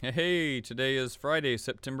Hey, today is Friday,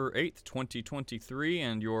 September 8th, 2023,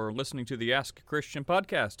 and you're listening to the Ask a Christian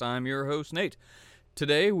podcast. I'm your host, Nate.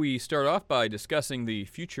 Today, we start off by discussing the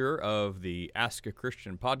future of the Ask a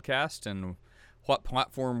Christian podcast and what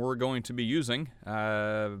platform we're going to be using.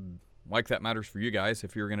 Like that matters for you guys.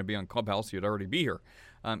 If you're going to be on Clubhouse, you'd already be here.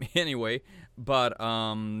 So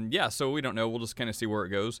we don't know. We'll just kind of see where it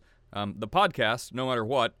goes. The podcast, no matter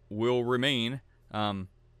what, will remain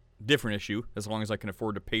different issue as long as I can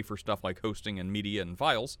afford to pay for stuff like hosting and media and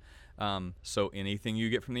files. So anything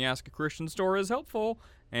you get from the Ask a Christian store is helpful,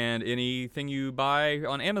 and anything you buy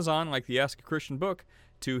on Amazon, like the Ask a Christian book,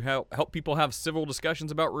 to help people have civil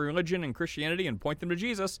discussions about religion and Christianity and point them to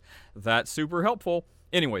Jesus, that's super helpful.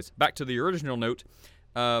 Anyways, back to the original note.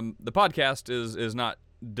 The podcast is not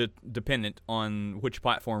dependent on which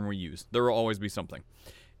platform we use. There will always be something.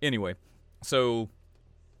 Anyway, so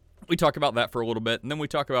we talk about that for a little bit, and then we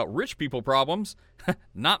talk about rich people problems.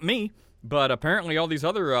 Not me, but apparently all these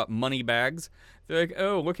other money bags. They're like,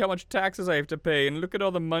 oh, look how much taxes I have to pay, and look at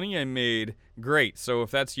all the money I made. Great. So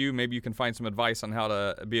if that's you, maybe you can find some advice on how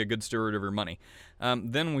to be a good steward of your money.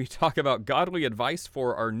 Then we talk about godly advice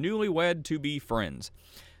for our newlywed-to-be friends.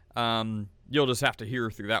 You'll just have to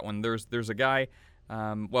hear through that one. There's a guy,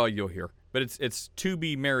 you'll hear. But it's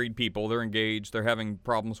to-be married people. They're engaged. They're having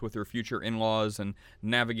problems with their future in-laws and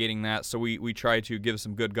navigating that. So we try to give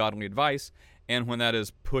some good godly advice. And when that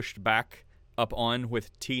is pushed back up on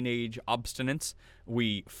with teenage obstinance,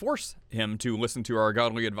 we force him to listen to our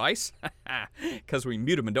godly advice because we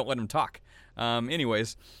mute him and don't let him talk. Then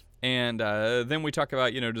we talk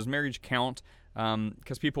about, does marriage count?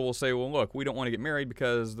 Because people will say, well, look, we don't want to get married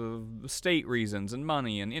because the state reasons and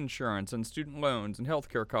money and insurance and student loans and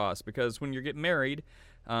healthcare costs, because when you get married,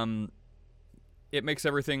 it makes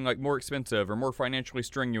everything like more expensive or more financially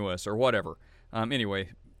strenuous or whatever.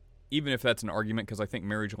 Even if that's an argument, because I think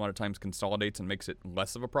marriage a lot of times consolidates and makes it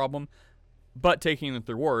less of a problem, but taking it at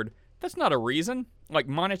their word, that's not a reason. Like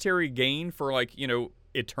monetary gain for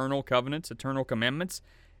eternal covenants, eternal commandments.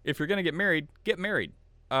 If you're going to get married, get married.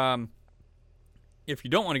 If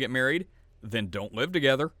you don't want to get married, then don't live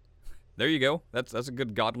together. There you go. That's a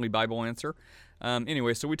good godly Bible answer.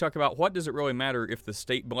 So we talk about what does it really matter if the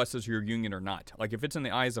state blesses your union or not. Like if it's in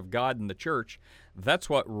the eyes of God and the church, that's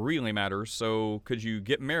what really matters. So could you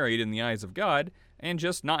get married in the eyes of God and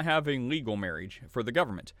just not have a legal marriage for the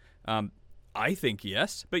government? I think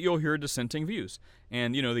yes, but you'll hear dissenting views.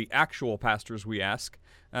 And, the actual pastors we ask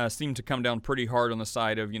seem to come down pretty hard on the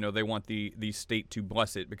side of, they want the state to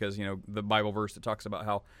bless it because, the Bible verse that talks about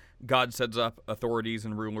how God sets up authorities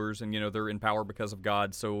and rulers and, they're in power because of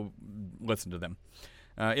God, so listen to them.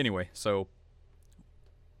 Let's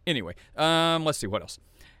see, what else?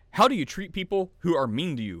 How do you treat people who are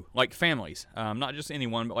mean to you, like families? Not just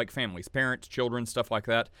anyone, but like families, parents, children, stuff like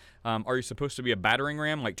that. Are you supposed to be a battering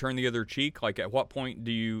ram, like turn the other cheek? Like at what point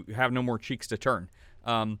do you have no more cheeks to turn?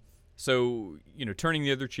 Turning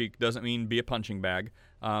the other cheek doesn't mean be a punching bag.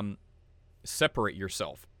 Separate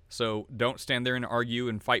yourself. So don't stand there and argue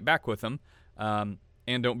and fight back with them, and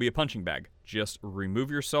don't be a punching bag. Just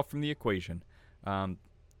remove yourself from the equation.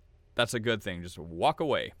 That's a good thing. Just walk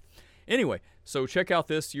away. Anyway, so check out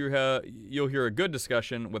this. You'll hear a good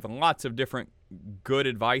discussion with lots of different good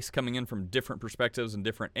advice coming in from different perspectives and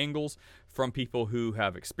different angles from people who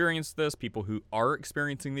have experienced this, people who are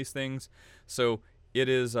experiencing these things. So it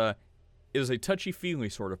is a touchy-feely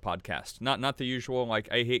sort of podcast. Not the usual,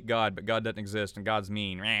 like, I hate God, but God doesn't exist, and God's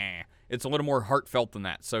mean. It's a little more heartfelt than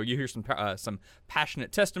that. So you hear some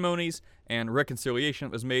passionate testimonies and reconciliation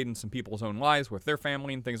that was made in some people's own lives with their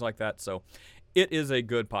family and things like that. So it is a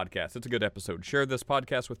good podcast. It's a good episode. Share this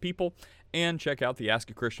podcast with people and check out the Ask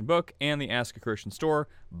a Christian book and the Ask a Christian store.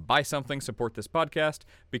 Buy something, support this podcast,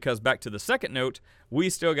 because back to the second note, we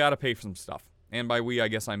still got to pay for some stuff. And by we, I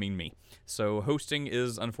guess I mean me. So hosting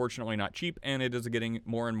is unfortunately not cheap, and it is getting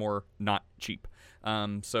more and more not cheap.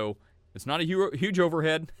 So it's not a huge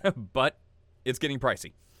overhead, but it's getting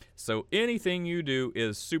pricey. So anything you do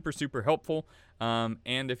is super, super helpful.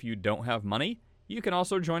 And if you don't have money, you can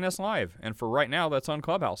also join us live. And for right now, that's on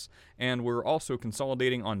Clubhouse. And we're also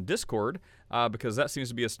consolidating on Discord because that seems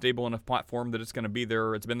to be a stable enough platform that it's going to be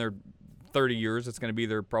there. It's been there 30 years. It's going to be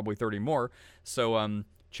there probably 30 more. So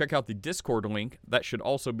check out the Discord link. That should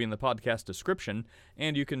also be in the podcast description.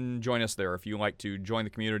 And you can join us there if you like to join the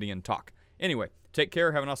community and talk. Anyway, take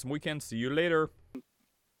care. Have an awesome weekend. See you later.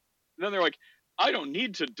 Then they're like, I don't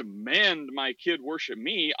need to demand my kid worship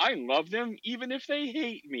me. I love them even if they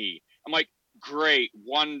hate me. I'm like, great,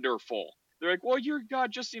 wonderful. They're like, well, your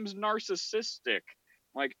God just seems narcissistic.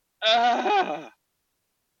 I'm like, I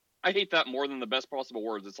hate that more than the best possible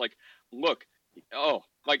words. It's like, look, Oh,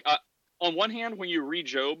 like on one hand, when you read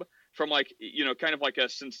Job from like kind of like a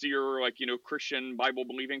sincere like Christian Bible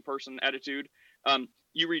believing person attitude,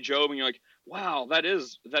 you read Job and you're like, wow, that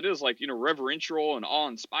is like reverential and awe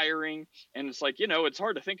inspiring, and it's like it's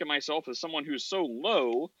hard to think of myself as someone who's so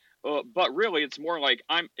low. But really, it's more like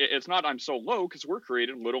It's not I'm so low because we're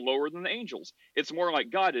created a little lower than the angels. It's more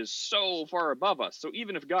like God is so far above us. So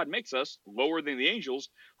even if God makes us lower than the angels,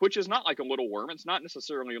 which is not like a little worm, it's not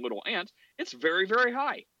necessarily a little ant. It's very, very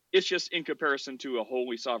high. It's just in comparison to a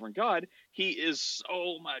holy sovereign God, he is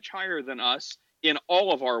so much higher than us in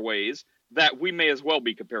all of our ways that we may as well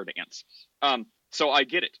be compared to ants. So I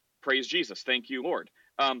get it. Praise Jesus. Thank you, Lord.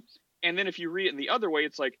 And then if you read it in the other way,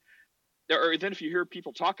 it's like, or then if you hear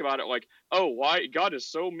people talk about it like, oh, why God is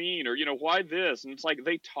so mean, or why this, and it's like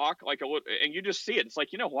they talk like a little, and you just see it. It's like,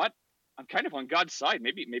 what? I'm kind of on God's side.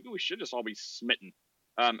 Maybe we should just all be smitten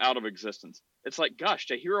out of existence. It's like, gosh,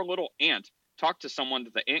 to hear a little ant talk to someone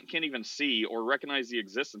that the ant can't even see or recognize the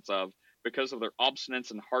existence of because of their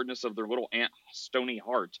obstinance and hardness of their little ant stony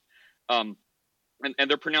heart. And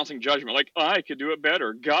they're pronouncing judgment like, I could do it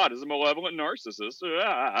better. God is a malevolent narcissist.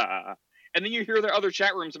 Ah. And then you hear their other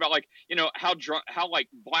chat rooms about like, how drunk, how like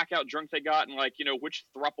blackout drunk they got, and like, which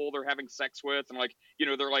throuple they're having sex with, and like,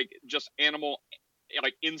 they're like just animal,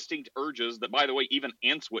 like instinct urges that, by the way, even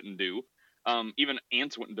ants wouldn't do. Even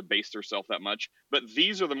ants wouldn't debase themselves that much. But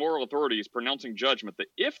these are the moral authorities pronouncing judgment that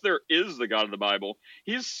if there is the God of the Bible,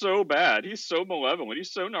 he's so bad, he's so malevolent,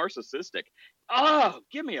 he's so narcissistic. Oh,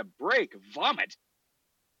 give me a break. Vomit.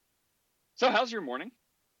 So, how's your morning?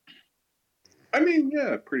 I mean,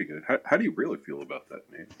 yeah, pretty good. How do you really feel about that,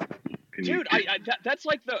 Nate? Dude, that's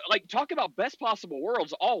like talk about best possible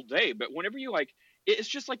worlds all day. But whenever you like, it's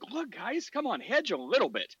just like, look, guys, come on, hedge a little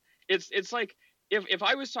bit. It's like if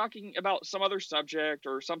I was talking about some other subject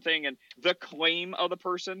or something, and the claim of the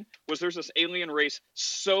person was there's this alien race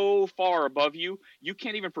so far above you, you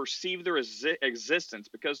can't even perceive their existence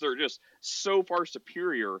because they're just so far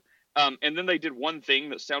superior. And then they did one thing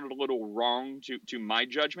that sounded a little wrong to my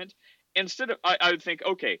judgment. Instead of, I would think,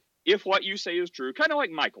 okay, if what you say is true, kind of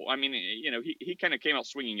like Michael. I mean, he kind of came out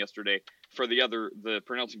swinging yesterday for the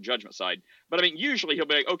pronouncing judgment side. But I mean, usually he'll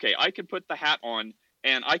be like, okay, I can put the hat on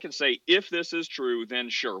and I can say, if this is true, then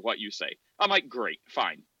sure, what you say. I'm like, great,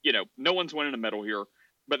 fine. No one's winning a medal here,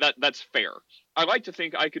 but that's fair. I like to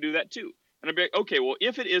think I could do that too. And I'd be like, okay, well,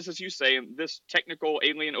 if it is as you say, and this technical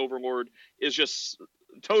alien overlord is just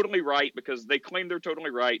totally right because they claim they're totally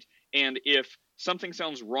right, and if something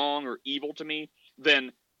sounds wrong or evil to me,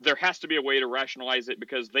 then there has to be a way to rationalize it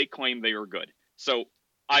because they claim they are good. So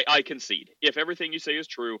I concede. If everything you say is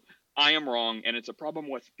true, I am wrong, and it's a problem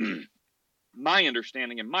with my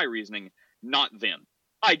understanding and my reasoning, not them.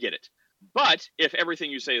 I get it. But if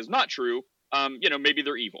everything you say is not true, maybe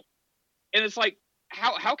they're evil. And it's like,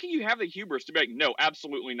 how can you have the hubris to be like, no,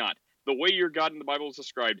 absolutely not. The way your God in the Bible is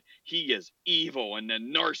described, he is evil and a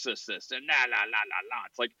narcissist and la la la la la.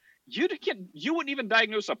 It's like you wouldn't even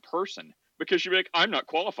diagnose a person because you'd be like, I'm not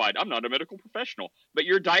qualified, I'm not a medical professional, but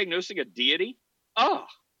you're diagnosing a deity. Oh,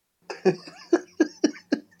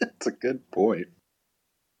 That's a good point.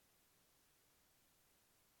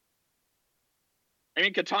 I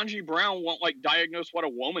mean, Ketanji Brown won't like diagnose what a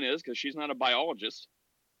woman is because she's not a biologist.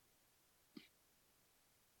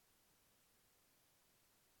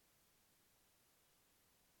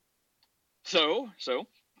 So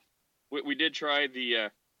we did try the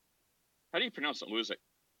how do you pronounce it, Lose it?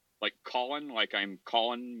 Like Colin, like I'm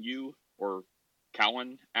calling you, or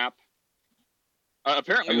Cowan app.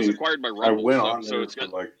 Apparently, it was acquired by Rumble. I went on so there it's for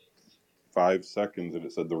got like 5 seconds, and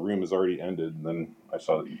it said the room has already ended. And then I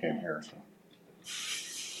saw that you came here. So.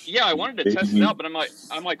 Yeah, I wanted to test it out, but I'm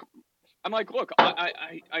like, look,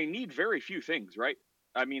 I need very few things, right?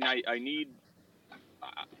 I mean, I need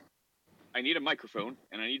a microphone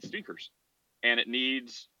and I need speakers, and it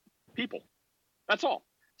needs people. That's all.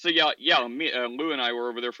 So yeah, Lou and I were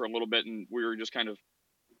over there for a little bit, and we were just kind of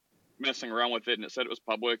messing around with it, and it said it was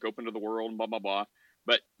public, open to the world, and blah blah blah.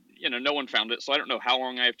 But no one found it, so I don't know how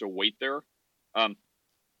long I have to wait there. But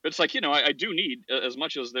it's like I do need, as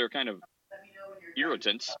much as they're kind of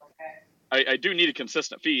irritants, I do need a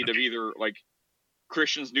consistent feed of either like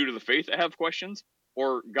Christians new to the faith that have questions,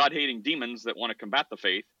 or God-hating demons that want to combat the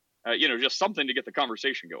faith. Just something to get the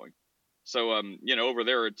conversation going. So over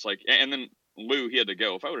there it's like, and then Lou, he had to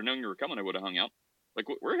go. If I would have known you were coming, I would have hung out. Like,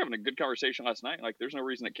 we're having a good conversation last night. Like, there's no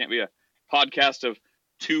reason it can't be a podcast of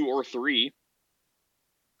 2 or 3.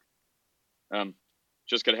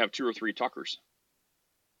 Just got to have 2 or 3 talkers.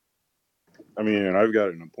 I mean, I've got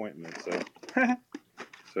an appointment, so I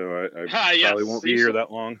yes, probably won't be here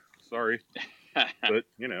that long. Sorry, but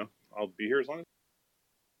I'll be here as long as.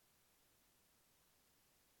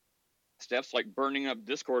 Steph's like burning up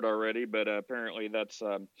Discord already, but apparently that's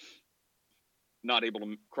not able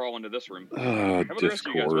to crawl into this room. How about the rest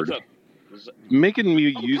of you guys? What's up? Making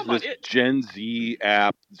me use this Gen Z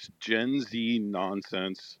app, this Gen Z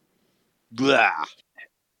nonsense. Blah.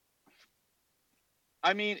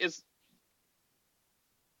 I mean,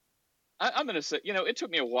 I'm going to say, it took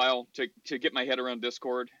me a while to get my head around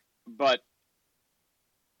Discord, but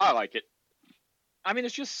I like it. I mean,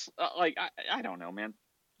 it's just like, I don't know, man.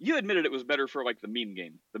 You admitted it was better for like the meme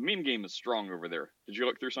game. The meme game is strong over there. Did you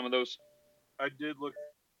look through some of those? I did look.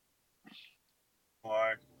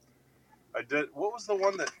 Why? I did. What was the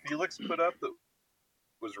one that Felix put up that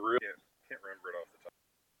was real? Can't remember it off the top.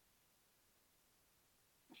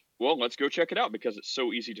 Well, let's go check it out because it's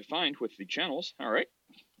so easy to find with the channels. All right,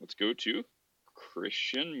 let's go to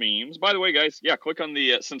Christian memes. By the way, guys, yeah, click on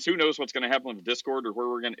the since who knows what's going to happen with Discord or where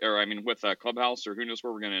we're going to, or I mean with Clubhouse or who knows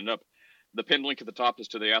where we're going to end up. The pinned link at the top is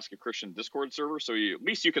to the Ask a Christian Discord server, so at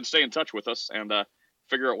least you can stay in touch with us and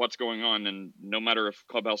figure out what's going on, and no matter if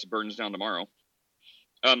Clubhouse burns down tomorrow.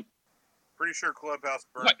 Pretty sure Clubhouse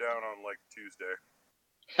burned down on like Tuesday.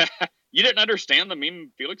 You didn't understand the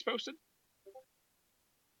meme Felix posted?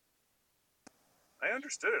 I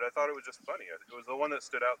understood it. I thought it was just funny. It was the one that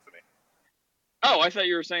stood out to me. Oh, I thought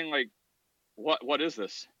you were saying like, what is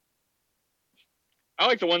this? I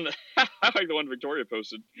like the one Victoria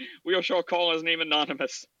posted. We shall call his name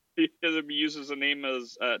anonymous. He uses the name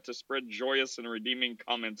as to spread joyous and redeeming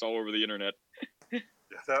comments all over the internet. Yeah,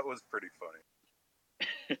 that was pretty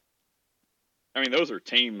funny. I mean, those are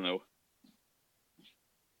tame though.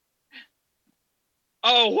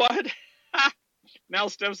 Oh, what? Now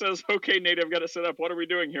Steph says, "Okay, Nate, I've got to set up. What are we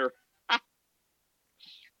doing here?"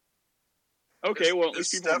 Okay, well, at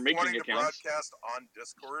least people are making wanting accounts. To broadcast on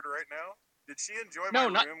Discord right now? Did she enjoy my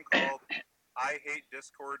room called "I Hate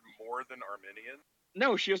Discord More Than Arminian"?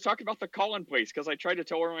 No, she was talking about the call-in place because I tried to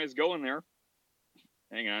tell her when I was going there.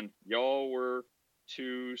 Hang on, y'all were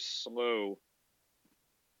too slow.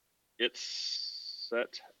 It's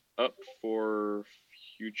set up for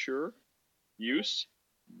future use,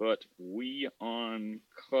 but we on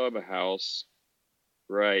Clubhouse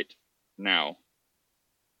right now.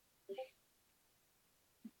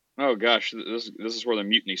 Oh gosh, this is where the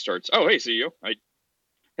mutiny starts. Oh, hey, CEO.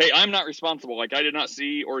 Hey, I'm not responsible. Like, I did not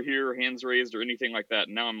see or hear hands raised or anything like that.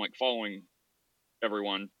 And now I'm like following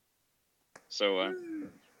everyone. So,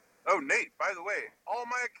 Oh, Nate, by the way, all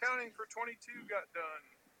my accounting for 22 got done.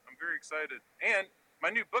 I'm very excited. And my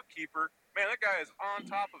new bookkeeper, man, that guy is on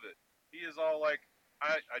top of it. He is all like,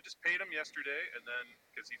 I just paid him yesterday, and then,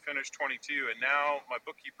 because he finished 22, and now my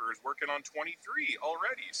bookkeeper is working on 23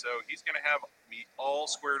 already. So he's going to have me all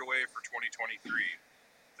squared away for 2023.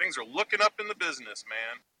 Things are looking up in the business,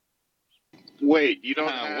 man. Wait, you don't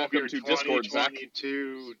have your Discord,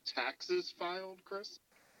 2022 taxes filed, Chris?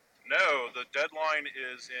 No, the deadline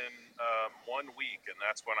is in 1 week, and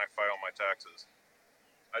that's when I file my taxes.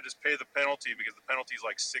 I just pay the penalty because the penalty is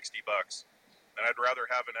like $60, and I'd rather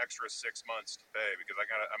have an extra 6 months to pay because I'm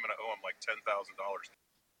gonna owe him like $10,000.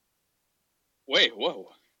 Wait,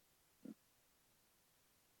 whoa,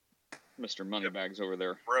 Mr. Moneybags over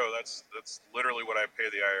there, bro. That's literally what I pay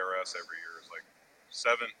the IRS every year. Is like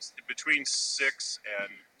between $6,000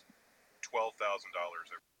 and $12,000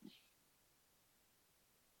 every.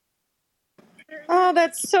 Oh,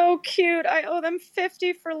 that's so cute. I owe them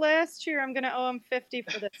 $50 for last year. I'm going to owe them $50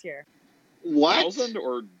 for this year. What? $1,000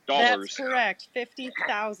 or dollars? That's correct.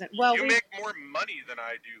 50,000. Well, you make more money than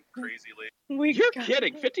I do, crazy lady. You're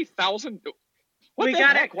kidding. 50,000? What the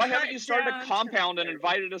heck? Why haven't you started a compound and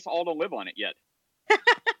invited us all to live on it yet?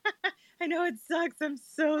 I know it sucks. I'm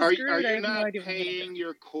so screwed. Are you not paying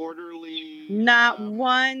your quarterly? Not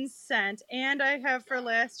 1 cent. And I have for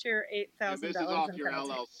last year $8,000. This is off your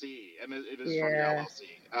LLC, and it is from your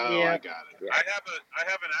LLC. Oh, yeah. I got it. Yeah. I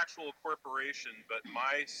have an actual corporation, but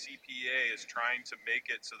my CPA is trying to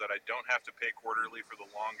make it so that I don't have to pay quarterly for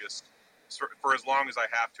as long as I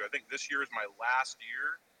have to. I think this year is my last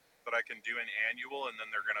year that I can do an annual, and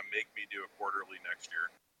then they're going to make me do a quarterly next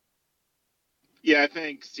year. Yeah, I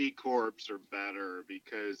think C Corps are better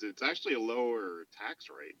because it's actually a lower tax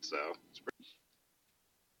rate. So,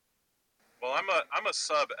 well, I'm a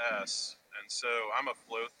sub S, and so I'm a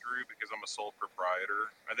flow through because I'm a sole proprietor.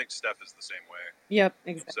 I think Steph is the same way. Yep,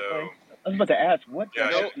 exactly. So I was about to ask, what the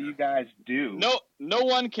heck do you guys do? No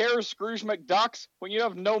one cares, Scrooge McDucks. When you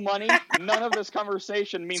have no money, none of this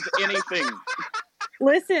conversation means anything.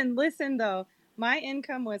 Listen though. My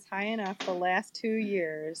income was high enough the last 2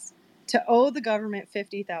 years to owe the government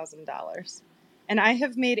 $50,000. and I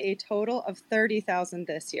have made a total of $30,000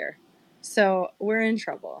 this year. So we're in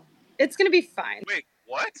trouble. It's going to be fine. Wait,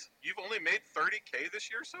 what? You've only made $30K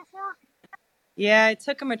this year so far? Yeah, I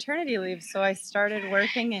took a maternity leave, so I started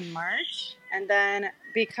working in March. And then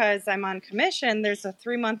because I'm on commission, there's a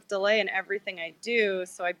 3-month delay in everything I do.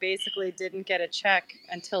 So I basically didn't get a check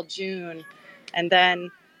until June. And then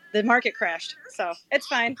the market crashed. So it's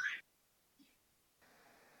fine.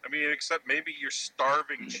 I mean, except maybe you're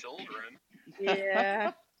starving children.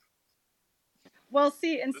 Yeah. Well,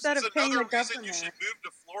 see, instead This of is paying another the reason government. you should move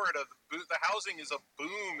to Florida. The housing is a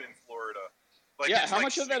boom in Florida. Like, Yeah, it's how like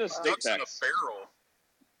much of that is state ducks in a tax? barrel.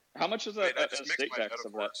 How much is Wait, I a just mixed state my tax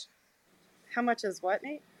of that? metaphors. How much is what,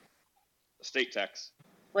 Nate? State tax.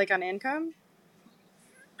 Like on income?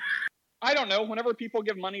 I don't know. Whenever people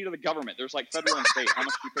give money to the government, there's like federal and state. How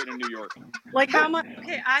much do you pay to New York? Like how much?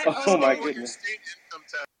 Okay, Oh my What your goodness. state income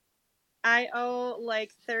tax? I owe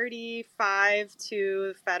like 35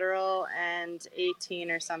 to federal and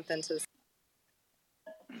 18 or something to.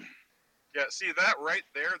 Yeah, see, that right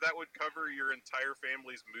there, that would cover your entire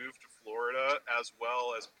family's move to Florida as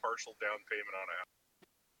well as partial down payment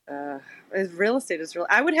on a house. Real estate is real.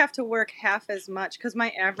 I would have to work half as much because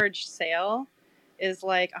my average sale is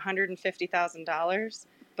like $150,000,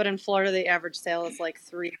 but in Florida the average sale is like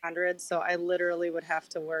 300. So I literally would have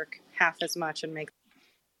to work half as much and make.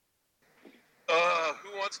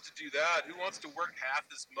 Who wants to do that? Who wants to work half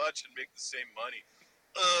as much and make the same money?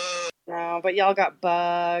 No, but y'all got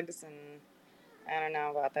bugs, and I don't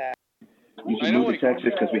know about that. You I should know move what to it-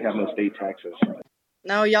 Texas because we have no state taxes.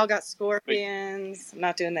 No, y'all got scorpions. I'm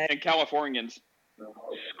not doing that. And Californians.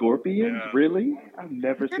 Scorpions? Yeah. Really? I've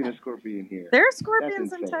never seen a scorpion here. There are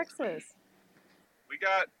scorpions in insane. Texas. We've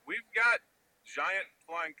got giant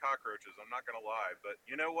flying cockroaches, I'm not gonna lie, but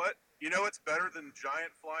you know what? You know what's better than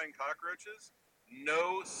giant flying cockroaches?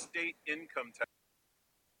 No state income tax.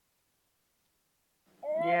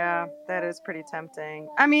 Yeah, that is pretty tempting.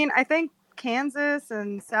 I mean, I think Kansas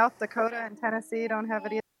and South Dakota and Tennessee don't have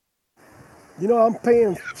it either. You know, I'm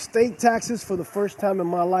paying state taxes for the first time in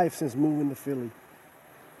my life since moving to Philly.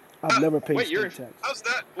 I've never paid Wait, you're- state tax. How's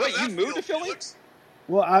that? Wait, how's you that moved to feel, Philly? Felix?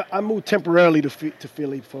 Well, I moved temporarily to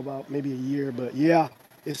Philly for about maybe a year, but yeah,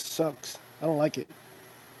 it sucks. I don't like it.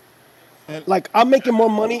 Like I'm making more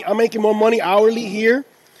money hourly here,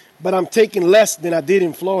 but I'm taking less than I did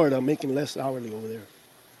in Florida. I'm making less hourly over there.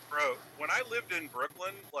 Bro, when I lived in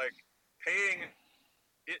Brooklyn, like paying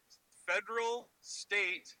it federal,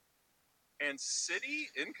 state, and city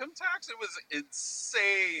income tax, it was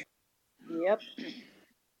insane. Yep.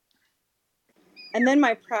 And then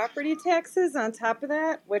my property taxes on top of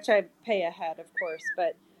that, which I pay ahead, of course,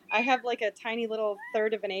 but I have like a tiny little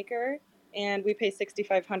third of an acre, and we pay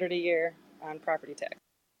 $6,500 a year on property tax.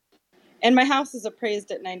 And my house is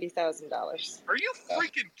appraised at $90,000. Are you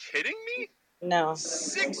freaking kidding me? No.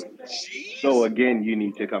 6 G's? So again, you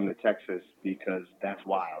need to come to Texas because that's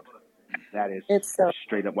wild. That is It's so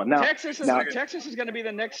straight up wild. Now, Texas is now, Texas is going to be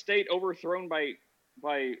the next state overthrown by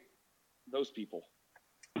those people.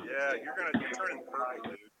 Yeah, you're turning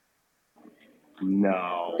purple, dude.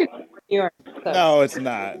 no. New York. No, it's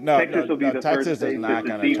not. No, Texas will be the Texas first is state not to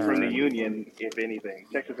going to secede from the turn. Union, if anything.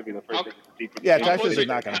 Texas will be the first How- state to secede from Yeah, the How Texas close is are-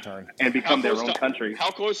 not going to turn. and become their close own to- country.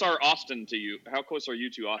 How close are Austin to you? How close are you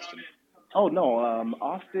to Austin? Oh, no.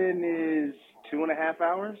 Austin is 2.5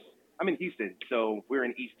 hours. I'm in Houston, so we're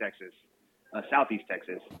in East Texas, Southeast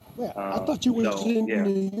Texas. Yeah, I thought you were so, in yeah.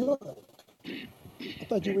 New York. I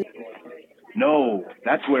thought you were. No,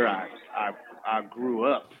 that's where I grew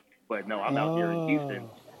up. But no, I'm out here in Houston,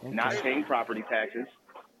 okay. not paying property taxes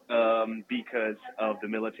because of the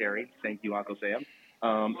military. Thank you, Uncle Sam.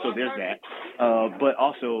 So there's that. But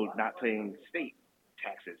also not paying state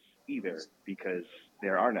taxes either because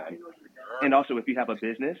there are none. And also, if you have a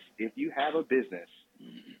business,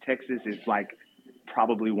 Texas is like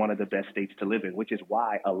probably one of the best states to live in, which is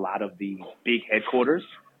why a lot of the big headquarters,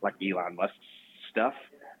 like Elon Musk's stuff,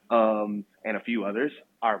 and a few others,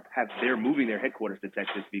 they're moving their headquarters to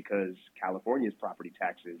Texas because California's property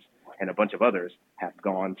taxes and a bunch of others have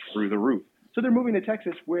gone through the roof. So they're moving to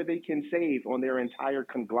Texas where they can save on their entire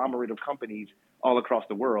conglomerate of companies all across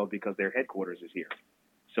the world because their headquarters is here.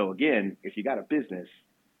 So again, if you got a business,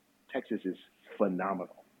 Texas is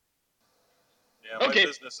phenomenal. Yeah, my Okay.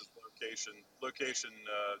 business is location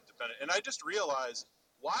dependent. And I just realized,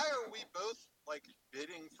 why are we both like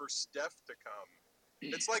bidding for Steph to come?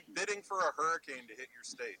 It's like bidding for a hurricane to hit your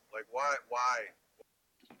state. Like, why?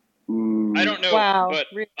 Ooh. I don't know, Wow, but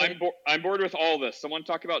really? I'm bored with all this. Someone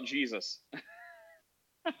talk about Jesus.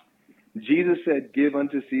 Jesus said, "Give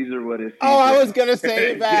unto Caesar what is Caesar." Oh, I was going to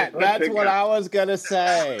say that. Give That's unto what God. I was going to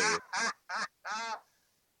say.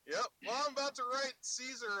 Yep. Well, I'm about to write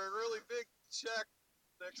Caesar a really big check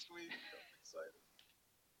next week. I'm excited.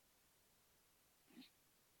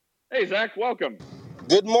 Hey, Zach, welcome.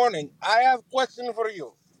 Good morning. I have a question for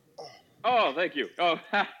you. Oh, thank you. Oh,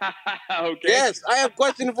 okay. Yes, I have a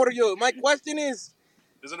question for you. My question is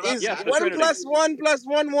it about yes, the 1 Trinity. plus 1 plus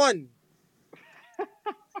 1 1?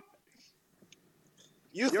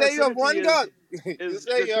 You Your say you have Trinity one God. Is You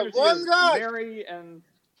say you have Trinity one is God. Mary and...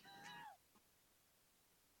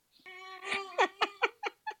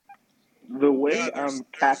 The way I'm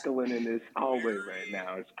cackling in this hallway right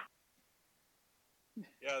now is...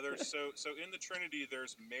 Yeah, there's so in the Trinity,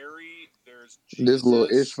 there's Mary, there's Jesus. This little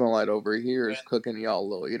Ishmaelite over here is cooking y'all a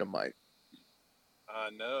little Edomite.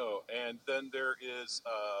 No, and then there is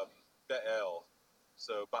Baal.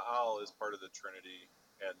 So Baal is part of the Trinity,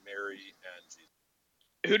 and Mary and Jesus.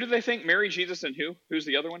 Who do they think? Mary, Jesus, and who? Who's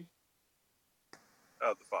the other one?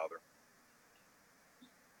 Oh, the Father.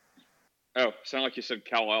 Oh, sound like you said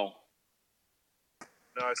Kal-El.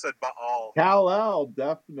 No, I said Baal. Kal-El,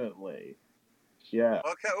 definitely. Yeah.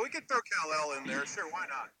 Okay, we could throw Kal-El in there. Sure, why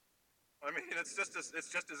not? I mean, it's just as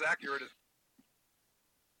accurate as.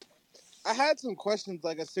 I had some questions,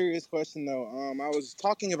 like a serious question though. I was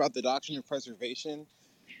talking about the doctrine of preservation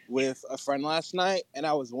with a friend last night, and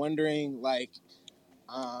I was wondering, like,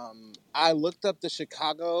 I looked up the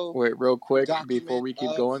Chicago. Wait, real quick, document before we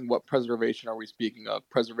keep going, what preservation are we speaking of?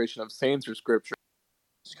 Preservation of saints or scripture?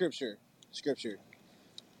 Scripture.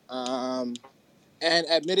 And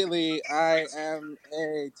admittedly, I am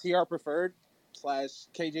a TR preferred /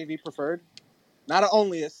 KJV preferred, not an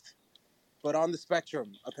onlyist, but on the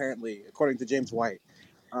spectrum, apparently, according to James White.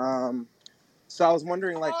 So I was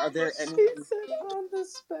wondering, like, are there any... He said on the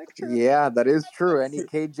spectrum. Yeah, that is true. Any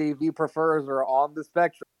KJV prefers are on the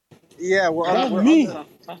spectrum. Yeah, we're Not on me.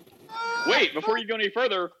 Wait, before you go any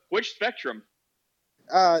further, which spectrum?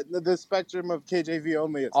 the spectrum of KJV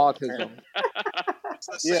only. Autism. It's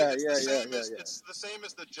the same. It's the same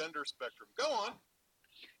as the gender spectrum. Go on.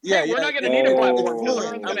 Yeah, we're not going to need a platform because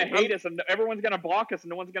everyone's going to hate us and everyone's going to block us and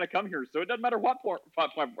no one's going to come here. So it doesn't matter what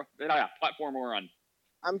platform we're on.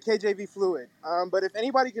 I'm KJV fluid. But if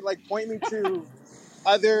anybody could, like, point me to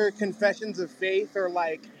other confessions of faith or,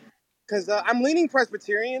 like, because I'm leaning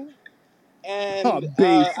Presbyterian, and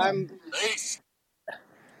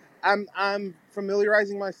I'm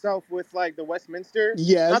familiarizing myself with, like, the Westminster.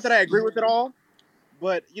 Yes. Not that I agree with it all,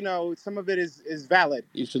 but you know, some of it is valid.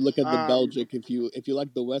 You should look at the Belgic. If you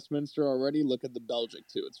like the Westminster already, look at the Belgic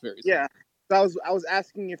too. It's very simple. So I was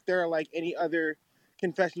asking if there are, like, any other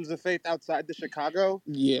confessions of faith outside the Chicago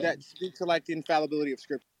that speak to, like, the infallibility of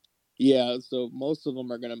Scripture. Yeah, so most of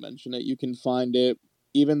them are going to mention it. You can find it,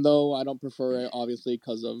 even though I don't prefer it, obviously,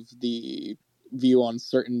 because of the view on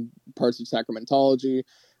certain parts of sacramentology.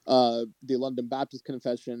 The London Baptist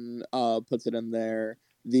Confession puts it in there.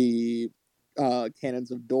 The Canons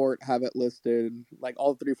of Dort have it listed. Like,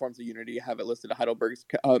 all three forms of unity have it listed. The Heidelberg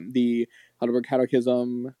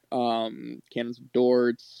Catechism, Canons of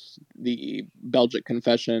Dort, the Belgic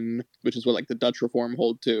Confession, which is what, like, the Dutch Reform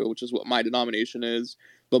hold to, which is what my denomination is.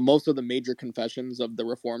 But most of the major confessions of the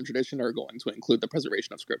Reformed tradition are going to include the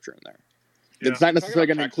preservation of Scripture in there. Yeah. It's not necessarily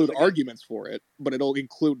going to include arguments for it, but it'll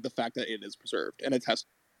include the fact that it is preserved and it's tested.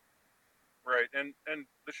 Right, and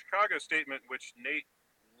the Chicago Statement, which Nate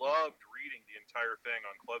loved reading the entire thing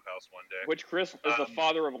on Clubhouse one day. Which Chris, as the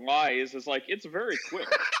father of lies, is like, it's very quick.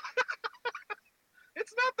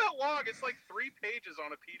 It's not that long. It's like 3 pages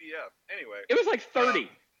on a PDF. Anyway. It was like 30. It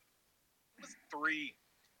was 3.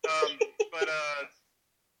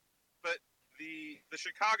 But the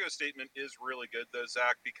Chicago Statement is really good, though,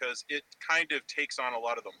 Zach, because it kind of takes on a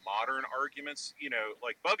lot of the modern arguments. You know,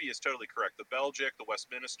 like, Bubby is totally correct. The Belgic, the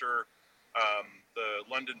Westminster, the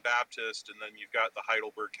London Baptist, and then you've got the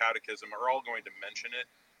Heidelberg Catechism are all going to mention it.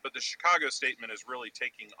 But the Chicago Statement is really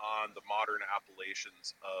taking on the modern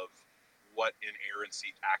appellations of what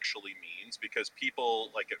inerrancy actually means, because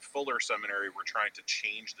people, like at Fuller Seminary, were trying to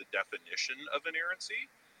change the definition of inerrancy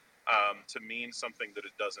to mean something that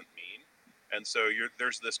it doesn't mean. And so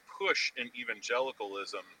there's this push in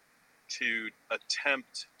evangelicalism to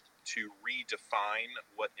attempt to redefine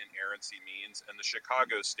what inerrancy means. And the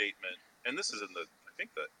Chicago Statement, and this is in I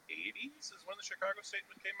think the 80s is when the Chicago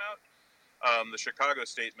Statement came out. The Chicago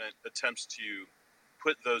Statement attempts to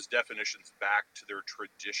put those definitions back to their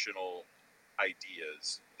traditional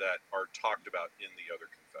ideas that are talked about in the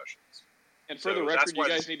other confessions. And for the record, you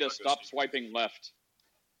guys need to stop swiping left.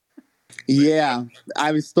 Yeah,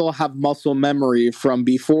 I still have muscle memory from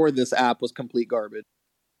before this app was complete garbage.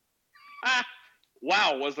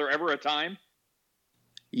 Wow, was there ever a time?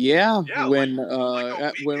 Yeah, Yeah, when like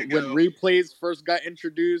a week when ago. replays first got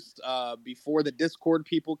introduced, before the Discord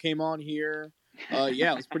people came on here,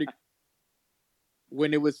 yeah, it was pretty.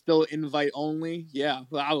 When it was still invite only, yeah,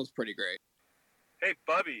 that was pretty great. Hey,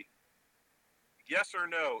 Bubby, yes or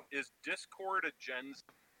no? Is Discord a Gen Z?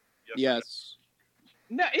 Yes.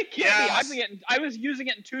 No, it can't be. I was using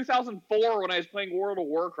it in 2004 when I was playing World of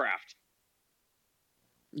Warcraft.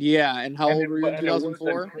 Yeah, and how old were you in And it wasn't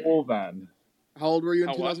 2004? cool then. How old were you in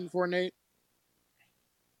How what? 2004, Nate?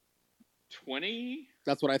 20?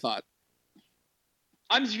 That's what I thought.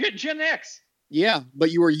 I'm Gen X. Yeah,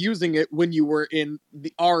 but you were using it when you were in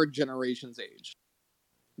our generation's age.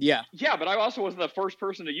 Yeah. Yeah, but I also was the first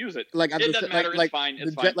person to use it. Like It doesn't matter. It's fine.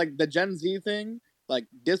 It's fine. Like the Gen Z thing, like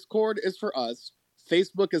Discord is for us.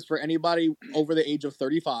 Facebook is for anybody over the age of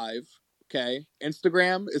 35. Okay.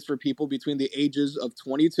 Instagram is for people between the ages of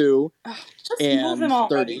 22 and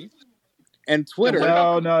 30. And Twitter.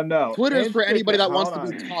 No. Twitter is for anybody that wants to Hold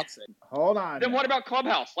be on. toxic. Hold on. Then what about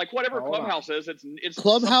Clubhouse? Like whatever Hold Clubhouse is, it's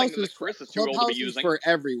Clubhouse something is that Chris is too old to be using. for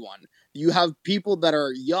everyone. You have people that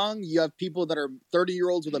are young. You have people that are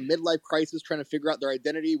 30-year-olds with a midlife crisis trying to figure out their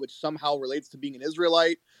identity, which somehow relates to being an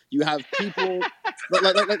Israelite. You have people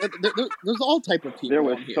there's all type of people. There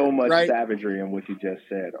was on so here, much right? savagery in what you just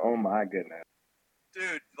said. Oh my goodness.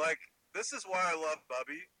 Dude, like, this is why I love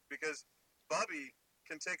Bubby, because Bubby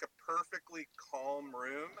can take a perfectly calm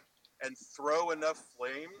room and throw enough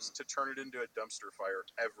flames to turn it into a dumpster fire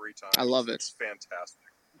every time. I love it. It's fantastic.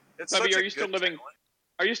 It's Bubby, such are a you still good living? talent.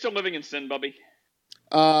 Are you still living in sin, Bubby?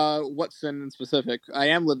 What sin in specific? I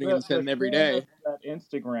am living in sin every day. That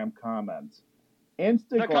Instagram comment.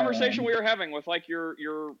 The conversation we were having with like your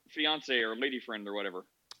fiance or lady friend or whatever.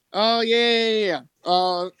 Oh yeah.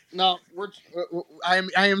 No, I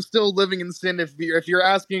am still living in sin. If you're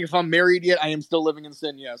asking if I'm married yet, I am still living in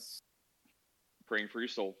sin. Yes. Praying for your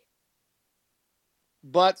soul.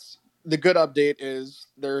 But the good update is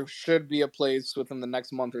there should be a place within the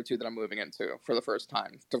next month or two that I'm moving into for the first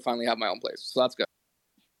time to finally have my own place. So that's good.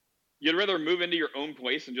 You'd rather move into your own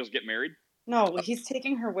place and just get married? No, he's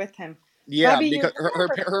taking her with him. Yeah, Bobby, because you're her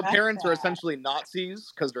gonna parents are regret essentially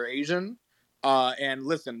Nazis because they're Asian. And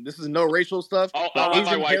listen, this is no racial stuff. I'll But let my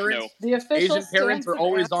Asian wife parents, know. The official Asian parents stance are of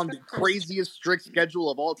always on Acts the of Christ. craziest strict schedule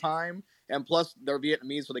of all time. And plus, they're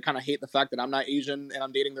Vietnamese, so they kind of hate the fact that I'm not Asian and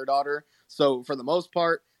I'm dating their daughter. So for the most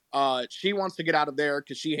part, she wants to get out of there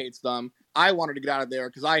because she hates them. I want her to get out of there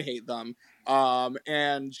because I hate them.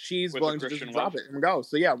 And she's With willing a to just Christian drop love. it and go.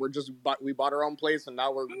 So yeah, we bought our own place, and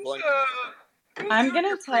now we're going. I'm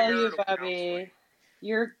gonna tell you, Bobby,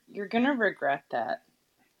 you're gonna regret that.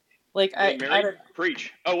 Like I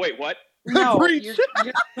preach. Oh wait, what? No, Preach. you're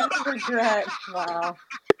gonna regret. Wow.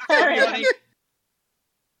 Love you, honey.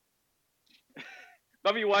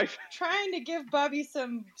 Love you, wife. Trying to give Bobby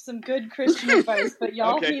some good Christian advice, but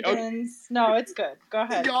y'all heathens. No, it's good. Go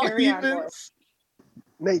ahead. Y'all Carry on, boys. heathens.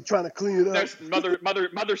 Nate trying to clean it up. There's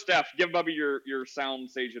mother Steph. Give Bubby your sound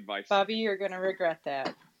sage advice. Bobby, you're gonna regret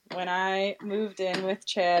that. When I moved in with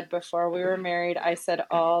Chad before we were married, I said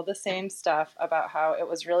all the same stuff about how it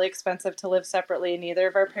was really expensive to live separately. Neither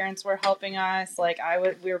of our parents were helping us. Like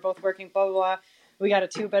we were both working, blah, blah, blah. We got a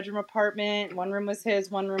 2-bedroom apartment. One room was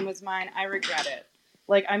his, one room was mine. I regret it.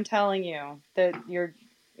 Like, I'm telling you that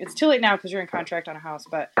it's too late now because you're in contract on a house,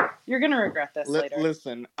 but you're going to regret this later.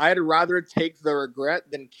 Listen, I'd rather take the regret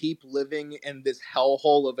than keep living in this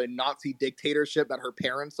hellhole of a Nazi dictatorship that her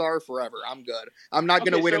parents are forever. I'm good. I'm not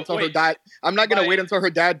going to wait until her dad. I'm not going to wait until her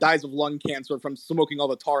dad dies of lung cancer from smoking all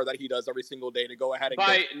the tar that he does every single day to go ahead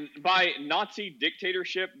and by Nazi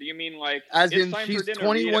dictatorship, do you mean like as in she's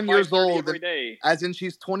 21 years old? Every day? As in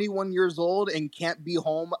she's 21 years old and can't be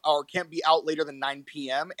home or can't be out later than 9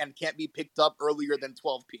 p.m. and can't be picked up earlier than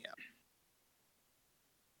 12 p.m.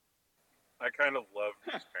 I kind of love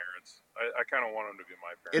his parents. I kind of want them to be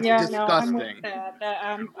my parents. It's yeah, disgusting. No, I'm with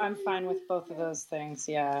that. I'm fine with both of those things.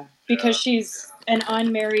 Yeah, because she's an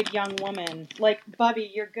unmarried young woman. Like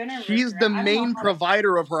Bubby, you're gonna. She's the main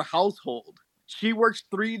provider of her household. She works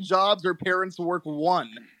 3 jobs. Her parents work 1,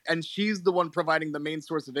 and she's the one providing the main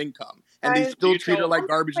source of income. And they still treat her like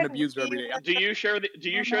garbage and abuse her every day. Do you share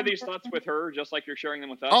these thoughts with her just like you're sharing them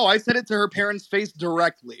with us? Oh, I said it to her parents' face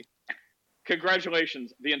directly.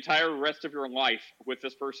 Congratulations. The entire rest of your life with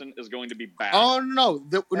this person is going to be bad. Oh, no.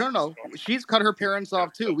 No. She's cut her parents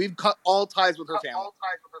off, too. We've cut all ties with her family.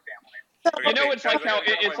 You know, it's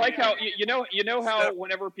like how you know how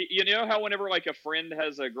whenever like a friend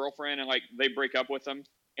has a girlfriend and like they break up with them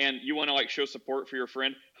and you want to like show support for your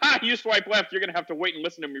friend. Ha! You swipe left. You're gonna have to wait and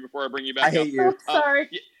listen to me before I bring you back. I hate you. Sorry.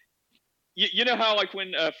 you know how like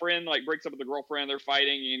when a friend like breaks up with a girlfriend, they're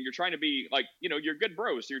fighting, and you're trying to be like, you're good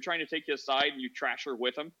bros, so you're trying to take his side, and you trash her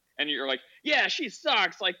with him, and you're like, yeah, she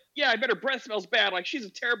sucks, like, yeah, I bet her breath smells bad, like she's a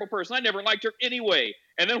terrible person, I never liked her anyway.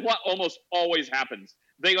 And then what almost always happens?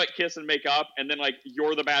 They like kiss and make up, and then like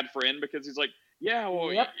you're the bad friend because he's like, yeah,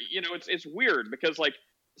 well, Yep. it's weird because like,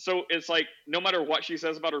 so it's like no matter what she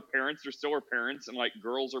says about her parents, they're still her parents, and like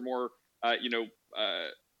girls are more,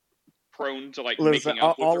 prone to like Listen, making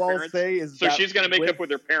up with all her I'll parents. say is So that she's gonna make up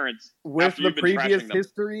with her parents with after the you've been previous trashing them.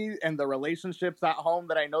 history and the relationships at home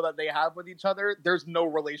that I know that they have with each other. There's no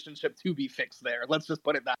relationship to be fixed there. Let's just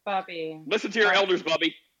put it that. Bobby. Listen to your elders,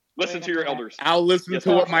 Bubby. Listen to your elders. I'll listen Yes,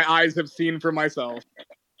 to what my eyes have seen for myself.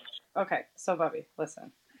 Okay, so Bubby,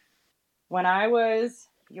 listen. When I was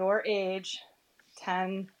your age,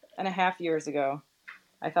 10 and a half years ago,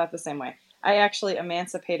 I thought the same way. I actually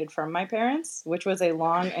emancipated from my parents, which was a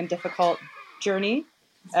long and difficult journey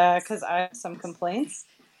because I have some complaints.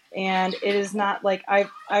 And it is not like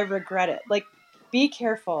I regret it. Like, be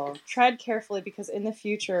careful, tread carefully, because in the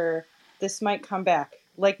future, this might come back.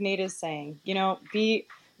 Like Nate is saying,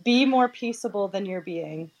 be more peaceable than you're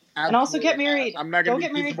being. Absolutely. And also get married. I'm not Go going to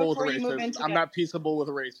get be married peaceable with before you move in racists. I'm together. not peaceable with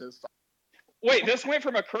racists. Wait, this went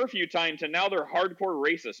from a curfew time to now they're hardcore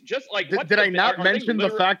racist. Just like Did I not mention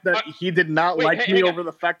the fact that he did not like me over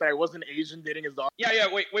the fact that I wasn't Asian dating his daughter? Yeah.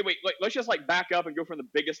 Wait. Let's just like back up and go from the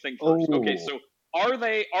biggest thing first. Oh. Okay, so are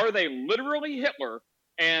they literally Hitler?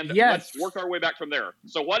 And Yes. let's work our way back from there.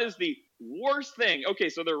 So what is the worst thing? Okay,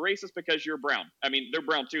 so they're racist because you're brown. I mean, they're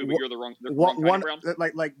brown too, but you're the wrong kind of brown.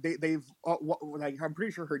 They've I'm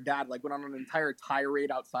pretty sure her dad went on an entire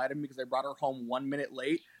tirade outside of me because I brought her home 1 minute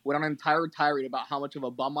late. Went on an entire tirade about how much of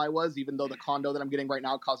a bum I was, even though the condo that I'm getting right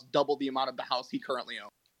now costs double the amount of the house he currently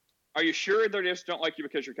owns. Are you sure they just don't like you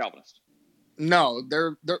because you're Calvinist? No,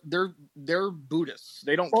 they're Buddhists.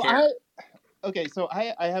 They don't care. Okay, so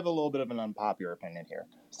I have a little bit of an unpopular opinion here.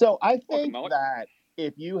 So I think that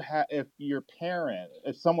if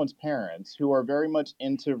someone's parents who are very much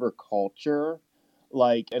into their culture,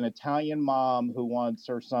 like an Italian mom who wants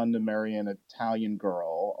her son to marry an Italian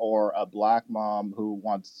girl, or a black mom who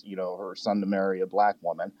wants, her son to marry a black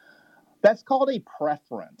woman, that's called a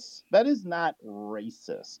preference. That is not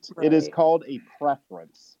racist. Right. It is called a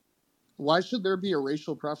preference. Why should there be a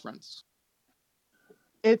racial preference?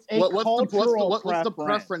 It's a cultural preference. What's the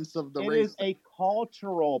preference of the race? It is a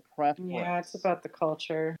cultural preference. Yeah, it's about the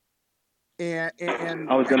culture. I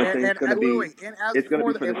was going to say it's going to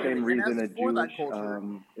be for the same reason a Jewish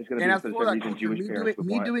it's going to be for the same reason Jewish parents would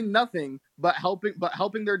want. Me doing nothing but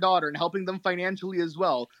helping their daughter and helping them financially as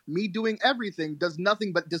well. Me doing everything does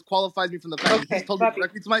nothing but disqualifies me from the fact that he's told me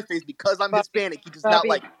directly to my face because I'm Hispanic. He does not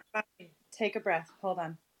like. Bobby, take a breath. Hold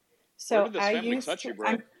on. So I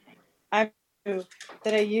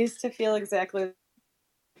used to feel exactly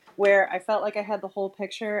where I felt like I had the whole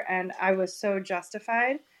picture and I was so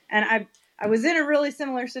justified. And I was in a really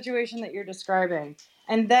similar situation that you're describing.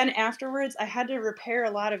 And then afterwards, I had to repair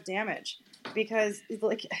a lot of damage because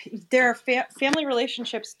there are family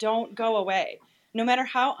relationships don't go away. No matter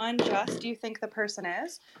how unjust you think the person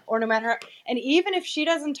is, or no matter and even if she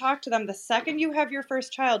doesn't talk to them, the second you have your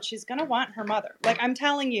first child, she's going to want her mother. I'm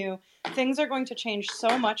telling you, things are going to change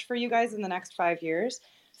so much for you guys in the next 5 years.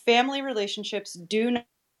 Family relationships do not,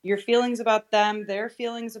 your feelings about them, their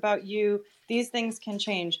feelings about you, these things can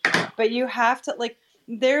change. But you have to,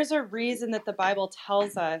 there's a reason that the Bible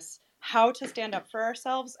tells us how to stand up for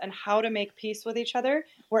ourselves and how to make peace with each other.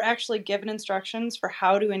 We're actually given instructions for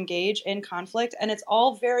how to engage in conflict. And it's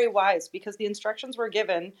all very wise because the instructions we're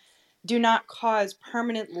given do not cause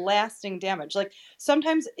permanent, lasting damage.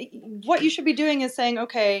 Sometimes what you should be doing is saying,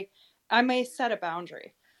 okay, I may set a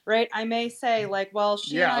boundary, right? I may say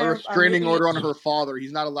she and I a restraining order on her father.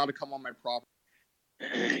 He's not allowed to come on my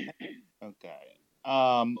property. Okay.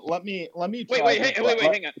 Let me. Wait,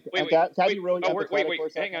 hang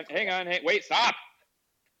on. Hang on. Wait, stop.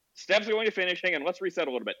 Steph's going to finish. Hang on, let's reset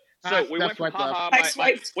a little bit. So we went from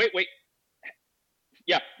wait.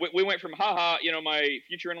 Yeah, we went from haha. My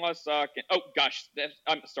future in-laws suck. And, oh gosh,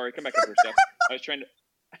 I'm sorry. Come back up here, Steph. I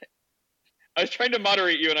was trying to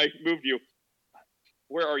moderate you, and I moved you.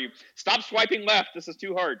 Where are you? Stop swiping left. This is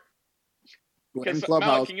too hard.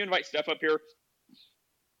 Malik, can you invite Steph up here?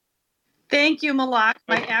 Thank you, Malak,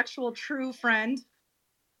 my actual true friend.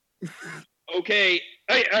 Okay.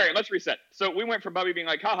 Hey, all right, let's reset. So we went from Bobby being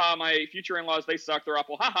like, haha, my future in-laws, they suck, they're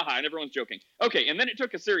awful, ha ha ha, and everyone's joking. Okay, and then it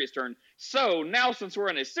took a serious turn. So now since we're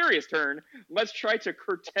in a serious turn, let's try to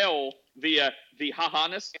curtail the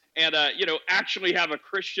ha-ha-ness and, actually have a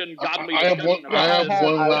Christian, godly discussion about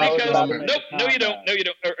this. No, you don't.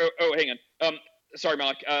 Oh, hang on. Sorry,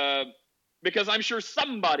 Malik. because I'm sure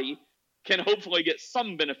somebody can hopefully get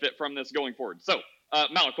some benefit from this going forward. So,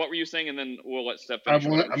 Malik, what were you saying? And then we'll let Steph finish.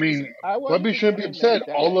 Bubby shouldn't be upset.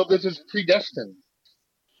 All of this is predestined.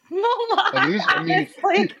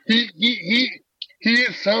 He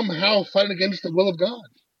is somehow fighting against the will of God.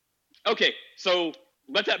 Okay, so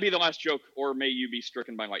let that be the last joke, or may you be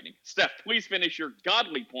stricken by lightning. Steph, please finish your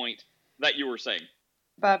godly point that you were saying.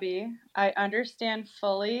 Bubby, I understand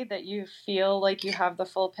fully that you feel like you have the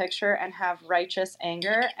full picture and have righteous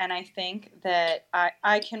anger, and I think that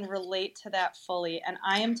I can relate to that fully. And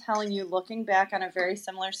I am telling you, looking back on a very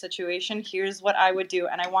similar situation, here's what I would do,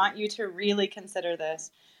 and I want you to really consider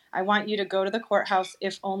this. I want you to go to the courthouse,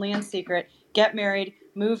 if only in secret, get married,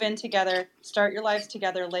 move in together, start your lives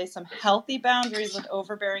together, lay some healthy boundaries with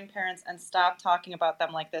overbearing parents, and stop talking about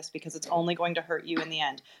them like this, because it's only going to hurt you in the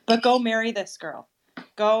end. But go marry this girl.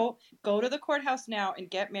 Go to the courthouse now and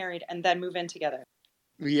get married, and then move in together.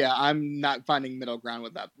 Yeah, I'm not finding middle ground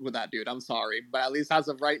with that dude. I'm sorry, but at least as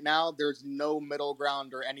of right now, there's no middle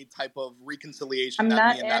ground or any type of reconciliation. I'm that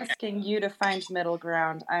not me and that asking you to find middle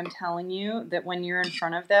ground. I'm telling you that when you're in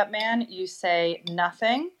front of that man, you say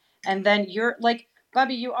nothing, and then you're like,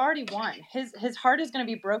 Bubby, you already won. His heart is going to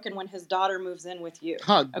be broken when his daughter moves in with you.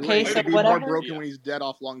 Okay, so It'll be whatever. more broken when he's dead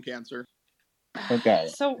off lung cancer. Okay.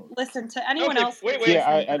 So listen, to anyone Okay, else. wait.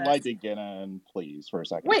 I'd like to get in, please, for a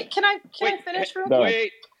second. Wait, can I finish real quick?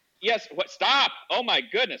 Wait. Yes. What? Stop. Oh my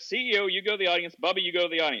goodness. CEO, you go to the audience. Bubby, you go to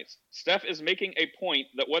the audience. Steph is making a point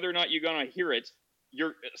that whether or not you're going to hear it,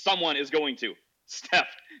 someone is going to. Steph,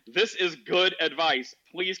 this is good advice.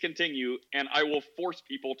 Please continue, and I will force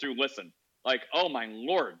people to listen. Like, oh my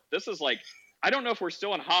lord, this is like, I don't know if we're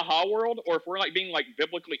still in ha-ha world or if we're like being like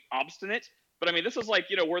biblically obstinate. But I mean, this is like,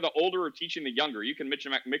 where the older are teaching the younger. You can mix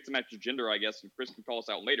and match your gender, I guess, and Chris can call us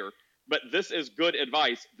out later. But this is good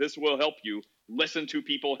advice. This will help you. Listen to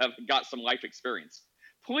people who have got some life experience.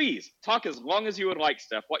 Please talk as long as you would like,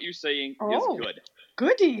 Steph. What you're saying is good.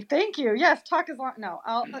 Goody. Thank you. Yes, talk as long. No,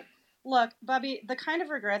 look, Bubby, the kind of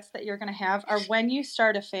regrets that you're going to have are when you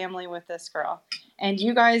start a family with this girl and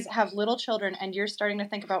you guys have little children and you're starting to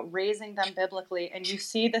think about raising them biblically, and you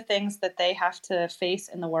see the things that they have to face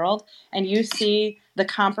in the world, and you see the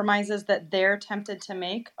compromises that they're tempted to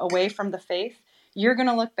make away from the faith. You're going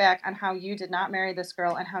to look back on how you did not marry this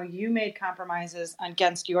girl and how you made compromises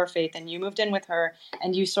against your faith, and you moved in with her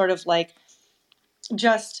and you sort of like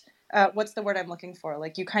just what's the word I'm looking for?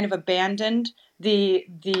 Like, you kind of abandoned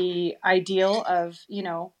the ideal of,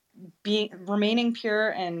 remaining pure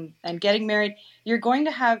and getting married. You're going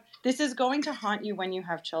to have, this is going to haunt you when you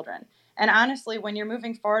have children. And honestly, when you're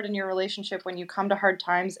moving forward in your relationship, when you come to hard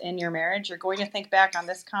times in your marriage, you're going to think back on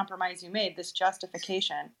this compromise you made, this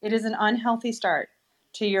justification. It is an unhealthy start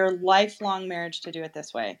to your lifelong marriage to do it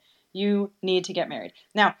this way. You need to get married.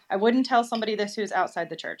 Now, I wouldn't tell somebody this who's outside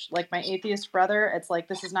the church. Like my atheist brother, it's like,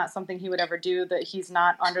 this is not something he would ever do, that he's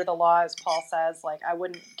not under the law, as Paul says. Like, I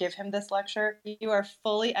wouldn't give him this lecture. You are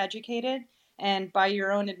fully educated, and by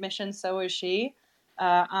your own admission, so is she,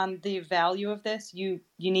 on the value of this. You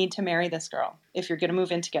need to marry this girl if you're going to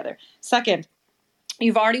move in together. Second,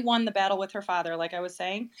 you've already won the battle with her father. Like I was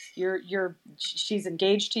saying, she's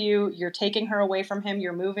engaged to you. You're taking her away from him.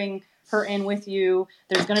 You're moving her in with you.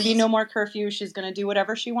 There's going to be no more curfew. She's going to do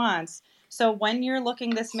whatever she wants. So when you're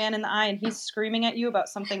looking this man in the eye and he's screaming at you about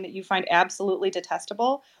something that you find absolutely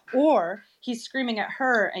detestable, or he's screaming at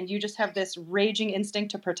her and you just have this raging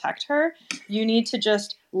instinct to protect her, you need to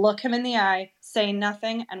just look him in the eye, say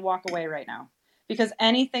nothing, and walk away right now. Because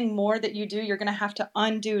anything more that you do, you're going to have to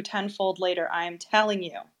undo tenfold later. I am telling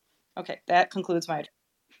you. Okay, that concludes my...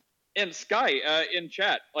 And Sky, in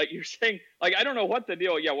chat, like you're saying, like, I don't know what the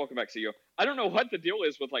deal. Yeah, welcome back, CEO. I don't know what the deal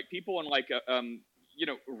is with like people and like,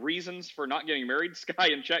 reasons for not getting married. Sky,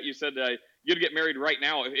 in chat, you said you'd get married right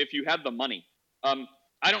now if you had the money.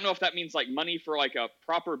 I don't know if that means like money for like a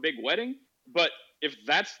proper big wedding, but if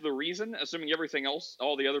that's the reason, assuming everything else,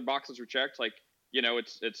 all the other boxes are checked, like,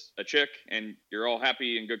 it's a chick and you're all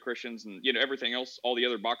happy and good Christians and, everything else, all the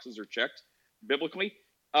other boxes are checked biblically.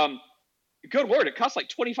 Good Lord, it costs like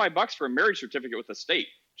 $25 for a marriage certificate with the state.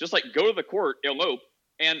 Just like go to the court, elope,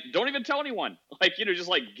 and don't even tell anyone. Like, just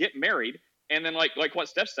like get married. And then like what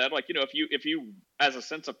Steph said, like, if you as a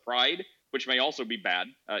sense of pride, which may also be bad,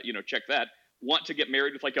 check that, want to get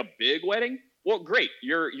married with like a big wedding, well, great.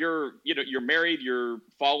 You're married, you're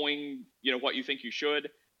following, what you think you should,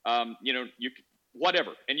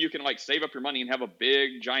 whatever. And you can like save up your money and have a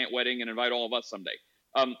big giant wedding and invite all of us someday.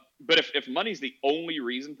 But if money's the only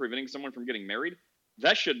reason preventing someone from getting married,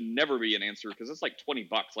 that should never be an answer, because it's like $20.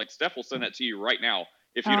 Like Steph will send that to you right now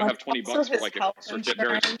if you don't have $20 for like a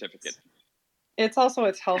marriage certificate. It's also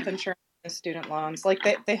its health insurance student loans. Like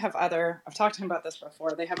they have other, I've talked to him about this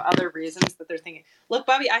before. They have other reasons that they're thinking, look,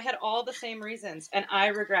 Bobby, I had all the same reasons and I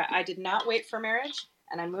regret. I did not wait for marriage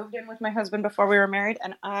and I moved in with my husband before we were married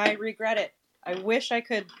and I regret it. I wish I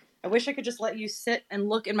could just let you sit and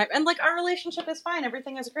look in my, and like our relationship is fine.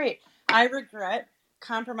 Everything is great. I regret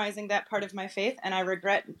compromising that part of my faith. And I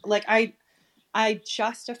regret, like I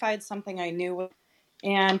justified something I knew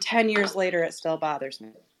and 10 years later, it still bothers me.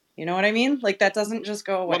 You know what I mean? Like that doesn't just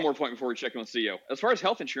go away. One more point before we check in with CEO. As far as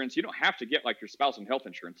health insurance, you don't have to get like your spouse on health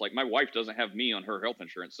insurance. Like my wife doesn't have me on her health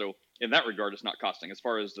insurance. So in that regard, it's not costing. As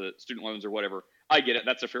far as the student loans or whatever, I get it.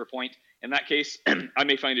 That's a fair point. In that case, I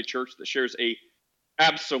may find a church that shares a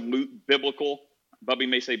absolute biblical, Bubby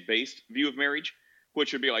may say based view of marriage,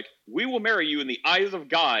 which would be like, we will marry you in the eyes of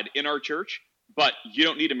God in our church, but you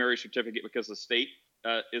don't need a marriage certificate because the state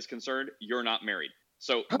is concerned. You're not married.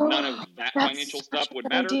 So none of that financial stuff would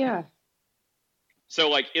matter. Idea. So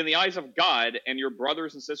like in the eyes of God and your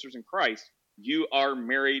brothers and sisters in Christ, you are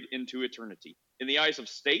married into eternity. In the eyes of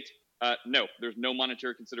state, no, there's no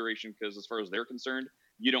monetary consideration because as far as they're concerned,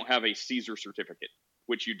 you don't have a Caesar certificate,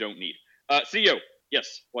 which you don't need. CEO,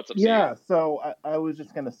 yes, what's up, Yeah, CEO? so I was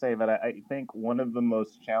just going to say that I think one of the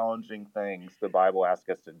most challenging things the Bible asks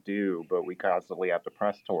us to do, but we constantly have to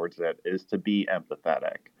press towards it, is to be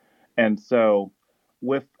empathetic. And so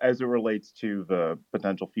as it relates to the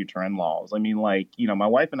potential future in-laws, I mean, like, my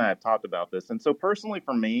wife and I have talked about this. And so personally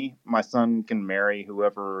for me, my son can marry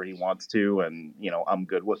whoever he wants to, and, I'm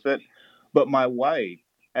good with it. But my wife,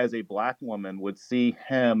 as a black woman, would see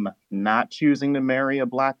him not choosing to marry a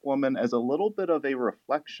black woman as a little bit of a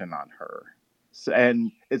reflection on her. So,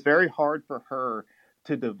 and it's very hard for her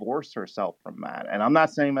to divorce herself from that. And I'm not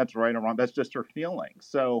saying that's right or wrong. That's just her feeling.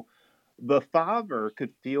 So the father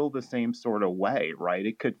could feel the same sort of way, right?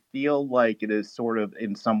 It could feel like it is sort of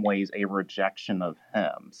in some ways a rejection of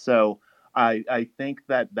him. So I think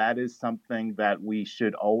that is something that we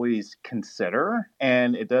should always consider.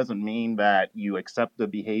 And it doesn't mean that you accept the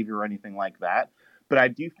behavior or anything like that. But I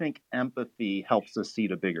do think empathy helps us see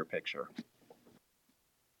the bigger picture.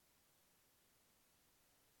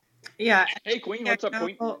 Yeah. Hey, Queen, what's up,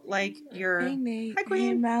 Queen? Like your Hey, Nate. Hi, Queen.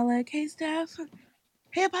 Hey, Malik. Hey, Steph.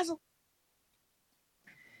 Hey, Apostle.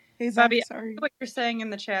 Hey, Zach. Bobby, Sorry. what you're saying in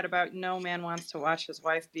the chat about no man wants to watch his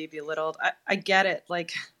wife be belittled. I get it.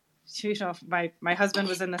 Like, my husband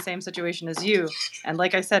was in the same situation as you. And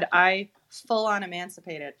like I said, I full on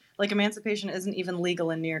emancipated. Like, emancipation isn't even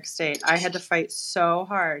legal in New York State. I had to fight so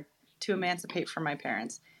hard to emancipate from my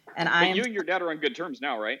parents. And But you and your dad are on good terms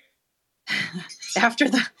now, right? after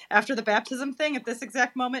the baptism thing at this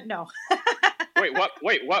exact moment, no. Wait,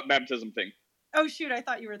 what baptism thing? Oh, shoot, I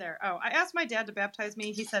thought you were there. Oh, I asked my dad to baptize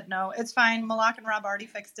me. He said no. It's fine. Malak and Rob already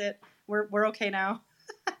fixed it. We're okay now.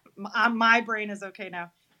 My brain is okay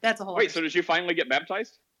now. That's a whole. Wait, so did you finally get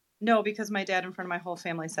baptized? No, because my dad in front of my whole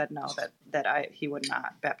family said no, that he would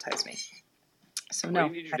not baptize me. So no. Why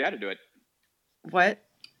do you need your dad to do it? What?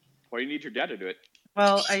 Why do you need your dad to do it?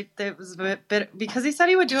 Well, it was a bit because he said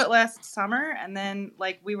he would do it last summer, and then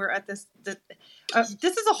like we were at this is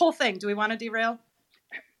a whole thing. Do we want to derail?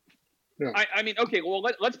 Yeah. I mean, okay, well,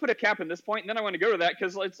 let's put a cap in this point, and then I want to go to that,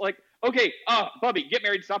 because it's like, okay, Bubby, get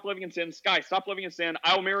married, stop living in sin. Sky, stop living in sin.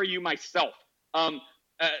 I'll marry you myself.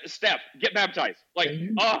 Steph, get baptized. Like,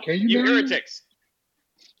 you heretics.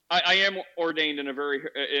 I am ordained in a very,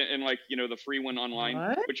 in like, the free one online,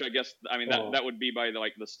 What? which I guess, I mean, that would be by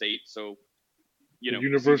the state, so, The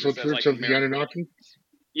Universal Church of the Anunnaki?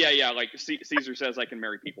 Yeah, like Caesar says I can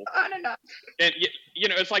marry people. And,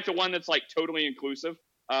 it's like the one that's like totally inclusive.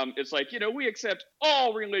 It's like, we accept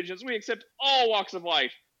all religions. We accept all walks of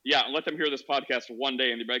life. Yeah, let them hear this podcast one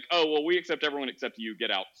day and they'll be like, oh, well, we accept everyone except you.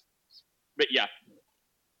 Get out. But yeah.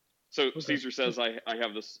 So okay. Caesar says I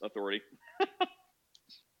have this authority.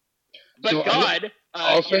 But so God...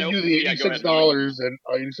 I'll send you the $86 and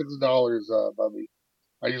 $86, Bobby.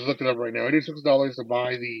 I just looked it up right now. $86 to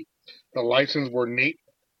buy the license where Nate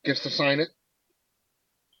gets to sign it.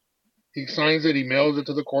 He signs it, he mails it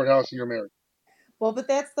to the courthouse, and you're married. Well, but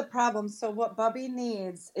that's the problem. So what Bubby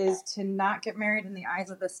needs is to not get married in the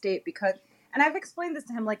eyes of the state because, and I've explained this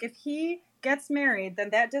to him, like if he gets married,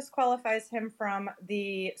 then that disqualifies him from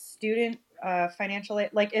the student financial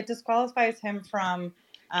aid. Like it disqualifies him from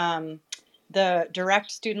the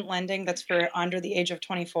direct student lending that's for under the age of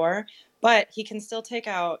 24, but he can still take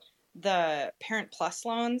out the Parent Plus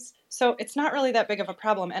loans. So it's not really that big of a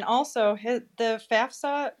problem. And also the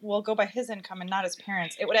FAFSA will go by his income and not his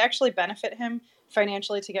parents. It would actually benefit him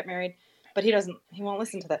financially to get married, but he won't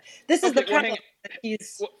listen to that. This is the problem.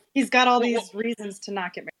 He's got all these reasons to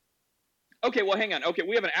not get married. Okay, well, hang on. Okay,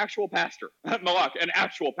 we have an actual pastor, Malak, an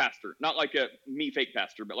actual pastor, not like a me fake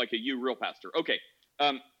pastor, but like a you real pastor. Okay,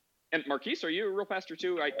 and Marquise, are you a real pastor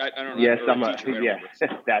too? I don't know, Yes, or a I'm a. teacher, I don't Yeah,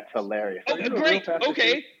 remember. that's hilarious. Oh, Are you a real great. pastor too?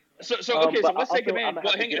 Okay, so okay, so But let's take also, I'm advantage. gonna Well,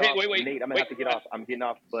 have to hang get on. Hey, off. Nate, I'm gonna have to get off. I'm getting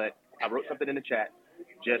off, but I wrote something in the chat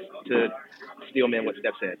just to steel man what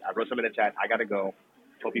Steph said. I wrote something in the chat. I gotta go.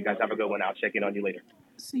 Hope you guys have a good one. I'll check in on you later.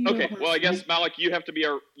 See you in Okay, well, I person. guess Malik, you have to be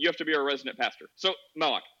our resident pastor. So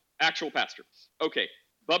Malik, actual pastor. Okay,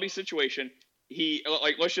 Bubby's situation. He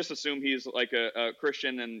like let's just assume he's like a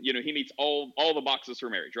Christian, and he meets all the boxes for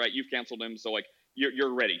marriage, right? You've canceled him, so like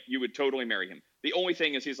you're ready. You would totally marry him. The only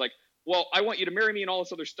thing is he's like, well, I want you to marry me and all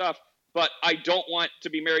this other stuff, but I don't want to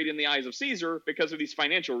be married in the eyes of Caesar because of these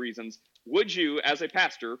financial reasons. Would you, as a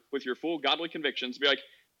pastor with your full godly convictions, be like,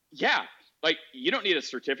 yeah, like you don't need a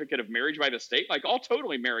certificate of marriage by the state. Like I'll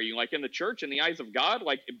totally marry you, like in the church, in the eyes of God,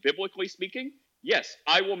 like biblically speaking. Yes,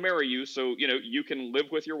 I will marry you, so you can live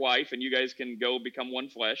with your wife and you guys can go become one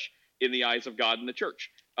flesh in the eyes of God and the church.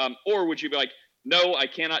 Or would you be like, no, I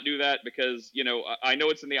cannot do that because I know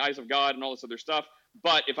it's in the eyes of God and all this other stuff,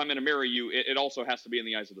 but if I'm going to marry you, it also has to be in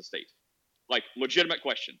the eyes of the state. Like legitimate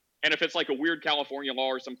question. And if it's like a weird California law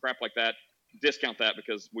or some crap like that, discount that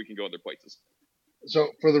because we can go other places. So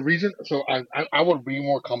I would be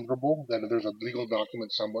more comfortable that if there's a legal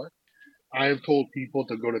document somewhere. I have told people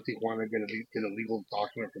to go to Tijuana and get a legal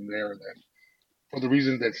document from there, and then for the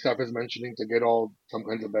reasons that Steph is mentioning, to get all some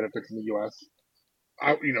kinds of benefits in the U.S.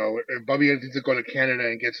 If Bubby needs to go to Canada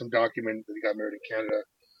and get some document that he got married in Canada,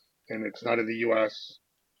 and it's not in the U.S.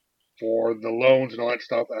 for the loans and all that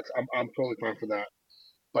stuff, I'm totally fine for that.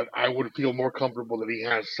 But I would feel more comfortable that he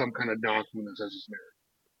has some kind of document that says he's married.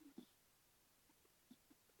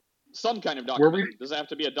 Some kind of Wherever, document. Does it have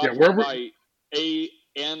to be a yeah, document wherever, by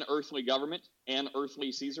an earthly government, an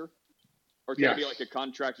earthly Caesar? Or can it be yes, like a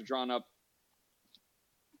contract drawn up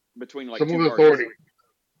between like someone two with parties?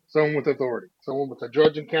 authority, someone with a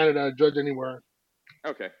judge in Canada, a judge anywhere.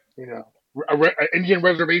 Okay. Indian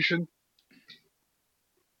reservation.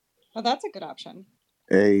 Oh, that's a good option.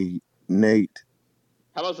 Hey, Nate.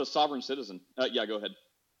 How about a sovereign citizen? Yeah, go ahead.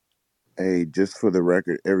 Hey, just for the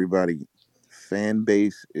record, everybody, fan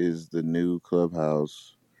base is the new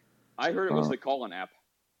Clubhouse. I heard it was the call-in app.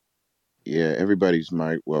 Yeah, everybody's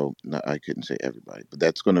well, not, I couldn't say everybody, but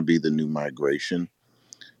that's going to be the new migration.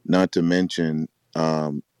 Not to mention,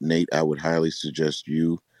 Nate, I would highly suggest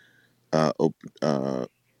you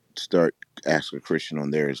start Ask a Christian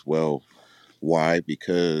on there as well. Why?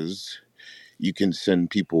 Because you can send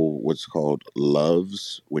people what's called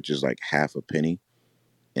loves, which is like half a penny.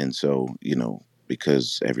 And so,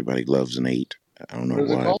 because everybody loves an 8. I don't know What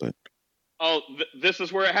is it why, called? but This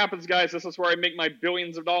is where it happens, guys. This is where I make my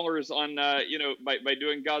billions of dollars on, by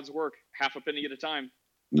doing God's work, half a penny at a time.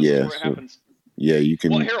 This is where it happens. Yeah, you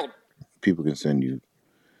can. Well, Harold. People can send you.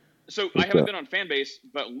 So I haven't been on Fanbase,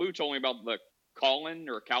 but Lou told me about the Callin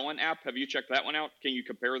or Callan app. Have you checked that one out? Can you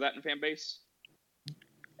compare that in Fanbase?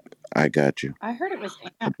 I got you. I heard it was.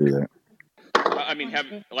 I'll do that. I mean,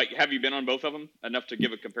 have you been on both of them enough to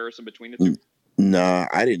give a comparison between the two? Nah,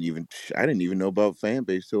 I didn't even know about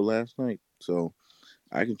Fanbase till last night, so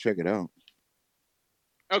I can check it out.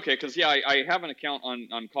 Okay, because I have an account on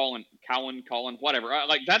Colin, whatever.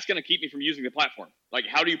 Like that's gonna keep me from using the platform. Like,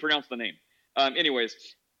 how do you pronounce the name? Anyways,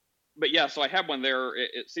 but yeah, so I have one there.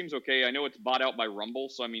 It seems okay. I know it's bought out by Rumble,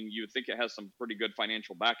 so I mean, you would think it has some pretty good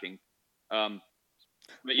financial backing.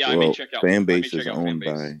 But yeah, I may check out Fanbase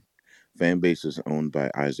is owned by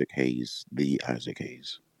Isaac Hayes, the Isaac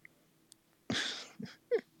Hayes.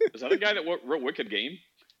 Is that the guy that wrote Wicked Game?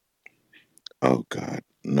 Oh God,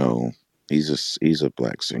 no. He's a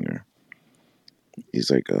black singer. He's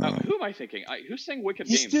like who am I thinking? Who sang Wicked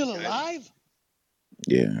Game? He's still alive?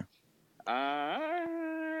 Yeah.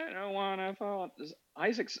 I don't want to fall. It's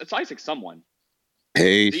Isaac someone.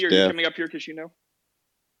 Hey, D, are Steph. you coming up here because you know?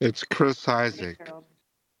 It's Chris Isaac.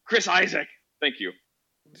 Chris Isaac. Thank you.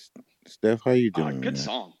 Steph, how you doing? Good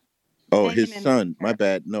song. Oh, his son. My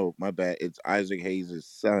bad. No, my bad. It's Isaac Hayes'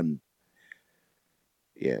 son.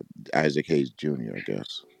 Yeah, Isaac Hayes Jr., I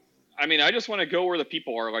guess. I mean, I just want to go where the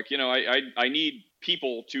people are. Like, I need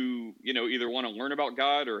people to, either want to learn about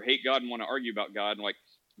God or hate God and want to argue about God. And like,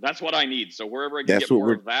 that's what I need. So wherever I can get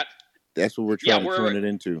more of that. That's what we're trying to turn it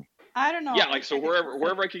into. I don't know. Yeah, like, so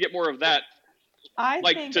wherever I could get more of that. I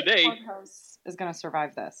like think today, Clubhouse is going to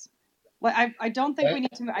survive this. Like, I don't think we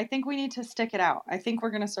need to. I think we need to stick it out. I think we're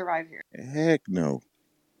going to survive here. Heck no.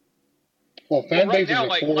 Well, Fanbase is a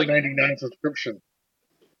 $4.99 subscription.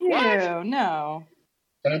 Ew, no.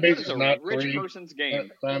 Fanbase is not rich free. person's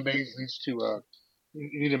game. Fanbase needs to.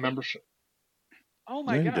 You need a membership. Oh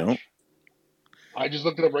my gosh. You don't. I just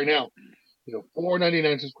looked it up right now.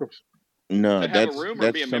 $4.99 subscription. No, To have a room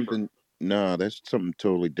or be that's a member? something. Nah, that's something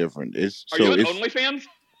totally different. Are you on It's OnlyFans?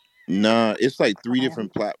 nah. It's like three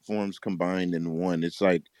different platforms combined in one. It's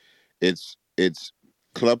like it's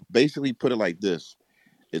club. Basically, put it like this: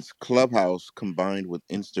 it's Clubhouse combined with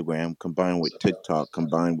Instagram, combined with TikTok,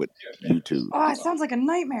 combined with YouTube. Oh, it sounds like a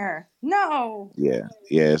nightmare. No. Yeah,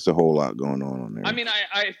 yeah. It's a whole lot going on there. I mean,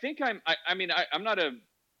 I think I'm not a,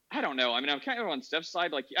 I don't know. I mean, I'm kind of on Steph's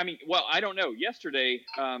side. Like, I mean, well, I don't know. Yesterday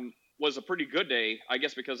was a pretty good day, I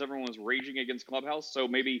guess, because everyone was raging against Clubhouse. So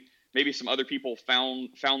maybe some other people found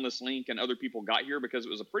this link and other people got here because it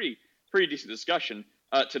was a pretty decent discussion.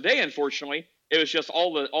 Today, unfortunately, it was just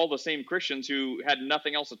all the same Christians who had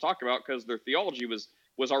nothing else to talk about because their theology was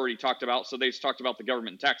already talked about. So they just talked about the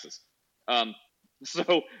government and taxes.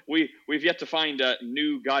 So we've yet to find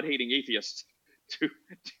new God-hating atheists to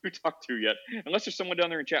talk to yet. Unless there's someone down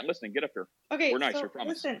there in chat listening, get up here. Okay, We're nice, so we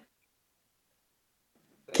promise. listen.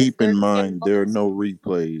 Keep in mind there are no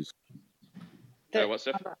replays. What's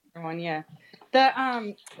Steph? Everyone, yeah.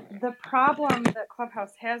 The problem that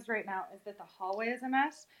Clubhouse has right now is that the hallway is a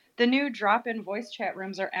mess. The new drop-in voice chat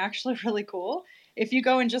rooms are actually really cool. If you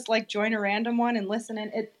go and just like join a random one and listen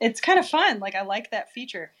in, it's kind of fun. Like I like that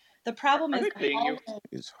feature. The problem is the hallway.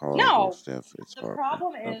 It's horrible, No. Steph. It's The horrible.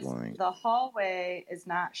 problem Stop is lying. the hallway is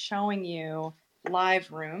not showing you live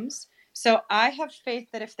rooms. So I have faith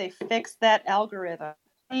that if they fix that algorithm,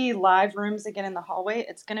 see live rooms again in the hallway,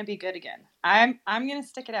 it's going to be good again. I'm going to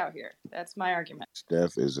stick it out here. That's my argument.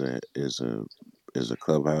 Steph is a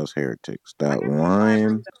Clubhouse heretic. Stop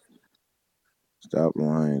lying. Stop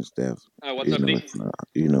lying, Steph. What's up, Nate?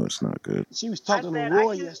 You know it's not good. She was talking to said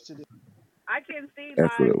Roy yesterday. I can see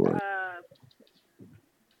That's what it was.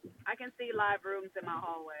 I can see live rooms in my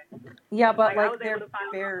hallway. Yeah, but I like was they're able to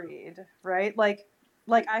find buried, right? Like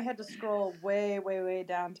I had to scroll way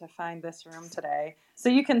down to find this room today. So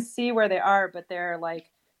you can see where they are, but they're like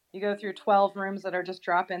you go through 12 rooms that are just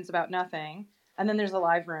drop-ins about nothing, and then there's a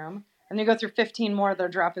live room, and you go through 15 more that are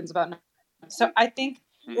drop-ins about nothing. So I think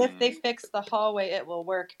if they fix the hallway, it will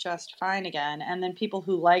work just fine again, and then people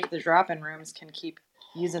who like the drop-in rooms can keep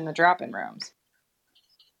using the drop-in rooms.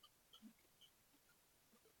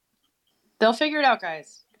 They'll figure it out,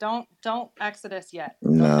 guys. Don't exodus yet.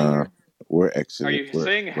 Nah, we're exiting. Are you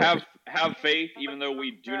saying have faith even though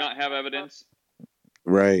we do not have evidence?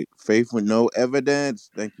 Right. Faith with no evidence.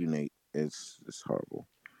 Thank you, Nate. It's horrible.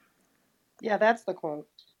 Yeah, that's the quote.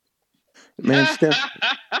 Man,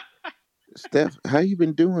 Steph, how you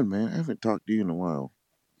been doing, man? I haven't talked to you in a while.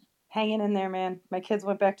 Hanging in there, man. My kids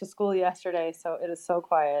went back to school yesterday, so it is so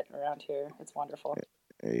quiet around here. It's wonderful.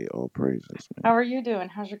 Hey, all praises, man. How are you doing?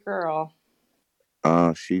 How's your girl?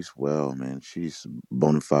 She's well, man. She's a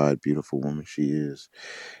bona fide, beautiful woman. She is.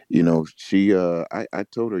 You know, she I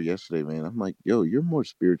told her yesterday, man, I'm like, yo, you're more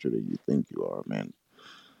spiritual than you think you are, man.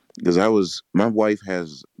 Because my wife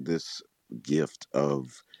has this gift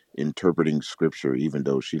of interpreting scripture, even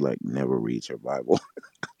though she like never reads her Bible.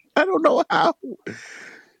 I don't know how.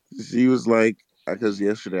 She was like, because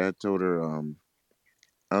yesterday I told her,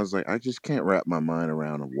 I was like, I just can't wrap my mind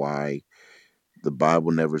around why the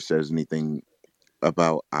Bible never says anything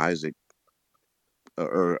about Isaac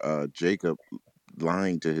or Jacob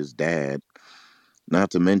lying to his dad.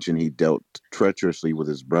 Not to mention he dealt treacherously with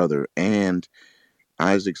his brother, and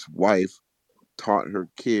Isaac's wife taught her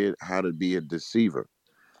kid how to be a deceiver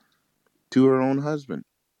to her own husband.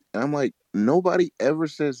 And I'm like, nobody ever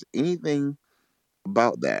says anything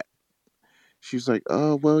about that. She's like,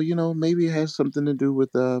 oh, well, maybe it has something to do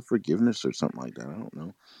with forgiveness or something like that. I don't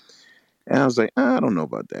know. And I was like, I don't know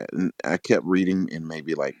about that. And I kept reading, and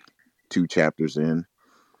maybe like 2 chapters in,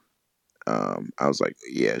 I was like,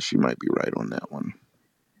 yeah, she might be right on that one.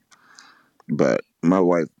 But my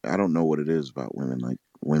wife, I don't know what it is about women. Like,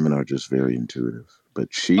 women are just very intuitive.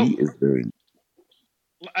 But she is very.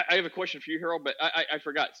 I have a question for you, Harold, but I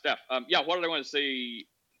forgot, Steph. Yeah, what did I want to say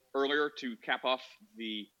earlier to cap off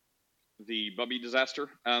the Bubby disaster?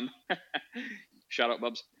 Shout out,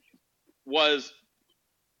 Bubs. Was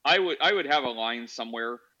I would have a line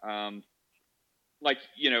somewhere, like,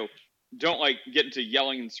 don't like get into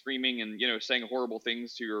yelling and screaming and saying horrible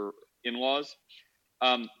things to your in-laws.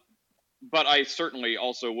 But I certainly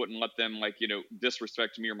also wouldn't let them like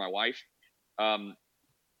disrespect me or my wife. I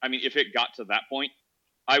mean, if it got to that point,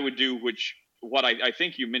 I would do what I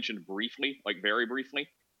think you mentioned briefly, like very briefly,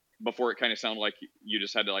 before it kind of sounded like you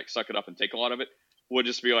just had to like suck it up and take a lot of it. Would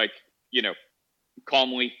just be like,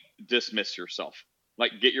 calmly dismiss yourself,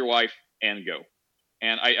 like get your wife and go.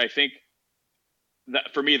 And I think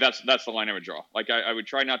that for me, that's the line I would draw. Like I would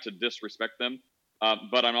try not to disrespect them,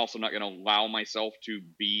 but I'm also not going to allow myself to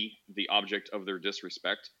be the object of their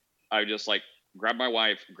disrespect. I just like grab my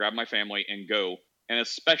wife, grab my family, and go. And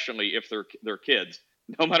especially if they're kids,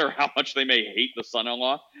 no matter how much they may hate the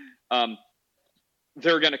son-in-law,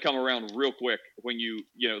 they're going to come around real quick when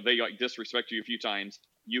they like disrespect you a few times.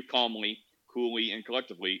 You calmly, coolly, and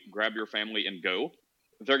collectively grab your family and go.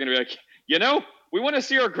 They're going to be like, we want to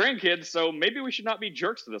see our grandkids, so maybe we should not be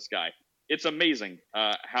jerks to this guy. It's amazing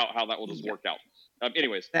how that will just work out.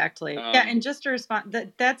 Anyways. Exactly. Yeah, and just to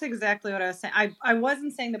respond, that's exactly what I was saying. I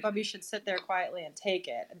wasn't saying that Bubby should sit there quietly and take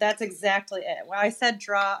it. That's exactly it. Well, I said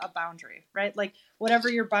draw a boundary, right? Like whatever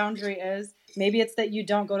your boundary is, maybe it's that you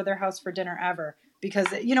don't go to their house for dinner ever because,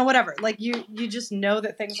 whatever. Like you just know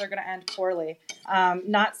that things are going to end poorly.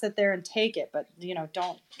 Not sit there and take it, but,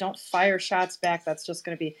 don't fire shots back. That's just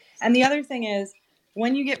going to be. And the other thing is,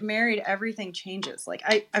 when you get married, everything changes. Like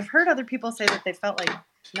I've heard other people say that they felt like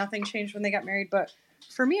nothing changed when they got married, but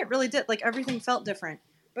for me, it really did. Like everything felt different.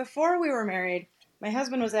 Before we were married, my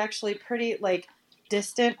husband was actually pretty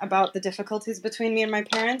distant about the difficulties between me and my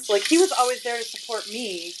parents. Like he was always there to support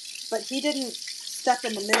me, but he didn't step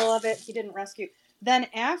in the middle of it. He didn't rescue. Then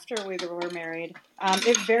after we were married,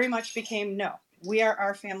 it very much became no. We are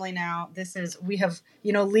our family now. We have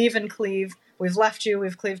leave and cleave. We've left you.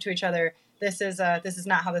 We've cleaved to each other. This is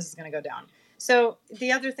not how this is going to go down. So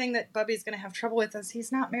the other thing that Bubby's going to have trouble with is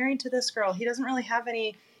he's not married to this girl. He doesn't really have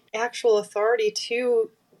any actual authority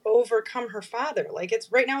to overcome her father. Like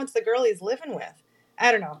right now it's the girl he's living with.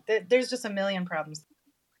 I don't know. There's just a million problems.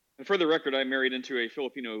 And for the record, I married into a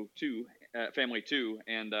Filipino family too,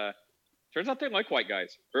 and turns out they like white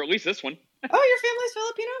guys, or at least this one. Oh, your family's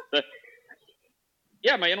Filipino?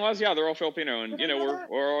 Yeah, my in-laws, they're all Filipino, and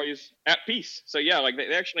we're always at peace. So yeah, like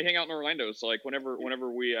they actually hang out in Orlando. So like whenever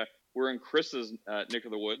we're in Chris's neck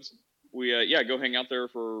of the woods, we go hang out there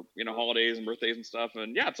for holidays and birthdays and stuff.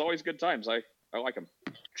 And yeah, it's always good times. I like them,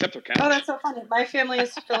 except for Canada. Oh, that's so funny. My family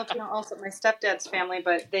is Filipino, also my stepdad's family,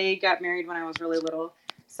 but they got married when I was really little,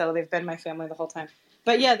 so they've been my family the whole time.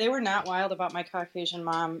 But yeah, they were not wild about my Caucasian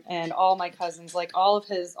mom, and all my cousins, like all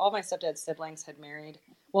my stepdad's siblings had married.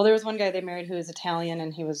 Well, there was one guy they married who was Italian,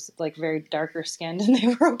 and he was like very darker skinned, and they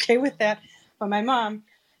were okay with that. But my mom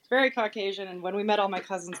is very Caucasian, and when we met all my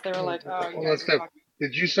cousins, they were like, "Oh, you guys are Caucasian."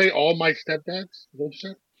 Did you say all my stepdads? What you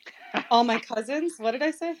said? All my cousins? What did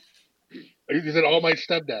I say? You said all my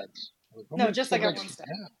stepdads. No, just like I got one step.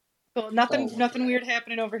 Cool. Nothing weird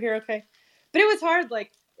happening over here. Okay, but it was hard.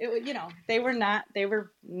 Like they were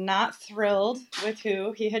not thrilled with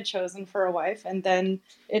who he had chosen for a wife, and then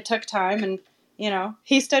it took time, and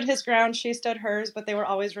he stood his ground, she stood hers, but they were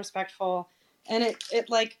always respectful, and it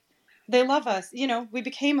like they love us. We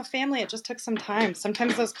became a family. It just took some time.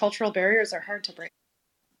 Sometimes those cultural barriers are hard to break.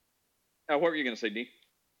 What were you gonna say, Dee?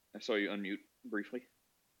 I saw you unmute briefly.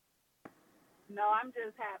 No, I'm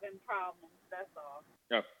just having problems. That's all.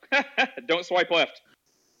 Oh. Don't swipe left.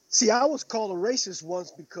 See, I was called a racist once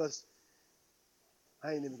because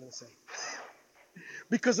I ain't even gonna say.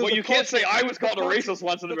 Because of you can't say I was called a racist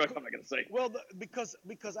once, and then I'm not gonna say. Well, because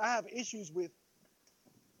I have issues with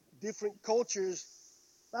different cultures.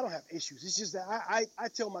 I don't have issues. It's just that I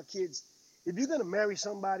tell my kids, if you're gonna marry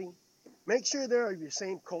somebody, make sure they're of your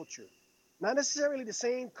same culture, not necessarily the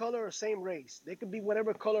same color or same race. They could be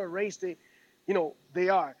whatever color or race they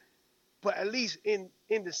are, but at least in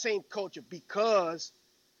the same culture, because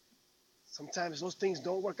sometimes those things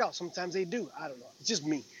don't work out. Sometimes they do. I don't know. It's just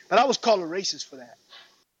me. But I was called a racist for that.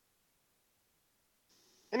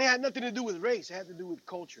 And it had nothing to do with race. It had to do with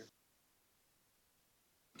culture.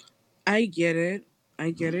 I get it.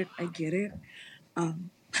 Wait,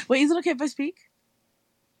 is it okay if I speak?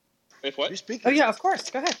 If what? You speak? Oh, yeah, of course.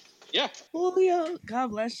 Go ahead. Yeah. Julio,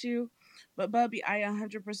 God bless you. But, Bubby, I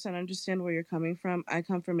 100% understand where you're coming from. I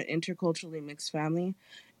come from an interculturally mixed family,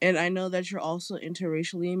 and I know that you're also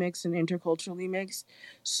interracially mixed and interculturally mixed.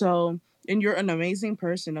 So, and you're an amazing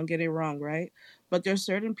person, don't get it wrong, right? But there's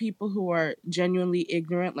certain people who are genuinely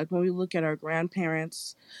ignorant. Like when we look at our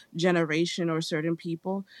grandparents' generation or certain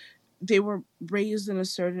people, they were raised in a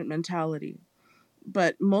certain mentality.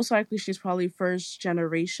 But most likely she's probably first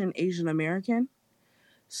generation Asian American.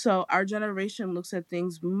 So our generation looks at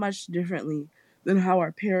things much differently than how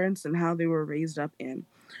our parents and how they were raised up in.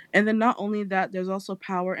 And then not only that, there's also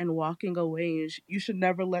power in walking away. You should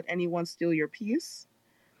never let anyone steal your peace.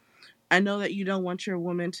 I know that you don't want your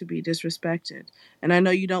woman to be disrespected. And I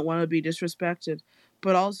know you don't want to be disrespected.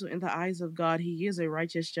 But also in the eyes of God, he is a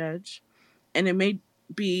righteous judge. And it may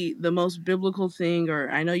be the most biblical thing, or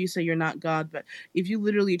I know you say you're not God, but if you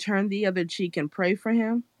literally turn the other cheek and pray for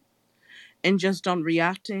him, and just don't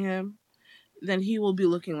react to him, then he will be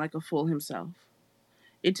looking like a fool himself.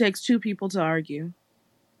 It takes two people to argue.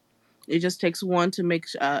 It just takes one to make.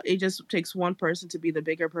 It just takes one person to be the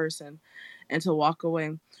bigger person, and to walk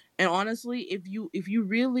away. And honestly, if you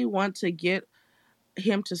really want to get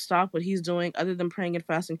him to stop what he's doing, other than praying and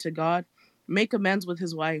fasting to God, make amends with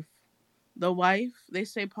his wife. The wife, they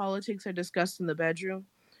say politics are discussed in the bedroom.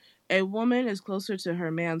 A woman is closer to her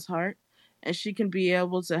man's heart, and she can be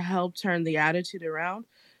able to help turn the attitude around.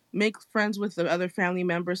 Make friends with the other family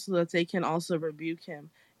members so that they can also rebuke him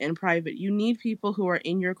in private. You need people who are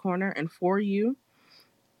in your corner and for you,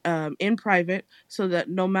 in private, so that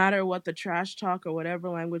no matter what the trash talk or whatever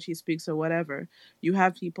language he speaks or whatever, you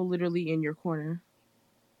have people literally in your corner.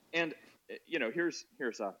 And here's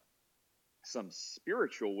some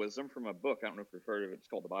spiritual wisdom from a book. I don't know if you've heard of it. It's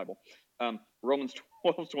called the Bible. Romans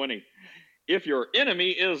 12:20. If your enemy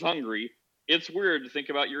is hungry, it's weird to think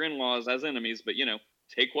about your in-laws as enemies, but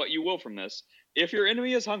take what you will from this. If your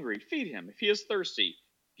enemy is hungry, feed him. If he is thirsty,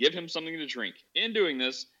 give him something to drink. In doing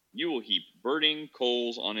this, you will heap burning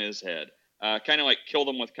coals on his head. Kind of like kill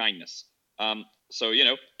them with kindness. So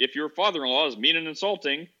if your father-in-law is mean and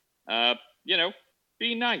insulting,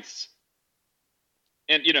 be nice.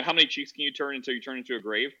 And how many cheeks can you turn until you turn into a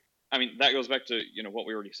grave? I mean, that goes back to what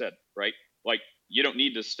we already said, right? Like, you don't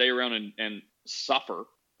need to stay around and suffer.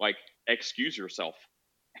 Like, excuse yourself.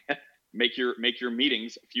 make your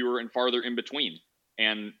meetings fewer and farther in between,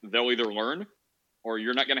 and they'll either learn, or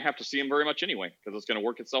you're not going to have to see them very much anyway, because it's going to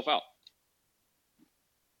work itself out.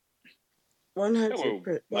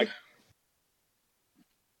 100%. Mike.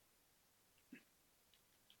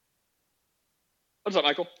 What's up,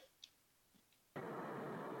 Michael?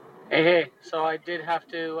 Hey. So I did have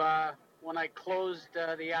to, when I closed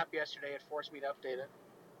the app yesterday, it forced me to update it.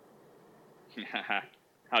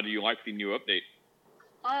 How do you like the new update?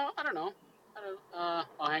 I don't know.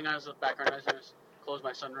 Hang on, as a background noise. I just close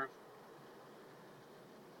my sunroof.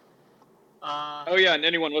 Oh yeah, and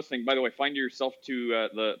anyone listening, by the way, find yourself to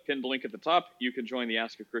the pinned link at the top. You can join the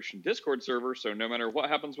Ask a Christian Discord server, so no matter what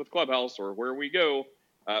happens with Clubhouse or where we go,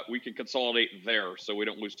 we can consolidate there, so we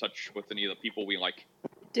don't lose touch with any of the people we like.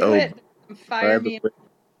 Do it. Fire me.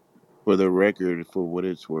 For the record, for what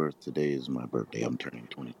it's worth, today is my birthday. I'm turning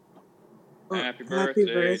 20. Happy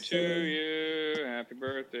birthday to you. Happy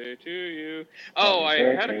birthday to you. Oh, I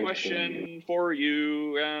had a question for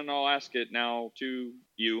you, and I'll ask it now to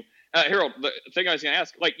you. Harold, the thing I was going to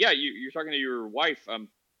ask, you're talking to your wife.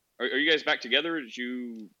 Are you guys back together? Did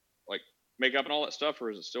you, make up and all that stuff, or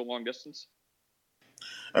is it still long distance?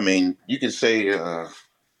 I mean, you could say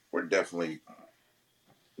we're definitely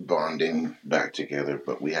bonding back together,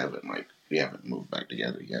 but we haven't moved back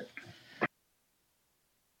together yet.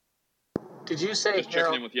 Did you say, just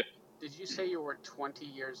checking in with you? Did you say you were 20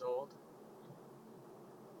 years old?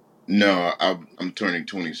 No, I'm turning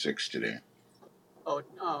 26 today. Oh,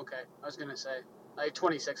 okay. I was gonna say,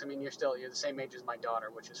 26. I mean, you're the same age as my daughter,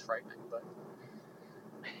 which is frightening. But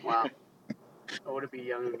wow, I would be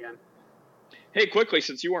young again. Hey, quickly,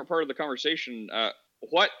 since you weren't part of the conversation,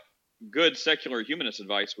 what good secular humanist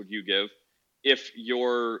advice would you give if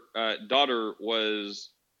your daughter was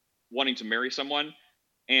wanting to marry someone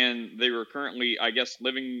and they were currently, I guess,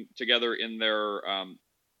 living together in their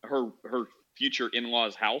her future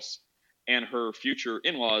in-laws' house, and her future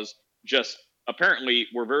in-laws just apparently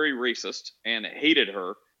were very racist and hated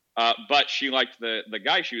her, but she liked the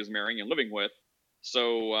guy she was marrying and living with,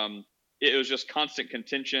 so it was just constant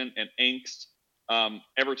contention and angst.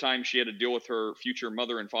 Every time she had to deal with her future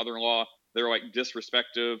mother and father-in-law, they were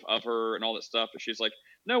disrespectful of her and all that stuff. And she's like,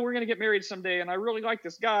 "No, we're going to get married someday, and I really like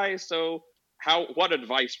this guy." So, what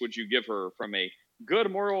advice would you give her from a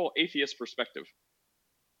good moral atheist perspective?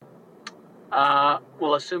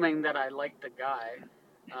 Well, assuming that I like the guy,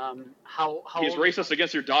 how he's racist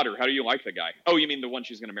against your daughter. How do you like the guy? Oh, you mean the one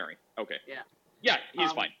she's going to marry? Okay. Yeah,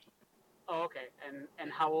 he's fine. Oh, okay.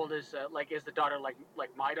 And how old is is the daughter like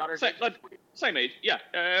my daughter? Same age. Yeah.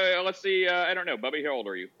 Let's see. I don't know, Bubby. How old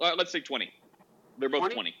are you? Let's say 20. They're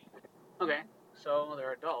both 20. Okay, so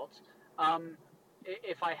they're adults.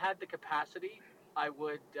 If I had the capacity, I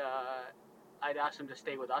would. I'd ask them to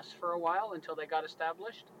stay with us for a while until they got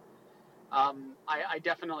established. I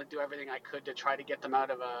definitely do everything I could to try to get them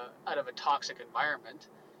out of a toxic environment.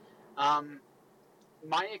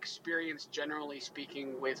 My experience, generally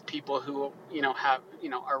speaking, with people who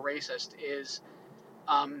are racist is,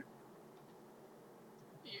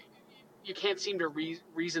 you can't seem to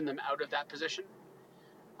reason them out of that position.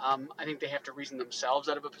 I think they have to reason themselves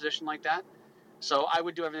out of a position like that. So I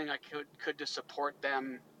would do everything I could to support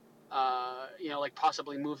them.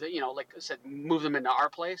 Possibly move like I said, move them into our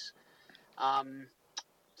place,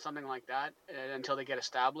 something like that, until they get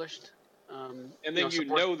established. And then you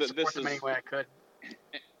know that this them any is, way I could.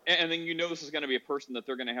 and then you know this is going to be a person that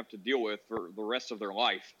they're going to have to deal with for the rest of their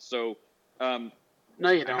life. So, no,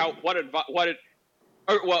 you don't.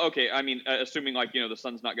 Well, okay. I mean, assuming like the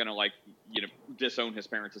son's not going to like disown his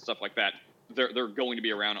parents and stuff like that. They're going to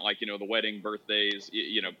be around at like the wedding, birthdays,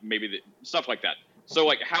 maybe stuff like that. So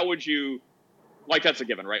like, how would you? Like that's a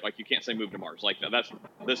given, right? Like you can't say move to Mars. Like that's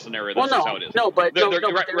this scenario. That's just how it is. But They're-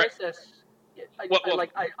 there is this. Well,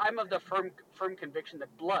 I'm of the firm conviction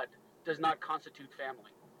that blood does not constitute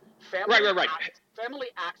family. Family family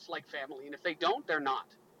acts like family, and if they don't, they're not.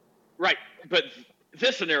 Right, but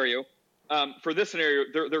this scenario, for this scenario,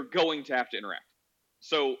 they're going to have to interact.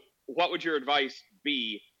 So, what would your advice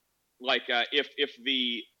be? Like, if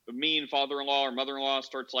the mean father-in-law or mother-in-law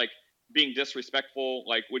starts like being disrespectful,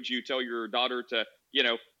 like, would you tell your daughter to,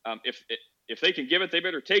 if they can give it, they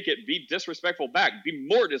better take it. Be disrespectful back. Be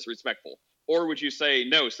more disrespectful. Or would you say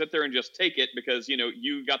no? Sit there and just take it because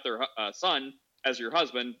you got their son as your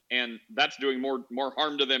husband, and that's doing more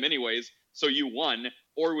harm to them anyways. So you won.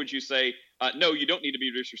 Or would you say no? You don't need to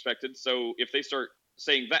be disrespected. So if they start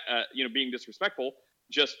saying that, being disrespectful,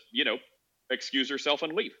 just excuse yourself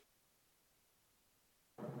and leave.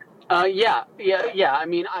 Yeah. I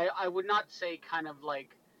mean, I would not say kind of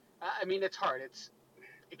like. I mean, it's hard.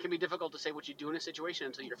 It can be difficult to say what you do in a situation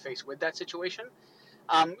until you're faced with that situation.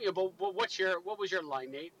 But what was your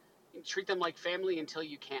line, Nate? You treat them like family until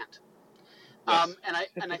you can't. Yes.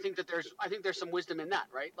 And I think that there's some wisdom in that,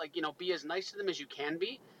 right? Like be as nice to them as you can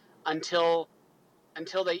be until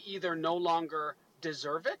they either no longer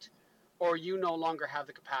deserve it or you no longer have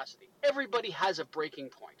the capacity. Everybody has a breaking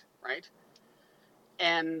point, right?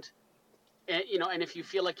 And if you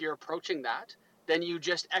feel like you're approaching that, then you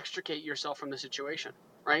just extricate yourself from the situation,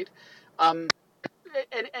 right? And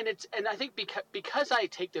I think because I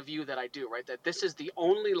take the view that I do, right, that this is the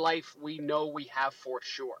only life we know we have for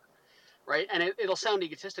sure, right? And it'll sound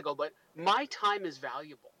egotistical, but my time is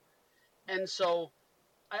valuable, and so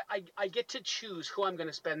I get to choose who I'm going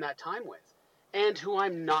to spend that time with, and who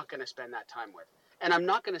I'm not going to spend that time with. And I'm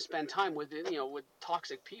not going to spend time with with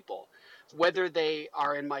toxic people, whether they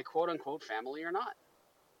are in my quote unquote family or not.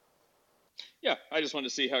 Yeah, I just wanted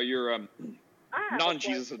to see how your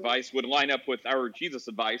non-Jesus advice would line up with our Jesus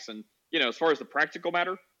advice, and as far as the practical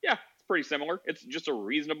matter, yeah, it's pretty similar. It's just a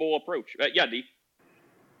reasonable approach. Yeah, Dee.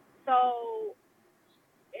 So,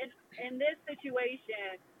 in this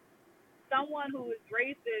situation, someone who is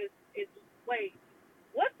racist is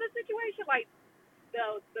what's the situation? Like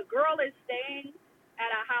the girl is staying at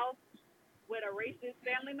a house with a racist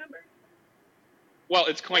family member? Well,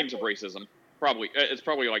 it's claims of racism. Probably, it's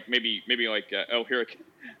probably like maybe like here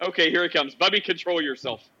it comes. Bubby, control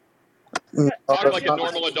yourself. Talk like a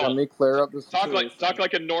normal adult. Let me clear up the situation. Talk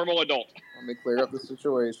like a normal adult. Let me clear up the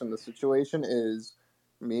situation. The situation is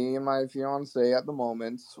me and my fiance at the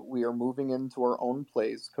moment, we are moving into our own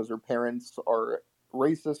place because her parents are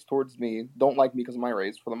racist towards me, don't like me because of my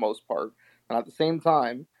race for the most part. And at the same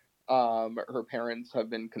time, her parents have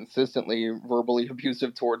been consistently verbally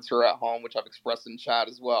abusive towards her at home, which I've expressed in chat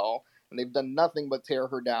as well. And they've done nothing but tear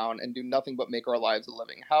her down and do nothing but make our lives a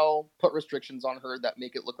living hell, put restrictions on her that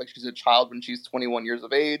make it look like she's a child when she's 21 years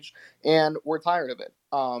of age, and we're tired of it.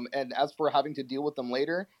 And as for having to deal with them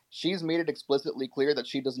later, she's made it explicitly clear that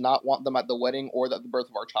she does not want them at the wedding or at the birth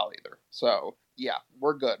of our child either. So, yeah,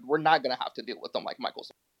 we're good. We're not going to have to deal with them like Michael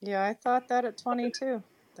said. Yeah, I thought that at 22.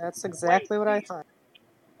 That's exactly what I thought.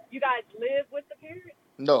 You guys live with the parents?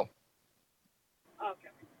 No. Okay.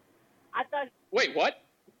 I thought. Wait, what?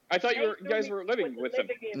 I thought you guys were living with them.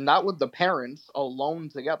 Not with the parents, alone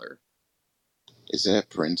together. Is that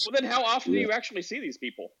Prince? Well, then how often do you actually see these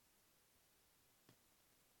people?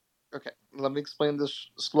 Okay, let me explain this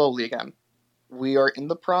slowly again. We are in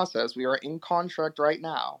the process. We are in contract right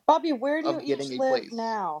now. Bobby, where do you each live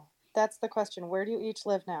now? That's the question. Where do you each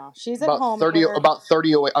live now? She's at about home. 30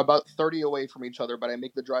 away from each other, but I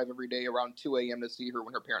make the drive every day around 2 a.m. to see her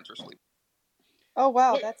when her parents are asleep. Oh,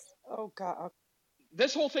 wow. Oh, God. Okay.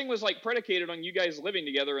 This whole thing was like predicated on you guys living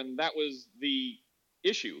together, and that was the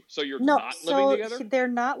issue. So you're not living together? They're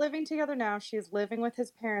not living together now. She's living with his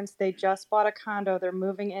parents. They just bought a condo. They're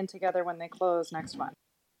moving in together when they close next month.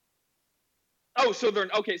 Oh, so they're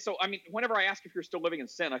okay. So I mean, whenever I ask if you're still living in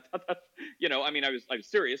sin, I thought that, I mean, I was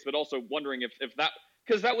serious, but also wondering if that,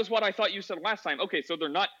 because that was what I thought you said last time. Okay, so they're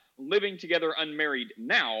not living together unmarried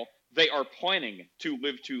now. They are planning to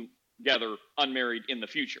live together unmarried in the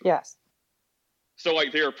future. Yes. So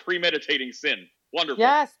like they are premeditating sin. Wonderful.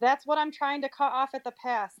 Yes, that's what I'm trying to cut off at the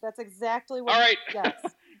pass. That's exactly what. All right. Yes.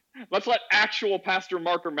 Let's let actual Pastor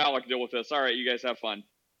Mark or Malik deal with this. All right, you guys have fun.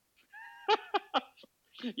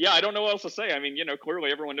 Yeah, I don't know what else to say. I mean,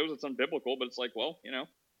 clearly everyone knows it's unbiblical, but it's like, well,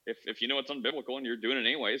 if you know it's unbiblical and you're doing it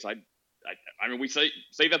anyways, I mean, we say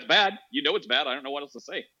that's bad. You know it's bad. I don't know what else to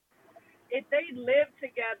say. If they live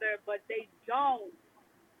together but they don't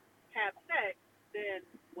have sex, then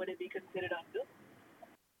would it be considered unbiblical?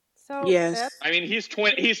 So Yes. I mean, he's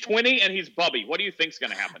 20. He's 20, and he's Bubby. What do you think's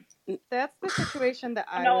going to happen? that's the situation that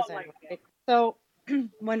I No, was in. Right? So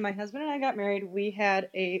when my husband and I got married, we had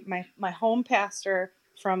my home pastor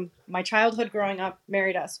from my childhood growing up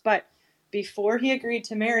married us. But before he agreed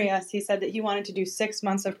to marry us, he said that he wanted to do 6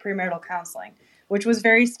 months of premarital counseling, which was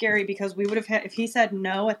very scary because we would have had, if he said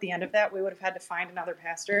no at the end of that, we would have had to find another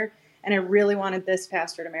pastor. And I really wanted this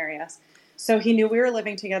pastor to marry us. So he knew we were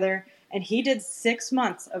living together, and he did 6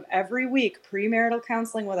 months of every week premarital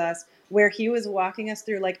counseling with us, where he was walking us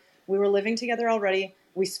through, like, we were living together already.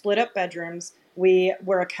 We split up bedrooms. We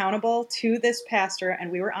were accountable to this pastor, and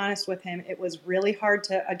we were honest with him. It was really hard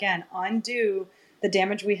to, again, undo the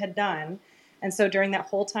damage we had done. And so during that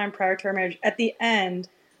whole time prior to our marriage, at the end,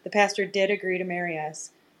 the pastor did agree to marry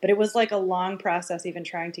us. But it was like a long process even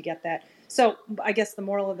trying to get that. So I guess the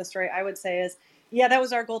moral of the story I would say is, yeah, that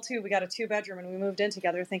was our goal too. We got a 2-bedroom and we moved in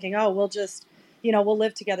together thinking, oh, we'll just, we'll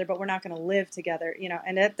live together, but we're not going to live together,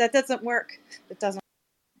 and that doesn't work. It doesn't.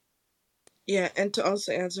 Yeah, and to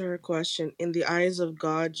also answer her question, in the eyes of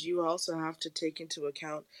God, you also have to take into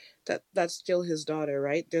account that that's still his daughter,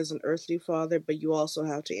 right? There's an earthly father, but you also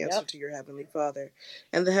have to answer to your heavenly father.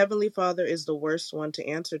 And the heavenly father is the worst one to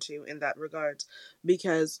answer to in that regards,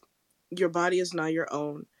 because your body is not your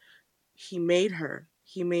own. He made her.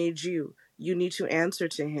 He made you. You need to answer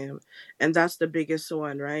to him. And that's the biggest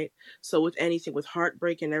one, right? So with anything, with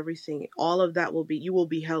heartbreak and everything, all of that you will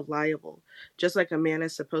be held liable. Just like a man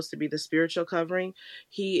is supposed to be the spiritual covering,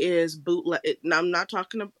 he is bootleg. I'm not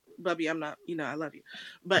talking to Bubby, I'm not, I love you.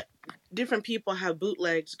 But different people have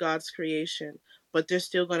bootlegged God's creation, but they're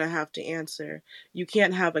still going to have to answer. You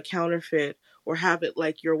can't have a counterfeit or have it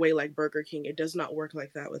like your way, like Burger King. It does not work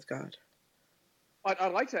like that with God.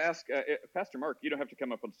 I'd like to ask Pastor Mark. You don't have to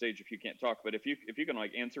come up on stage if you can't talk, but if you can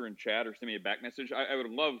answer in chat or send me a back message, I would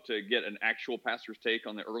love to get an actual pastor's take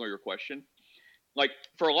on the earlier question. Like,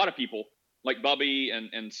 for a lot of people, like Bubby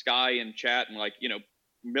and Sky and chat and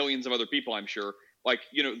millions of other people, I'm sure,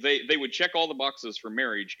 they would check all the boxes for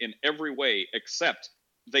marriage in every way except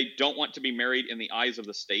they don't want to be married in the eyes of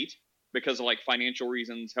the state because of financial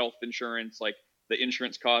reasons, health insurance, the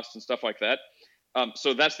insurance costs and stuff like that.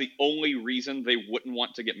 So that's the only reason they wouldn't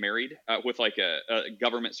want to get married with a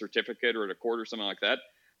government certificate or at a court or something like that.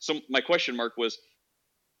 So my question, Mark, was,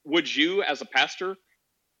 would you as a pastor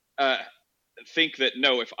think that,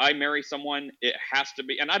 no, if I marry someone, it has to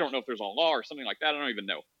be, and I don't know if there's a law or something like that. I don't even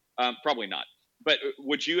know. Probably not. But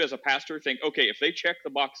would you as a pastor think, okay, if they check the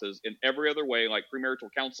boxes in every other way, like premarital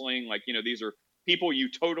counseling, these are people you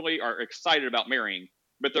totally are excited about marrying,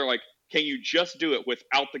 but they're like, can you just do it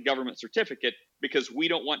without the government certificate? Because we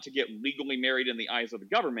don't want to get legally married in the eyes of the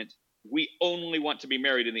government. We only want to be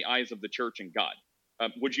married in the eyes of the church and God.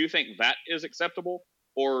 Would you think that is acceptable?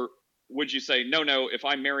 Or would you say, no, if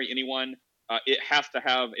I marry anyone, it has to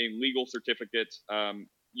have a legal certificate.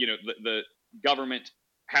 The government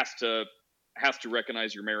has to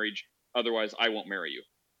recognize your marriage. Otherwise, I won't marry you.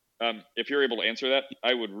 If you're able to answer that,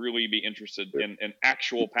 I would really be interested in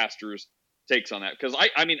actual pastors' takes on that. Because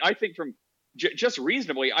I think from just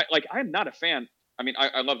reasonably, I'm not a fan.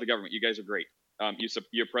 I love the government. You guys are great.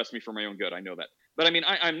 You oppress me for my own good. I know that. But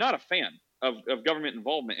I'm not a fan of government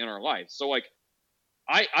involvement in our lives. So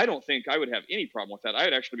I don't think I would have any problem with that. I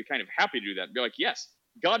would actually be kind of happy to do that and be like, yes,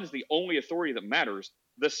 God is the only authority that matters.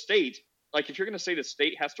 The state, if you're going to say the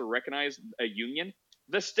state has to recognize a union,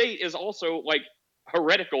 the state is also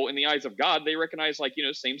heretical in the eyes of God. They recognize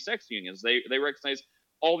same-sex unions. They recognize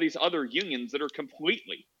all these other unions that are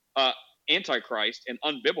completely antichrist and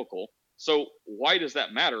unbiblical. So why does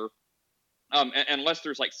that matter? Unless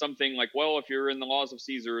there's something well, if you're in the laws of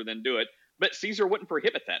Caesar, then do it. But Caesar wouldn't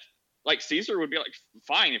prohibit that. Caesar would be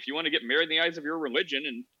fine, if you want to get married in the eyes of your religion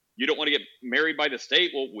and you don't want to get married by the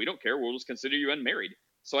state, well, we don't care. We'll just consider you unmarried.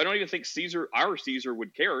 So I don't even think our Caesar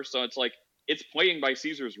would care. So it's it's playing by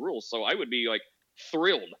Caesar's rules. So I would be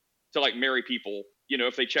thrilled to marry people.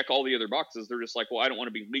 If they check all the other boxes, they're just well, I don't want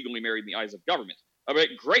to be legally married in the eyes of government. I'd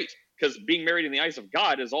be great, because being married in the eyes of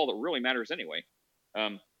God is all that really matters anyway.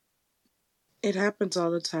 It happens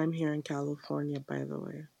all the time here in California, by the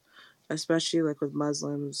way. Especially with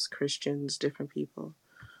Muslims, Christians, different people.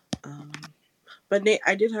 But Nate,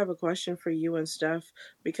 I did have a question for you and Steph.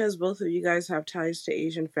 Because both of you guys have ties to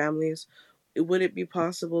Asian families, would it be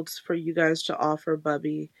possible for you guys to offer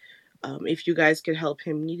Bubby, if you guys could help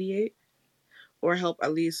him mediate? or help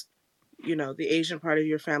at least, the Asian part of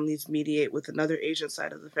your families mediate with another Asian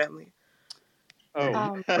side of the family. Oh,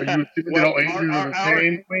 Um, are you assuming that Well, all Asians are the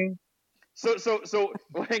same, Queen? so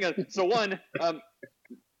well, hang on. So one,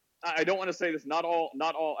 I don't want to say this. Not all.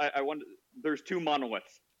 I want. There's two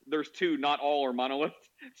monoliths. There's two. Not all are monoliths.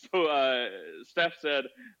 So Steph said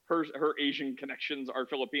her Asian connections are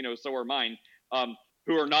Filipino. So are mine.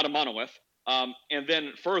 Who are not a monolith. And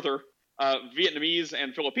then further, Vietnamese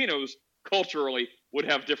and Filipinos culturally would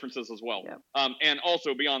have differences as well. Yeah. And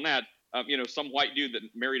also beyond that, some white dude that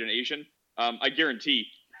married an Asian, I guarantee,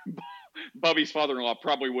 Bubby's father-in-law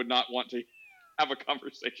probably would not want to have a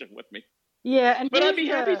conversation with me. Yeah, and But I'd here's be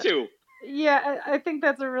happy to. Yeah, I think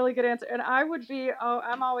that's a really good answer. And I would be,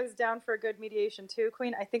 I'm always down for a good mediation too,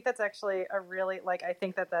 Queen. I think that's actually a really, I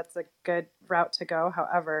think that's a good route to go.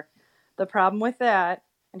 However, the problem with that,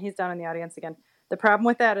 and he's down in the audience again, the problem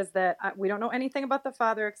with that is that we don't know anything about the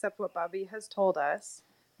father except what Bobby has told us.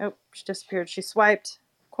 Oh, she disappeared. She swiped.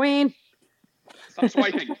 Queen. Stop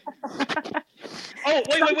swiping. Oh,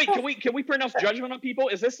 wait. Can we pronounce judgment on people?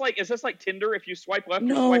 Is this like Tinder? If you swipe left,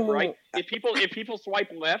 you swipe right. If people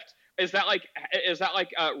swipe left, is that like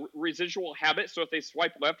residual habit? So if they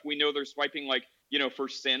swipe left, we know they're swiping for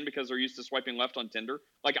sin because they're used to swiping left on Tinder.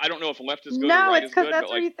 Like, I don't know if left is good or No, right it's is good. because that's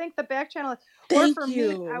but where you think the back channel is. Thank or for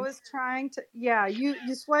you. me, I was trying to,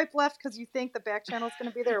 you swipe left because you think the back channel is going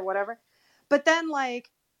to be there or whatever. But then,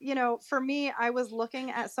 for me, I was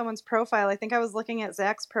looking at someone's profile. I think I was looking at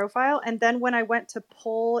Zach's profile. And then when I went to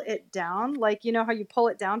pull it down, how you pull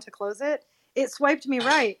it down to close it, it swiped me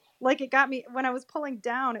right. It got me, when I was pulling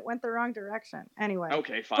down, it went the wrong direction. Anyway.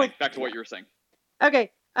 Okay, fine. Back to what you were saying.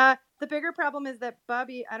 Okay. The bigger problem is that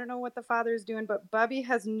Bubby, I don't know what the father is doing, but Bubby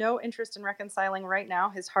has no interest in reconciling right now.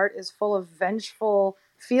 His heart is full of vengeful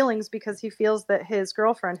feelings because he feels that his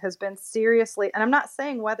girlfriend has been seriously, and I'm not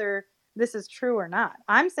saying whether this is true or not.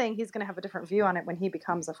 I'm saying he's going to have a different view on it when he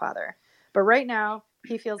becomes a father. But right now,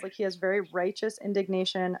 he feels like he has very righteous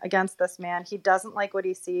indignation against this man. He doesn't like what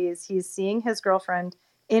he sees. He's seeing his girlfriend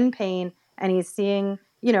in pain, and he's seeing,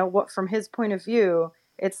 what from his point of view,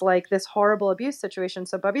 it's like this horrible abuse situation.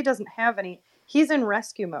 So Bubby doesn't have he's in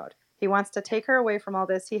rescue mode. He wants to take her away from all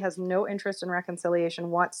this. He has no interest in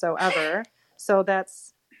reconciliation whatsoever. So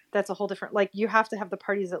that's a whole different, you have to have the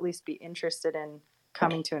parties at least be interested in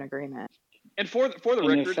coming to an agreement. And for the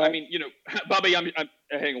record, I mean, Bubby, I'm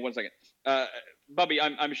hang on one second. Bubby,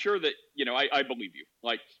 I'm sure that, I believe you.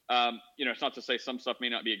 It's not to say some stuff may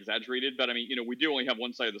not be exaggerated, but I mean, we do only have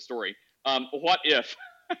one side of the story. What if,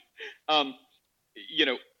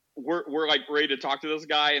 we're ready to talk to this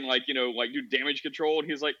guy and do damage control, and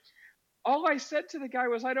he's like, all I said to the guy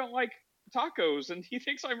was I don't like tacos, and he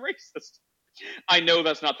thinks I'm racist. I know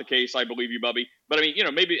that's not the case. I believe you, Bubby. But I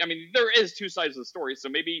mean, there is two sides of the story, so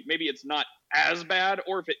maybe it's not as bad,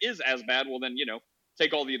 or if it is as bad, well then,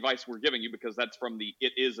 take all the advice we're giving you because that's from the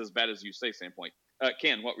it is as bad as you say standpoint.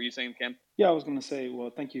 Ken, what were you saying, Ken? Yeah, I was going to say,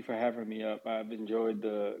 well, thank you for having me up. I've enjoyed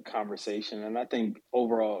the conversation, and I think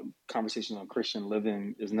overall conversation on Christian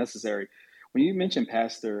living is necessary. When you mentioned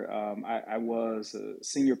pastor, I was a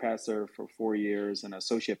senior pastor for 4 years and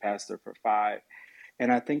associate pastor for 5.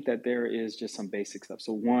 And I think that there is just some basic stuff.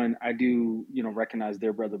 So one, I do, recognize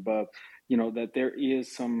their brother Bub, that there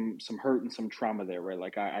is some hurt and some trauma there, right?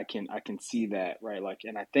 I can see that, right?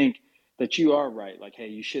 And I think that you are right. Hey,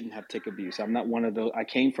 you shouldn't have tick abuse. I'm not one of those. I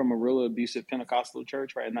came from a real abusive Pentecostal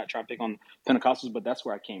church, right? I'm not trying to pick on Pentecostals, but that's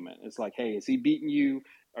where I came in. It's hey, is he beating you?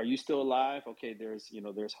 Are you still alive? Okay,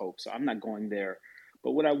 there's hope. So I'm not going there.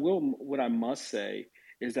 But what I must say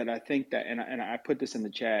is that I think that, and I put this in the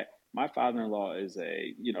chat, my father-in-law is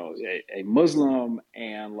a Muslim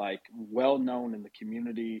and well known in the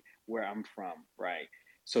community where I'm from, right?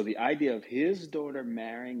 So the idea of his daughter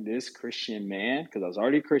marrying this Christian man, because I was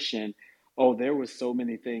already Christian, there was so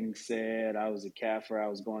many things said. I was a kafir. I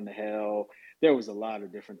was going to hell. There was a lot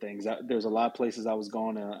of different things. There's a lot of places I was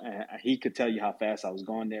going to, and he could tell you how fast I was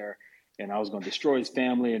going there, and I was going to destroy his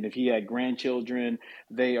family. And if he had grandchildren,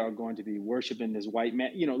 they are going to be worshiping this white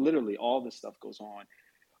man. Literally all this stuff goes on.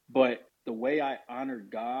 But the way I honored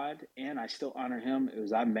God and I still honor him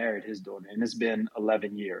is I married his daughter, and it's been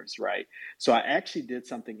 11 years, right? So I actually did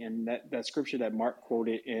something, and that scripture that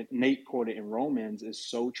Nate quoted in Romans is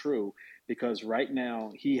so true, because right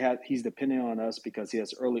now he's depending on us because he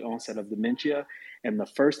has early onset of dementia. And the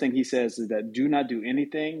first thing he says is that do not do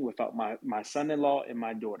anything without my son-in-law and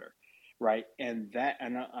my daughter. Right. And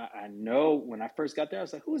I know when I first got there, I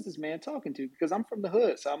was like, who is this man talking to? Because I'm from the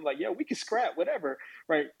hood. So I'm like, yeah, we can scrap, whatever.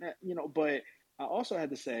 Right. But I also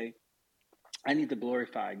had to say, I need to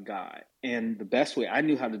glorify God. And the best way I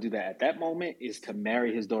knew how to do that at that moment is to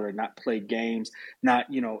marry his daughter, not play games, not,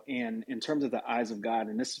 and in terms of the eyes of God,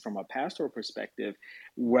 and this is from a pastoral perspective,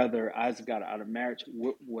 whether eyes of God are out of marriage,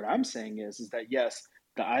 what I'm saying is that yes,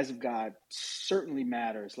 the eyes of God certainly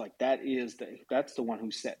matters. Like that's the one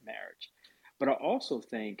who set marriage. But I also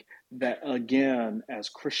think that, again, as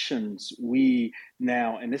Christians, we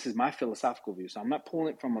now, and this is my philosophical view, so I'm not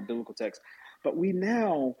pulling it from a biblical text, but we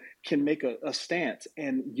now can make a stance.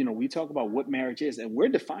 And, we talk about what marriage is, and we're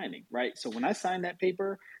defining, right? So when I signed that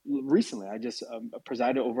paper recently, I just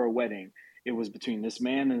presided over a wedding. It was between this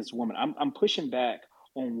man and this woman. I'm pushing back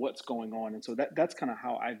on what's going on. And so that's kind of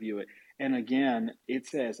how I view it. And again, it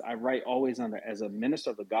says, I write always under, as a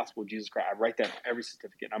minister of the gospel of Jesus Christ, I write that on every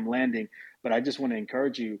certificate. I'm landing, but I just want to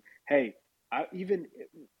encourage you, hey,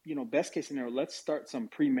 best case scenario, let's start some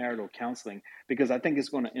premarital counseling, because I think it's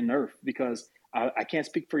going to unearth, because I can't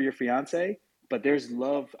speak for your fiance, but there's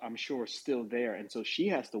love, I'm sure, still there. And so she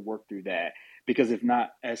has to work through that, because if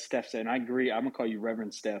not, as Steph said, and I agree, I'm going to call you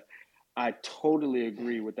Reverend Steph, I totally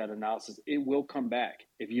agree with that analysis. It will come back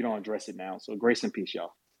if you don't address it now. So grace and peace,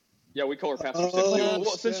 y'all. Yeah, we call her Pastor Steph too. Well,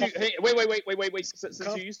 since you, hey, wait. Since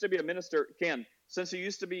you used to be a minister, since you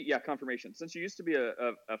used to be, confirmation. Since you used to be a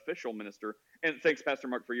official minister, and thanks, Pastor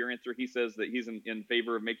Mark, for your answer. He says that he's in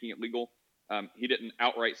favor of making it legal. He didn't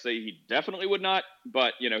outright say he definitely would not,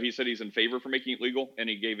 but he said he's in favor for making it legal, and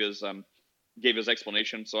he gave his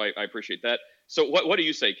explanation. So I appreciate that. So what do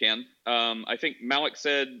you say, Ken? I think Malik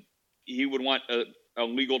said he would want a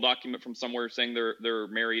legal document from somewhere saying they're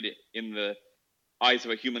married in the eyes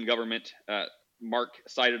of a human government. Mark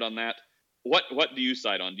sided on that. What do you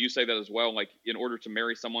side on? Do you say that as well? Like, in order to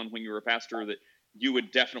marry someone when you were a pastor, that you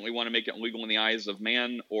would definitely want to make it legal in the eyes of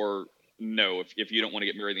man, or no, if you don't want to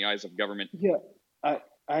get married in the eyes of government? Yeah,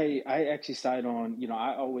 I actually side on,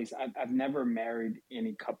 I've never married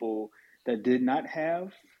any couple that did not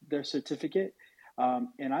have their certificate.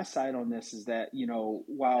 And I side on this is that,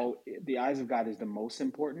 while the eyes of God is the most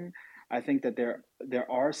important, I think that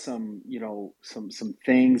there are some, some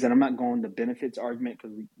things, and I'm not going the benefits argument,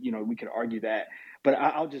 because we could argue that, but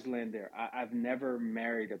I'll just land there. I've never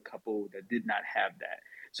married a couple that did not have that.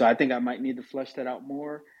 So I think I might need to flesh that out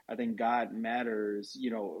more. I think God matters,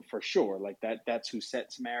 for sure. Like that's who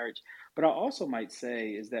sets marriage. But I also might say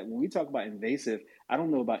is that when we talk about invasive, I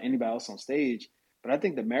don't know about anybody else on stage, but I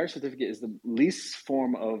think the marriage certificate is the least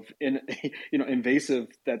form of, invasive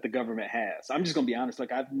that the government has. I'm just going to be honest.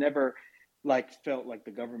 Like, I've never felt like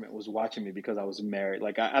the government was watching me because I was married.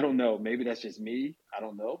 Like, I don't know. Maybe that's just me. I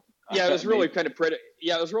don't know. Yeah, it was really kind of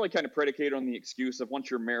predicated on the excuse of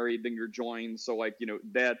once you're married, then you're joined. So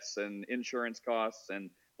debts and insurance costs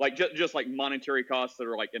and just like monetary costs that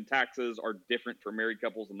are in taxes are different for married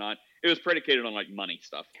couples and not. It was predicated on money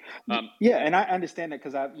stuff. Yeah, and I understand that,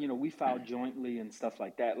 because we filed jointly and stuff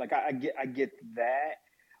like that. Like I get that,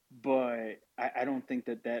 but I don't think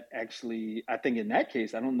that actually. I think in that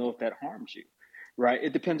case, I don't know if that harms you. Right.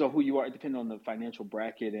 It depends on who you are. It depends on the financial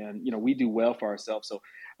bracket, and we do well for ourselves. So,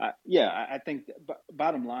 I think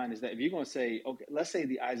bottom line is that if you're going to say, okay, let's say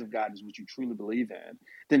the eyes of God is what you truly believe in,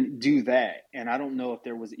 then do that. And I don't know if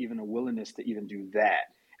there was even a willingness to even do that.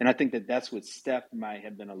 And I think that that's what Steph might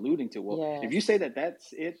have been alluding to. Well, if you say that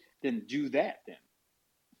that's it, then do that. Then.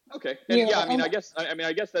 Okay. And I guess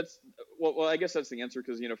that's I guess that's the answer,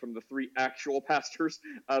 because from the three actual pastors,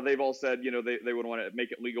 they've all said they would want to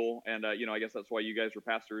make it legal, and I guess that's why you guys are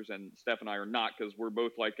pastors and Steph and I are not, because we're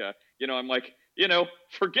both I'm like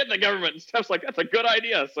forget the government, and Steph's like, that's a good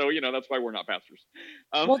idea, so that's why we're not pastors.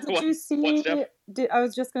 Well, did you see? I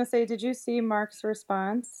was just gonna say, did you see Mark's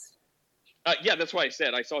response? Yeah, that's why I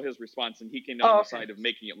said I saw his response, and he came down on the side of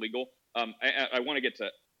making it legal. I want to get to.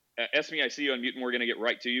 Esme, I see you on mute, and we're going to get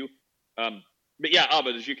right to you. But yeah,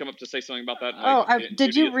 Abba, did you come up to say something about that?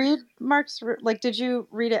 Did you read Mark's? Did you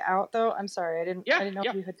read it out though? I'm sorry, I didn't know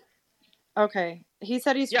if you had. Okay, he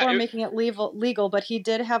said he's for making it legal, but he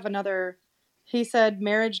did have another. He said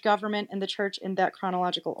marriage, government, and the church in that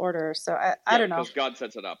chronological order. So I don't know. Because God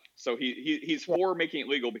sets it up. So he's for making it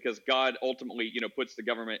legal because God ultimately, puts the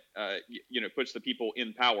government, puts the people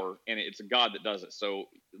in power, and it's God that does it. So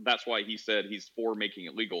that's why he said he's for making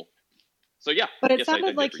it legal. So yeah. But it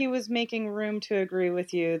sounded like he was making room to agree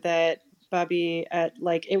with you that Bubby,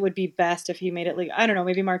 it would be best if he made it legal. I don't know.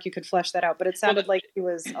 Maybe Mark, you could flesh that out. But it sounded like he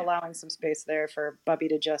was allowing some space there for Bubby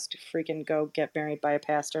to just freaking go get married by a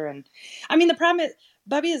pastor. And I mean, the problem is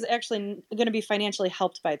Bubby is actually going to be financially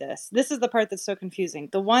helped by this. This is the part that's so confusing.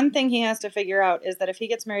 The one thing he has to figure out is that if he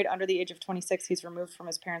gets married under the age of 26, he's removed from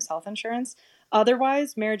his parents' health insurance.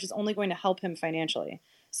 Otherwise, marriage is only going to help him financially.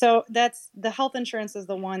 So that's the health insurance is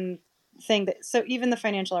the one thing that, so even the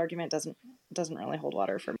financial argument doesn't really hold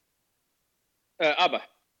water for me. Abba,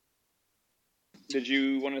 did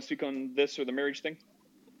you want to speak on this or the marriage thing?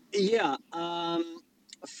 Yeah.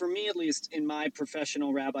 For me, at least, in my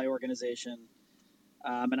professional rabbi organization,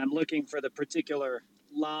 and I'm looking for the particular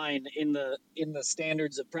line in the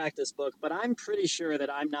standards of practice book, but I'm pretty sure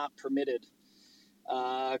that I'm not permitted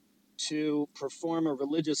to perform a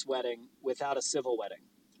religious wedding without a civil wedding.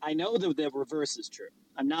 I know that the reverse is true.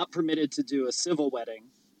 I'm not permitted to do a civil wedding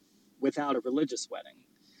without a religious wedding.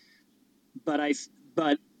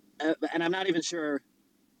 And I'm not even sure,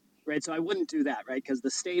 right? So I wouldn't do that, right? Because the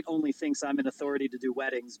state only thinks I'm an authority to do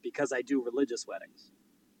weddings because I do religious weddings,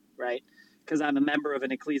 right? Because I'm a member of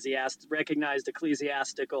an recognized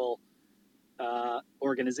ecclesiastical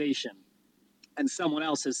organization, and someone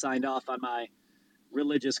else has signed off on my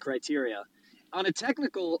religious criteria. On a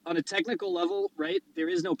technical level, right, there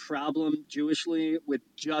is no problem Jewishly with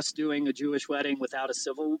just doing a Jewish wedding without a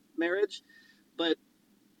civil marriage, but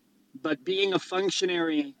being a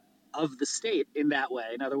functionary of the state in that way,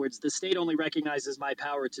 in other words, the state only recognizes my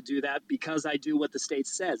power to do that because I do what the state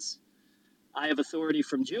says. I have authority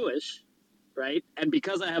from Jewish, right? And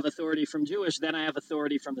because I have authority from Jewish, then I have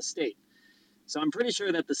authority from the state. So I'm pretty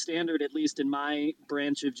sure that the standard, at least in my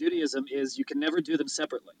branch of Judaism, is you can never do them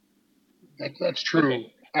separately. That's true,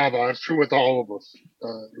 Abba. It's true with all of us.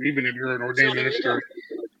 Even if you're an ordained minister,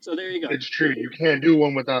 So there you go. it's true. You can't do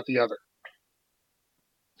one without the other.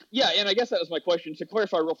 Yeah, and I guess that was my question. To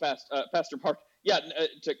clarify real fast, Pastor Mark,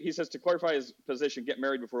 he says to clarify his position, get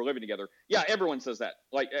married before living together. Yeah, everyone says that.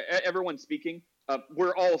 Like, everyone speaking,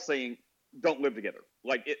 we're all saying don't live together.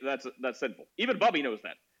 Like, that's sinful. Even Bubby knows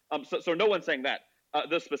that. So no one's saying that.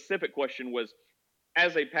 The specific question was,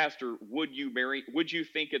 as a pastor, would you marry? Would you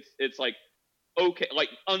think it's like, okay, like,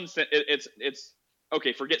 it's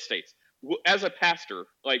okay, forget states. As a pastor,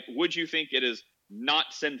 like, would you think it is not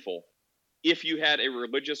sinful if you had a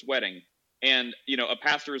religious wedding and, a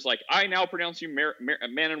pastor is like, I now pronounce you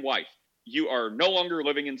man and wife. You are no longer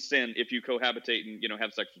living in sin if you cohabitate and,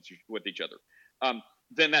 have sex with each other.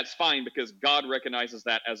 Then that's fine because God recognizes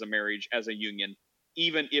that as a marriage, as a union,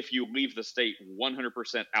 even if you leave the state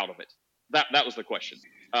 100% out of it. That was the question.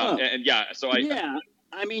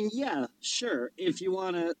 Sure. If you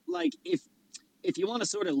want to, like, if you want to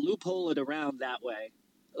sort of loophole it around that way,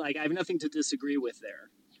 like, I have nothing to disagree with there.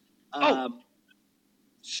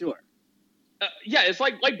 Sure. It's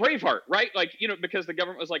like Braveheart, right? Like, because the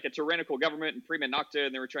government was like a tyrannical government and prima nocta,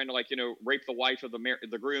 and they were trying to, like, rape the wife of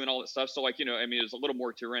the groom and all that stuff. So, like, it was a little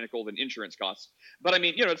more tyrannical than insurance costs. But I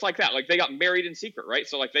mean, it's like that. Like, they got married in secret, right?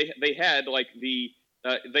 So, like, they had like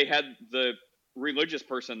they had the religious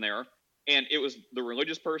person there, and it was the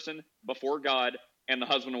religious person before God and the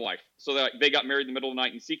husband and wife. So they got married in the middle of the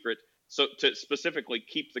night in secret, so to specifically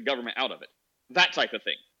keep the government out of it. That type of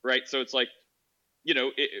thing, right? So it's like,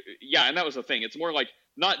 and that was the thing. It's more like,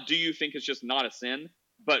 not do you think it's just not a sin,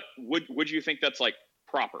 but would you think that's like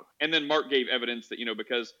proper? And then Mark gave evidence that,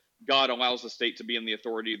 because God allows the state to be in the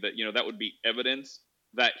authority, that, that would be evidence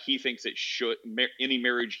that he thinks it should, any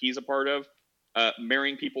marriage he's a part of,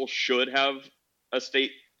 marrying people should have a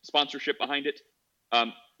state sponsorship behind it.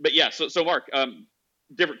 But yeah, so Mark,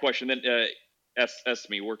 different question than ask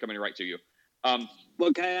me. We're coming right to you.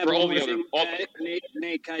 Well, can I add one more thing?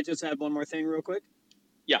 Nate, can I just add one more thing real quick?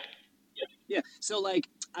 Yeah. So, like,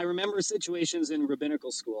 I remember situations in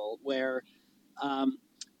rabbinical school where, a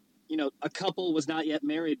couple was not yet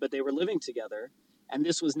married, but they were living together. And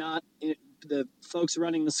this was not, the folks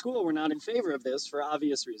running the school were not in favor of this for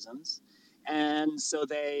obvious reasons. And so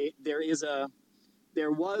there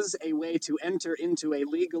was a way to enter into a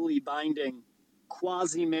legally binding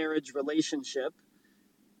quasi-marriage relationship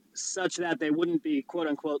such that they wouldn't be, quote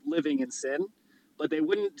unquote, living in sin, but they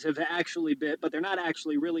wouldn't have actually been, but they're not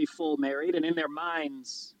actually really full married. And in their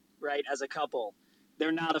minds, right, as a couple,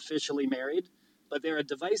 they're not officially married, but there are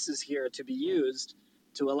devices here to be used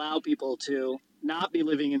to allow people to not be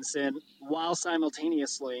living in sin while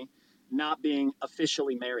simultaneously not being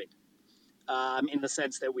officially married, in the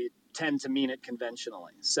sense that we tend to mean it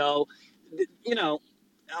conventionally. So,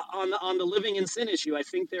 on the living in sin issue, I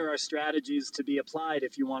think there are strategies to be applied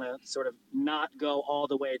if you want to sort of not go all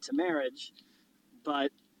the way to marriage.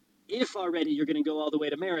 But if already you're going to go all the way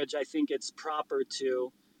to marriage, I think it's proper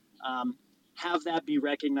to have that be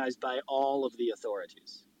recognized by all of the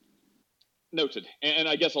authorities. Noted. And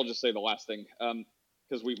I guess I'll just say the last thing,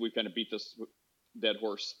 because we kind of beat this dead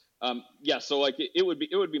horse. So like it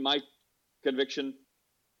would be my conviction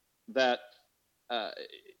that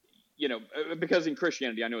because in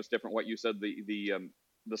Christianity, I know it's different what you said,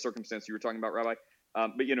 the circumstance you were talking about, Rabbi.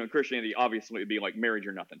 But in Christianity, obviously it'd be like marriage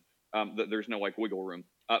or nothing. that there's no like wiggle room.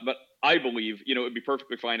 But I believe, it'd be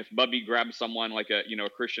perfectly fine if Bubby grabbed someone like a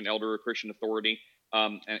Christian elder or Christian authority,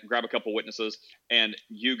 and grab a couple witnesses, and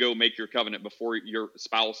you go make your covenant before your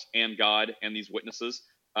spouse and God and these witnesses,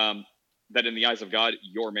 that in the eyes of God,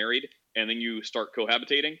 you're married, and then you start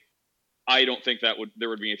cohabitating. I don't think there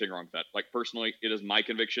would be anything wrong with that. Like, personally, it is my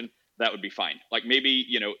conviction that would be fine. Like, maybe,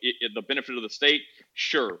 the benefit of the state,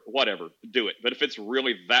 sure, whatever, do it. But if it's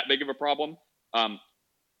really that big of a problem, and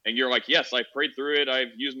you're like, yes, I've prayed through it,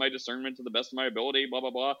 I've used my discernment to the best of my ability, blah,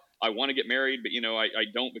 blah, blah, I want to get married, but, I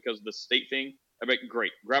don't because of the state thing. I mean,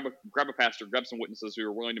 great. Grab a pastor, grab some witnesses who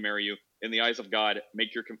are willing to marry you. In the eyes of God,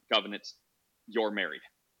 make your covenants. You're married.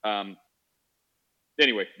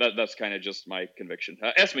 Anyway, that's kind of just my conviction.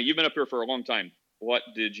 Esme, you've been up here for a long time. What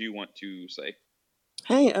did you want to say?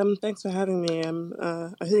 Hey, thanks for having me.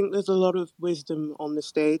 I think there's a lot of wisdom on the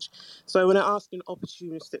stage. So I want to ask an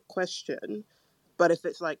opportunistic question, but if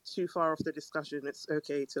it's like too far off the discussion, it's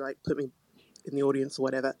okay to like put me in the audience or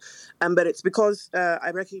whatever. But it's because I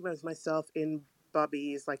recognize myself in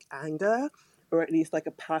Bobby's like anger, or at least like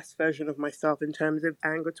a past version of myself in terms of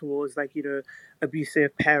anger towards like,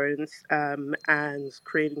 abusive parents, and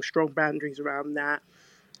creating strong boundaries around that.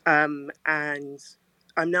 And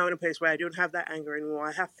I'm now in a place where I don't have that anger anymore.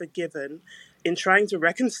 I have forgiven in trying to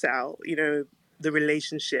reconcile, the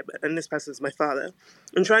relationship. And this person's my father.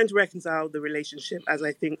 I'm trying to reconcile the relationship as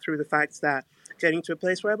I think through the fact that getting to a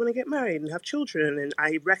place where I want to get married and have children. And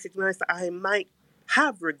I recognize that I might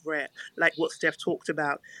have regret, like what Steph talked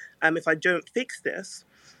about. If I don't fix this,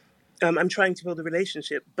 I'm trying to build a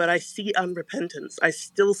relationship, but I see unrepentance. I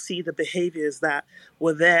still see the behaviors that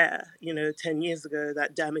were there, 10 years ago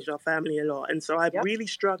that damaged our family a lot. And so I'm really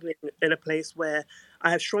struggling in a place where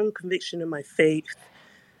I have strong conviction in my faith,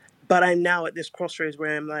 but I'm now at this crossroads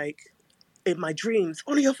where I'm like, in my dreams,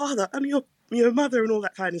 honor your father, honor your mother, and all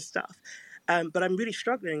that kind of stuff. But I'm really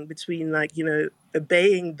struggling between like,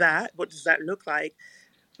 obeying that. What does that look like?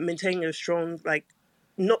 Maintaining a strong, like,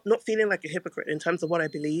 not feeling like a hypocrite in terms of what I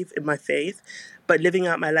believe in my faith, but living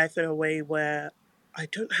out my life in a way where I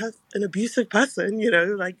don't have an abusive person,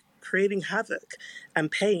 like creating havoc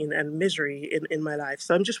and pain and misery in my life.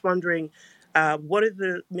 So I'm just wondering, what are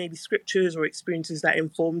the maybe scriptures or experiences that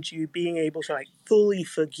informed you being able to like fully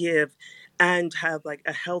forgive and have like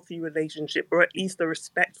a healthy relationship, or at least a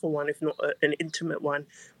respectful one, if not an intimate one,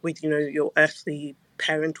 with your earthly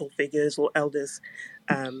parental figures or elders,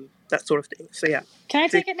 that sort of thing. So yeah. Can I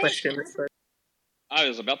take it, Nate? Question. I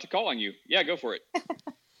was about to call on you. Yeah, go for it.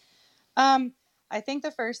 I think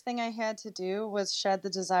the first thing I had to do was shed the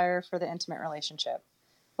desire for the intimate relationship.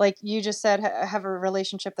 Like you just said, have a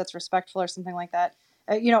relationship that's respectful or something like that.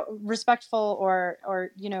 Respectful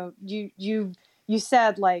or you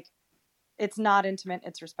said like it's not intimate,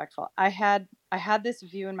 it's respectful. I had this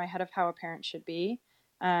view in my head of how a parent should be,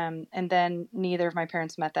 and then neither of my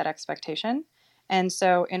parents met that expectation. And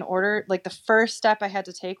so the first step I had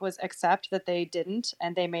to take was accept that they didn't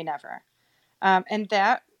and they may never. And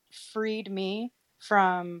that freed me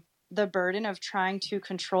from the burden of trying to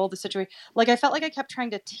control the situation. Like I felt like I kept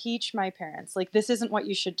trying to teach my parents, like, this isn't what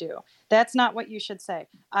you should do. That's not what you should say.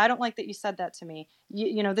 I don't like that you said that to me.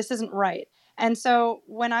 This isn't right. And so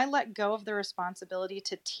when I let go of the responsibility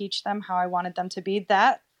to teach them how I wanted them to be,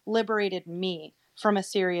 that liberated me from a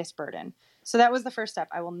serious burden. So that was the first step.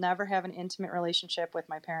 I will never have an intimate relationship with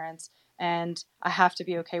my parents, and I have to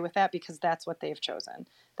be okay with that because that's what they've chosen.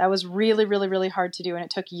 That was really, really, really hard to do, and it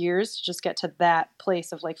took years to just get to that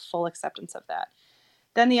place of like full acceptance of that.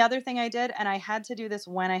 Then the other thing I did, and I had to do this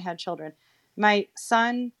when I had children, my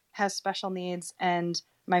son has special needs, and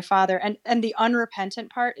my father, and the unrepentant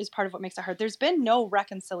part is part of what makes it hard. There's been no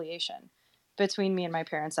reconciliation between me and my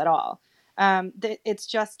parents at all. It's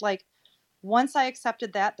just like, once I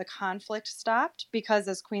accepted that, the conflict stopped because,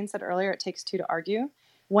 as Queen said earlier, it takes two to argue.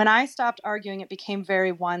 When I stopped arguing, it became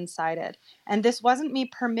very one-sided. And this wasn't me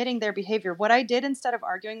permitting their behavior. What I did instead of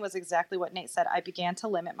arguing was exactly what Nate said. I began to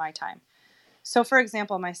limit my time. So, for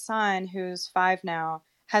example, my son, who's 5 now,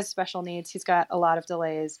 has special needs. He's got a lot of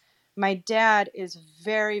delays. My dad is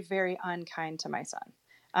very, very unkind to my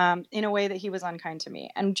son, in a way that he was unkind to me.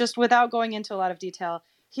 And just without going into a lot of detail,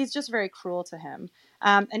 he's just very cruel to him.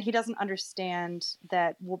 And he doesn't understand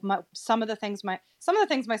that some of the things my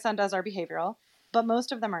son does are behavioral, but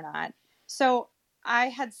most of them are not. So I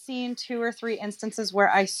had seen 2 or 3 instances where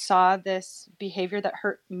I saw this behavior that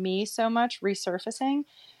hurt me so much resurfacing.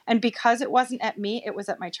 And because it wasn't at me, it was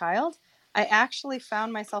at my child. I actually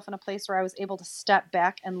found myself in a place where I was able to step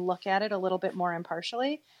back and look at it a little bit more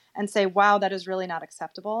impartially and say, wow, that is really not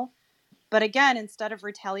acceptable. But again, instead of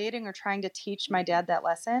retaliating or trying to teach my dad that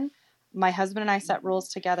lesson, My husband and I set rules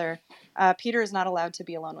together. Peter is not allowed to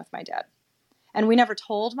be alone with my dad. And we never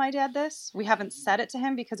told my dad this. We haven't said it to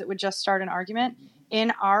him because it would just start an argument.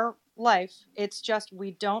 In our life, it's just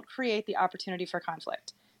we don't create the opportunity for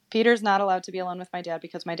conflict. Peter's not allowed to be alone with my dad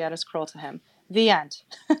because my dad is cruel to him. The end.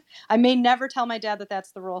 I may never tell my dad that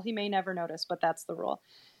that's the rule. He may never notice, but that's the rule.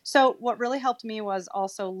 So what really helped me was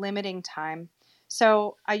also limiting time.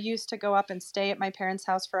 So I used to go up and stay at my parents'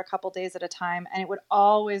 house for a couple days at a time, and it would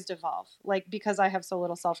always devolve, like because I have so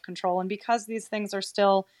little self-control and because these things are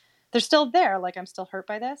still, they're still there, like I'm still hurt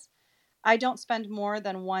by this. I don't spend more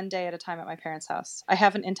than one day at a time at my parents' house. I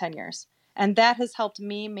haven't in 10 years. And that has helped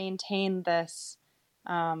me maintain this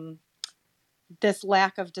this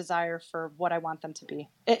lack of desire for what I want them to be.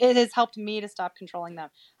 It has helped me to stop controlling them.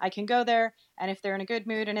 I can go there, and if they're in a good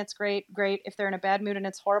mood and it's great, great. If they're in a bad mood and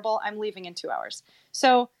it's horrible, I'm leaving in 2 hours.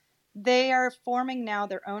 So they are forming now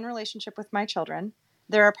their own relationship with my children.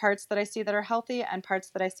 There are parts that I see that are healthy and parts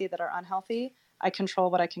that I see that are unhealthy. I control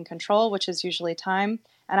what I can control, which is usually time,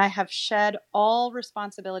 and I have shed all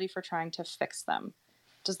responsibility for trying to fix them.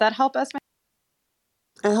 Does that help, Esme?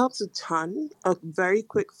 It helps a ton. A very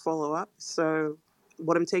quick follow-up. So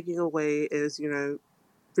what I'm taking away is,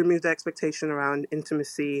 remove the expectation around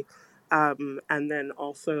intimacy, and then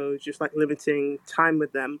also just like limiting time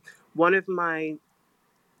with them. One of my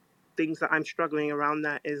things that I'm struggling around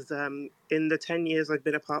that is in the 10 years I've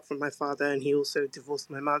been apart from my father, and he also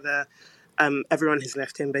divorced my mother, everyone has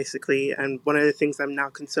left him basically. And one of the things I'm now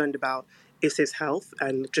concerned about is his health.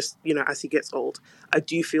 And just, as he gets old, I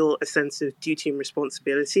do feel a sense of duty and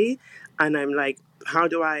responsibility. And I'm like,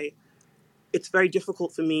 it's very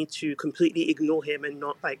difficult for me to completely ignore him and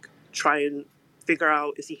not like try and figure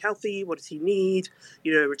out, is he healthy? What does he need?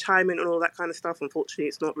 Retirement and all that kind of stuff. Unfortunately,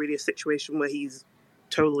 it's not really a situation where he's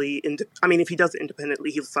totally if he does it independently,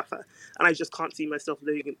 he'll suffer. And I just can't see myself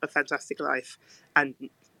living a fantastic life and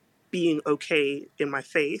being okay in my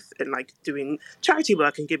faith and like doing charity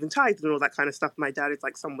work and giving tithes and all that kind of stuff. My dad is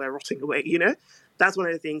like somewhere rotting away, That's one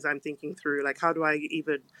of the things I'm thinking through. Like, how do I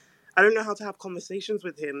don't know how to have conversations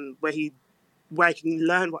with him where I can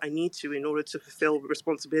learn what I need to in order to fulfill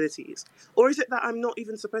responsibilities. Or is it that I'm not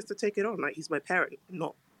even supposed to take it on? Like, he's my parent,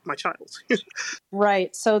 not my child.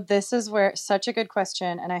 Right. So this is where, such a good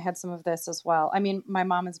question. And I had some of this as well. I mean, my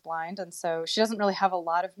mom is blind, and so she doesn't really have a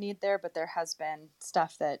lot of need there, but there has been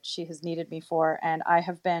stuff that she has needed me for. And I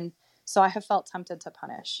have felt tempted to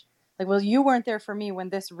punish. Like, well, you weren't there for me when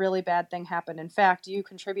this really bad thing happened. In fact, you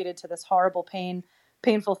contributed to this horrible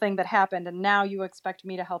painful thing that happened. And now you expect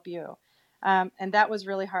me to help you. And that was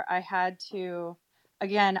really hard. I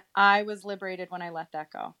was liberated when I let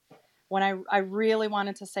that go. When I really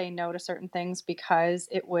wanted to say no to certain things because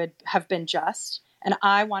it would have been just, and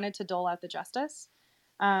I wanted to dole out the justice.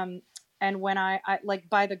 And when I like,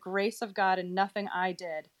 by the grace of God and nothing I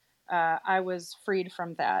did, I was freed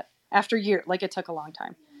from that after years. Like, it took a long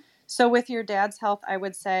time. So with your dad's health, I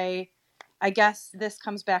would say, I guess this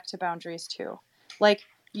comes back to boundaries too. Like,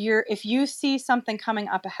 if you see something coming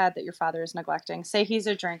up ahead that your father is neglecting, say he's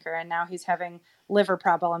a drinker and now he's having liver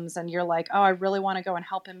problems, and you're like, oh, I really want to go and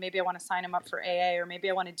help him. Maybe I want to sign him up for AA, or maybe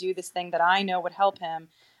I want to do this thing that I know would help him.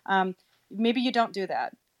 Maybe you don't do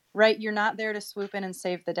that, right? You're not there to swoop in and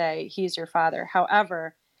save the day. He's your father.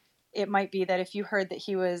 However, it might be that if you heard that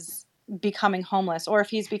he was becoming homeless, or if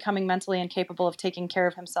he's becoming mentally incapable of taking care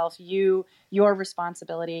of himself, your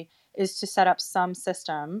responsibility is to set up some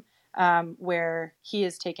system where he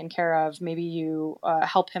is taken care of. Maybe you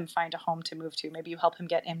help him find a home to move to. Maybe you help him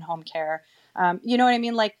get in-home care. You know what I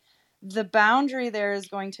mean? Like, the boundary there is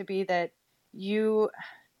going to be that you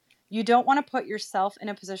don't want to put yourself in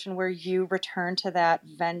a position where you return to that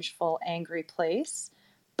vengeful, angry place,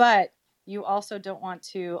 but you also don't want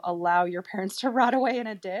to allow your parents to rot away in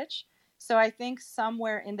a ditch. So I think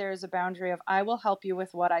somewhere in there is a boundary of, I will help you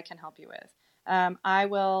with what I can help you with.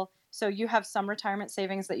 So you have some retirement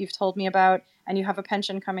savings that you've told me about, and you have a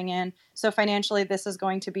pension coming in. So financially, this is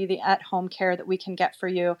going to be the at-home care that we can get for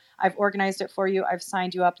you. I've organized it for you. I've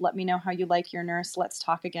signed you up. Let me know how you like your nurse. Let's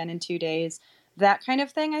talk again in 2 days. That kind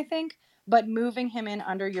of thing, I think. But moving him in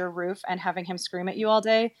under your roof and having him scream at you all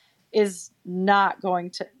day is not going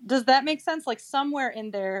to... Does that make sense? Like, somewhere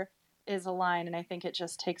in there is a line, and I think it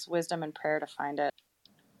just takes wisdom and prayer to find it.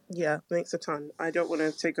 Yeah, thanks a ton. I don't want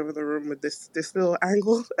to take over the room with this little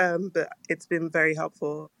angle, but it's been very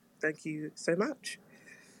helpful. Thank you so much.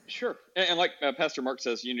 Sure. And like Pastor Mark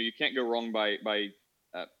says, you can't go wrong by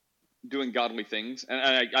doing godly things.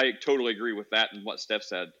 And I totally agree with that and what Steph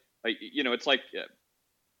said. Like, it's like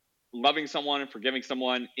loving someone and forgiving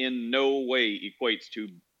someone in no way equates to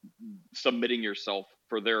submitting yourself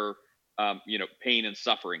for their pain and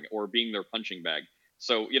suffering, or being their punching bag.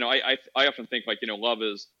 So, I often think, like, love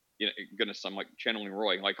is, goodness, I'm like channeling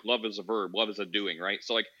Roy, like, love is a verb, love is a doing, right?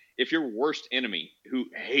 So, like, if your worst enemy who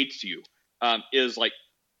hates you is like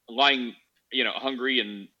lying, hungry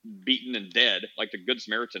and beaten and dead, like the Good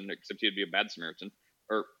Samaritan, except he'd be a bad Samaritan.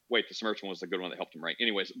 Or wait, the Samaritan was the good one that helped him, right?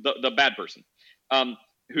 Anyways, the bad person,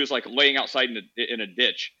 who's like laying outside in a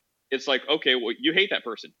ditch. It's like, okay, well, you hate that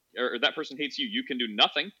person, or that person hates you. You can do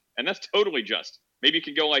nothing, and that's totally just. Maybe you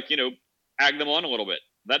can go, like, ag them on a little bit.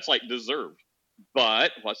 That's like deserved.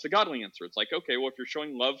 But what's the godly answer? It's like, okay, well, if you're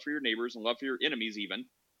showing love for your neighbors and love for your enemies, even,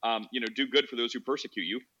 do good for those who persecute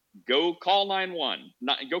you. Go call 911.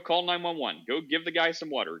 Go call 911. Go give the guy some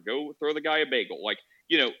water. Go throw the guy a bagel. Like,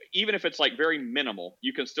 even if it's like very minimal,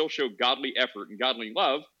 you can still show godly effort and godly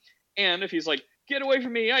love. And if he's like, get away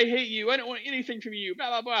from me, I hate you, I don't want anything from you, blah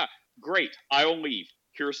blah blah. Great, I'll leave.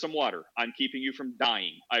 Here's some water. I'm keeping you from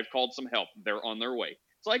dying. I've called some help. They're on their way.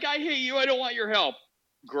 It's like, I hate you, I don't want your help.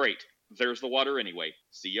 Great. There's the water anyway.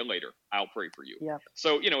 See you later. I'll pray for you. Yep.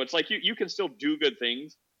 So, it's like you can still do good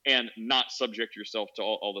things and not subject yourself to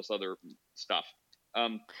all this other stuff.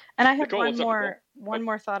 And I have Nicole, one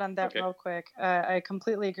more thought on that real quick. I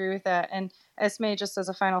completely agree with that. And Esme, just as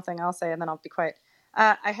a final thing I'll say, and then I'll be quiet.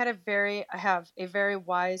 I have a very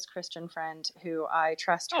wise Christian friend who I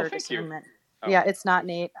trust her discernment. Yeah, it's not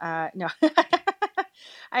Nate. No.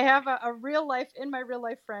 I have in my real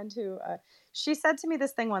life friend who, she said to me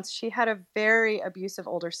this thing once. She had a very abusive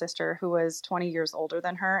older sister who was 20 years older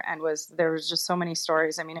than her, and there was just so many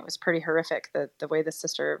stories. I mean, it was pretty horrific, the way the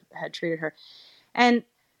sister had treated her. And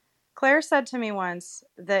Claire said to me once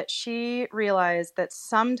that she realized that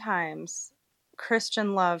sometimes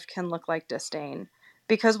Christian love can look like disdain,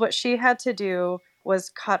 because what she had to do was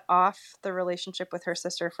cut off the relationship with her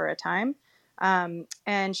sister for a time.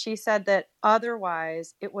 And she said that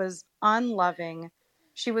otherwise it was unloving.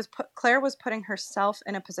 Claire was putting herself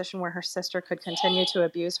in a position where her sister could continue to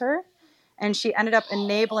abuse her. And she ended up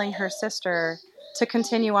enabling her sister to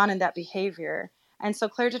continue on in that behavior. And so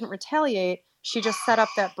Claire didn't retaliate. She just set up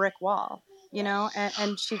that brick wall,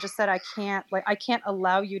 and she just said, I can't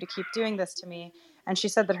allow you to keep doing this to me. And she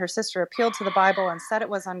said that her sister appealed to the Bible and said it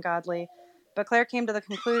was ungodly. But Claire came to the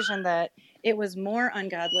conclusion that it was more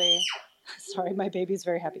ungodly. Sorry, my baby's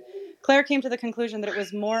very happy. Claire came to the conclusion that it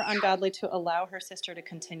was more ungodly to allow her sister to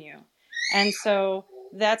continue. And so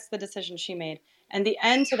that's the decision she made. And the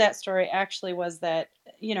end to that story actually was that,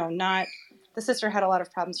 the sister had a lot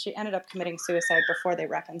of problems. She ended up committing suicide before they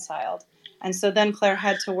reconciled. And so then Claire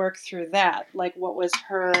had to work through that, like what was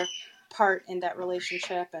her part in that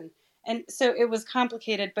relationship. And so it was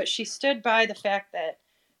complicated, but she stood by the fact that,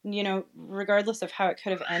 regardless of how it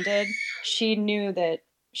could have ended, she knew that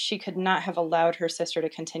she could not have allowed her sister to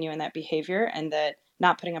continue in that behavior, and that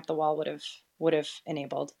not putting up the wall would have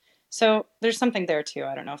enabled. So there's something there too.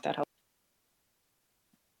 I don't know if that helps.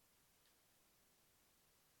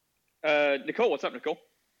 Nicole, what's up, Nicole?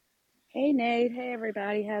 Hey, Nate. Hey,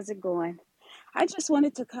 everybody. How's it going? I just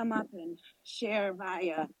wanted to come up and share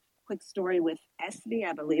my quick story with Esme.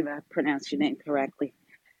 I believe I pronounced your name correctly,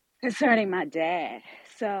 concerning my dad.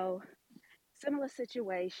 So, similar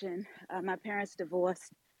situation. My parents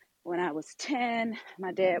divorced when I was 10.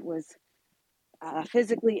 My dad was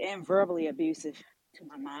physically and verbally abusive to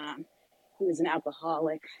my mom, who was an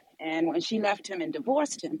alcoholic. And when she left him and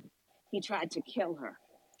divorced him, he tried to kill her.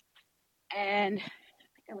 And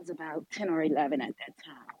I was about 10 or 11 at that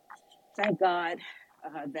time. Thank God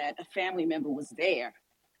that a family member was there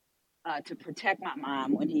to protect my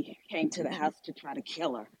mom when he came to the house to try to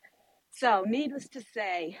kill her. So needless to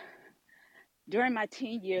say, during my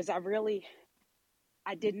teen years,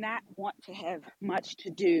 I did not want to have much to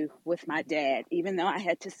do with my dad, even though I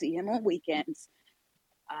had to see him on weekends.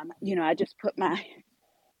 I just put my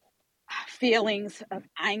feelings of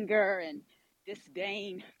anger and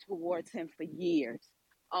disdain towards him for years,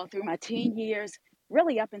 all through my teen years,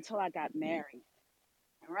 really up until I got married.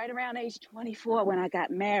 And right around age 24, when I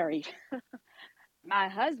got married, my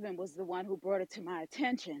husband was the one who brought it to my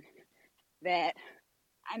attention that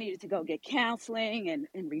I needed to go get counseling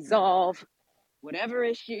and resolve whatever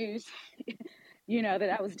issues,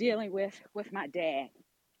 that I was dealing with my dad.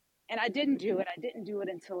 And I didn't do it. I didn't do it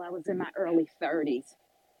until I was in my early 30s.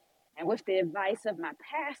 And with the advice of my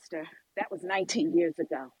pastor, that was 19 years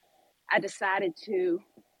ago, I decided to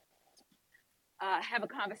have a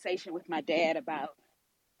conversation with my dad about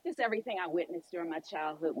just everything I witnessed during my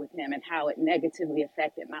childhood with him and how it negatively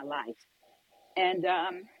affected my life. And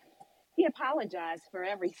he apologized for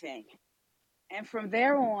everything. And from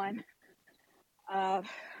there on,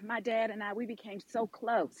 my dad and I, we became so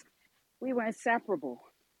close. We were inseparable.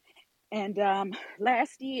 And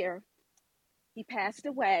last year, he passed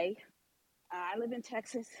away. I live in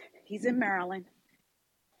Texas. He's in Maryland.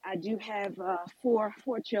 I do have four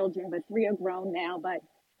children, but three are grown now. But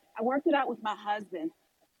I worked it out with my husband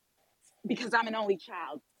because I'm an only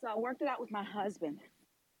child. So I worked it out with my husband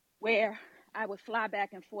where I would fly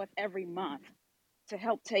back and forth every month to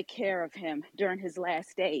help take care of him during his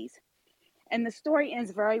last days. And the story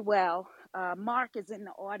ends very well. Mark is in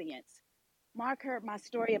the audience. Mark heard my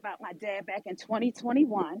story about my dad back in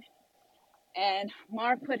 2021, and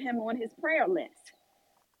Mark put him on his prayer list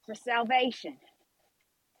for salvation.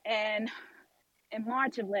 And in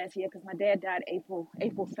March of last year, because my dad died April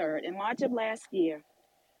 3rd, in March of last year,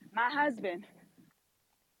 my husband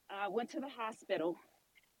went to the hospital,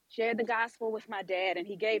 shared the gospel with my dad, and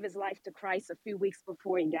he gave his life to Christ a few weeks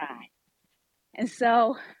before he died. And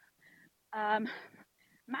so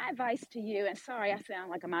my advice to you, and sorry, I sound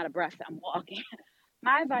like I'm out of breath, I'm walking.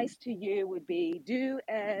 My advice to you would be do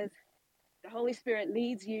as the Holy Spirit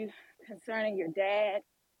leads you concerning your dad.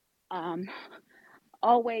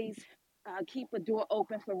 Always keep a door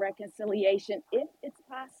open for reconciliation if it's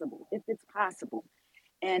possible.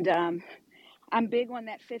 And I'm big on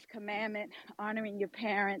that fifth commandment, honoring your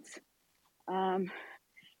parents. Oh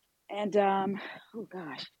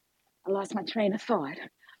gosh, I lost my train of thought.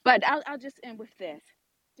 But I'll just end with this.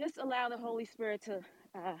 Just allow the Holy Spirit to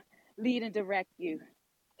lead and direct you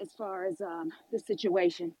as far as the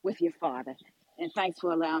situation with your father. And thanks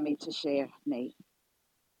for allowing me to share, Nate.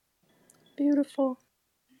 Beautiful.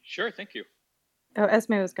 Sure, thank you. Oh,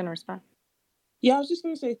 Esme was going to respond. Yeah, I was just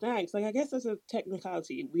going to say thanks. Like, I guess as a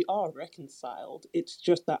technicality, we are reconciled. It's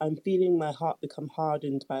just that I'm feeling my heart become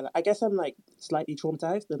hardened by that. I guess I'm like slightly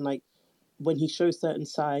traumatized, and like when he shows certain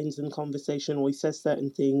signs in conversation, or he says certain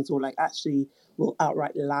things, or like actually will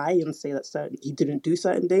outright lie and say that he didn't do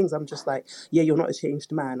certain things, I'm just like, yeah, you're not a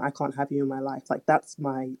changed man. I can't have you in my life. Like, that's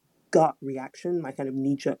my gut reaction, my kind of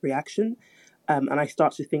knee-jerk reaction. And I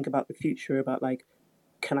start to think about the future, about like,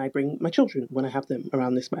 can I bring my children when I have them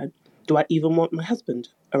around this man? Do I even want my husband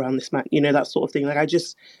around this man? You know, that sort of thing. Like,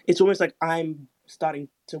 it's almost like I'm starting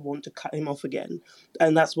to want to cut him off again.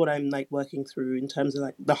 And that's what I'm like working through in terms of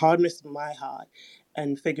like the hardness of my heart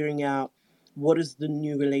and figuring out what does the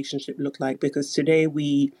new relationship look like? Because today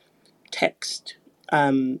we text,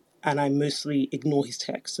 and I mostly ignore his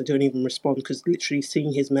texts. I don't even respond because literally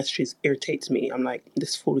seeing his messages irritates me. I'm like,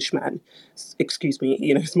 this foolish man, excuse me,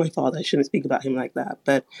 you know, it's my father. I shouldn't speak about him like that.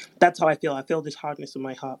 But that's how I feel. I feel this hardness in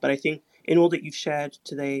my heart. But I think in all that you've shared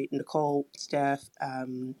today, Nicole, Steph,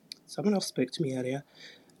 someone else spoke to me earlier.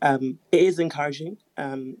 It is encouraging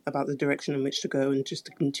about the direction in which to go and just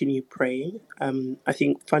to continue praying. I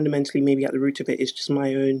think fundamentally, maybe at the root of it is just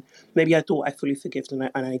my own. Maybe I thought I fully forgave and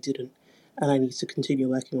I didn't, and I need to continue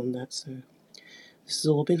working on that. So this has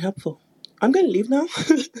all been helpful. I'm going to leave now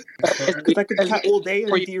because I could chat all day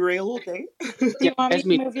and derail all day. Do you want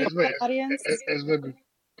me to move you to the audience? Esme,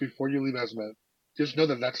 before you leave, Esme, just know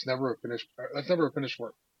that that's never a finished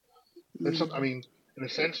work. That's I mean, in a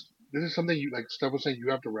sense, this is something you, like Steph was saying,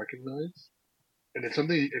 you have to recognize, and it's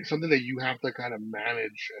something that you have to kind of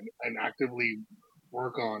manage and actively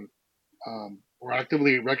work on, or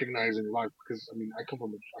actively recognize in your life. Because I mean,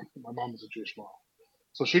 my mom is a Jewish mom,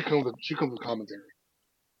 so she comes with commentary,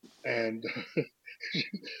 and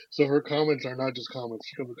so her comments are not just comments;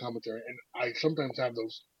 she comes with commentary, and I sometimes have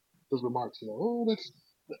those remarks, you know, oh, that's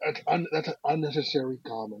an unnecessary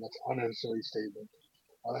comment, that's an unnecessary statement.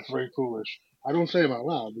 That's very foolish. I don't say them out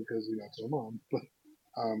loud because it's my mom, but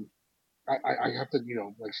um, I have to,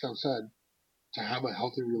 like Steph said, to have a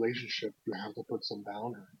healthy relationship, you have to put some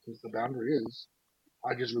boundary. Because the boundary is,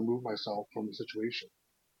 I just remove myself from the situation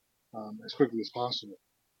as quickly as possible.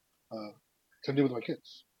 Same thing with my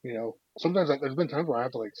kids. Sometimes there's been times where I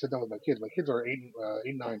have to like sit down with my kids. My kids are 8,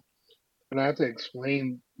 9, and I have to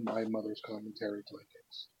explain my mother's commentary to my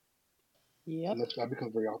kids. Yeah, and that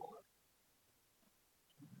becomes very awkward.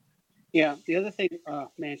 Yeah, the other thing,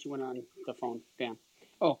 man, she went on the phone. Damn.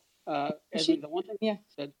 Oh, Esme, the one thing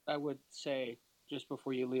that I would say just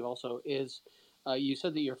before you leave also is, you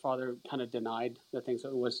said that your father kind of denied the things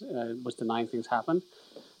that was denying things happened.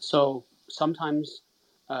 So sometimes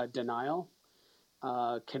denial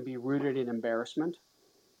can be rooted in embarrassment,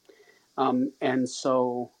 and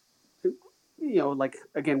so like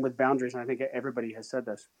again with boundaries, and I think everybody has said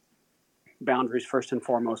this. Boundaries first and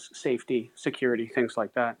foremost, safety, security, things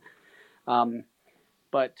like that.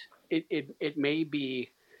 But it may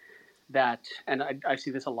be that, and I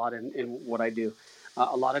see this a lot in what I do.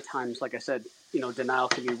 A lot of times, like I said, denial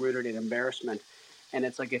can be rooted in embarrassment, and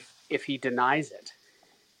it's like if he denies it,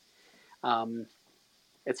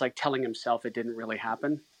 it's like telling himself it didn't really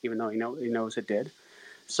happen, even though he knows it did.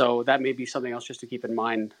 So that may be something else just to keep in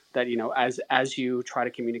mind, that, as you try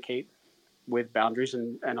to communicate with boundaries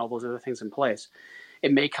and all those other things in place,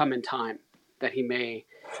 it may come in time that he may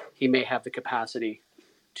have the capacity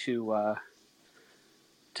to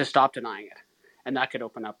stop denying it, and that could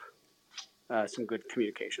open up some good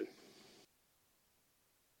communication.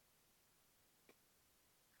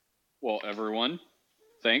 Well, everyone,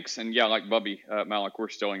 thanks. And yeah, like Bubby, Malik, we're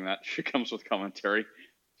stealing that. She comes with commentary.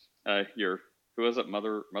 Who is it?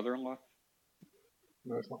 Mother-in-law?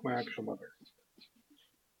 No, it's not my actual mother.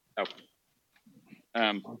 Oh.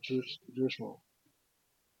 I'm Jewish mom.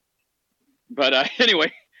 But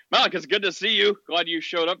anyway, Malik, it's good to see you. Glad you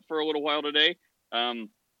showed up for a little while today.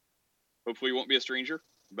 Hopefully you won't be a stranger.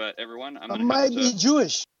 But everyone, I might be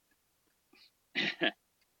Jewish.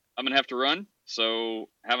 I'm going to have to run. So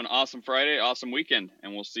have an awesome Friday, awesome weekend,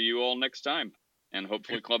 and we'll see you all next time. And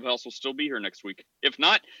hopefully Clubhouse will still be here next week. If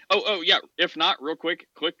not, if not, real quick,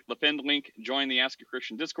 click the pinned link, join the Ask a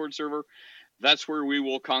Christian Discord server. That's where we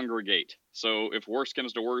will congregate. So if worse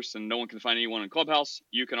comes to worse and no one can find anyone in Clubhouse,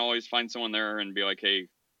 you can always find someone there and be like, hey,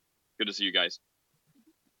 good to see you guys.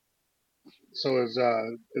 So is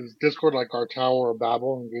Discord like our Tower of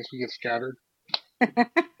Babel in case we get scattered?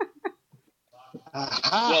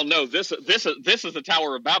 Well, no, this is the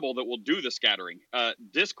Tower of Babel that will do the scattering.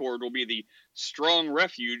 Discord will be the strong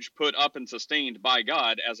refuge put up and sustained by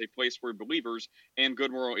God as a place where believers and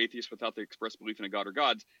good moral atheists without the express belief in a God or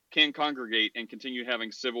gods can congregate and continue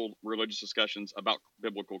having civil religious discussions about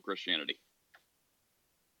biblical Christianity.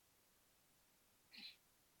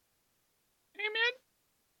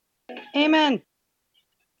 Amen. Amen.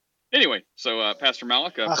 Anyway, so Pastor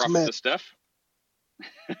Malik, Prophetess Steph,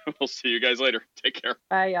 we'll see you guys later. Take care.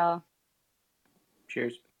 Bye, y'all.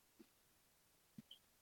 Cheers.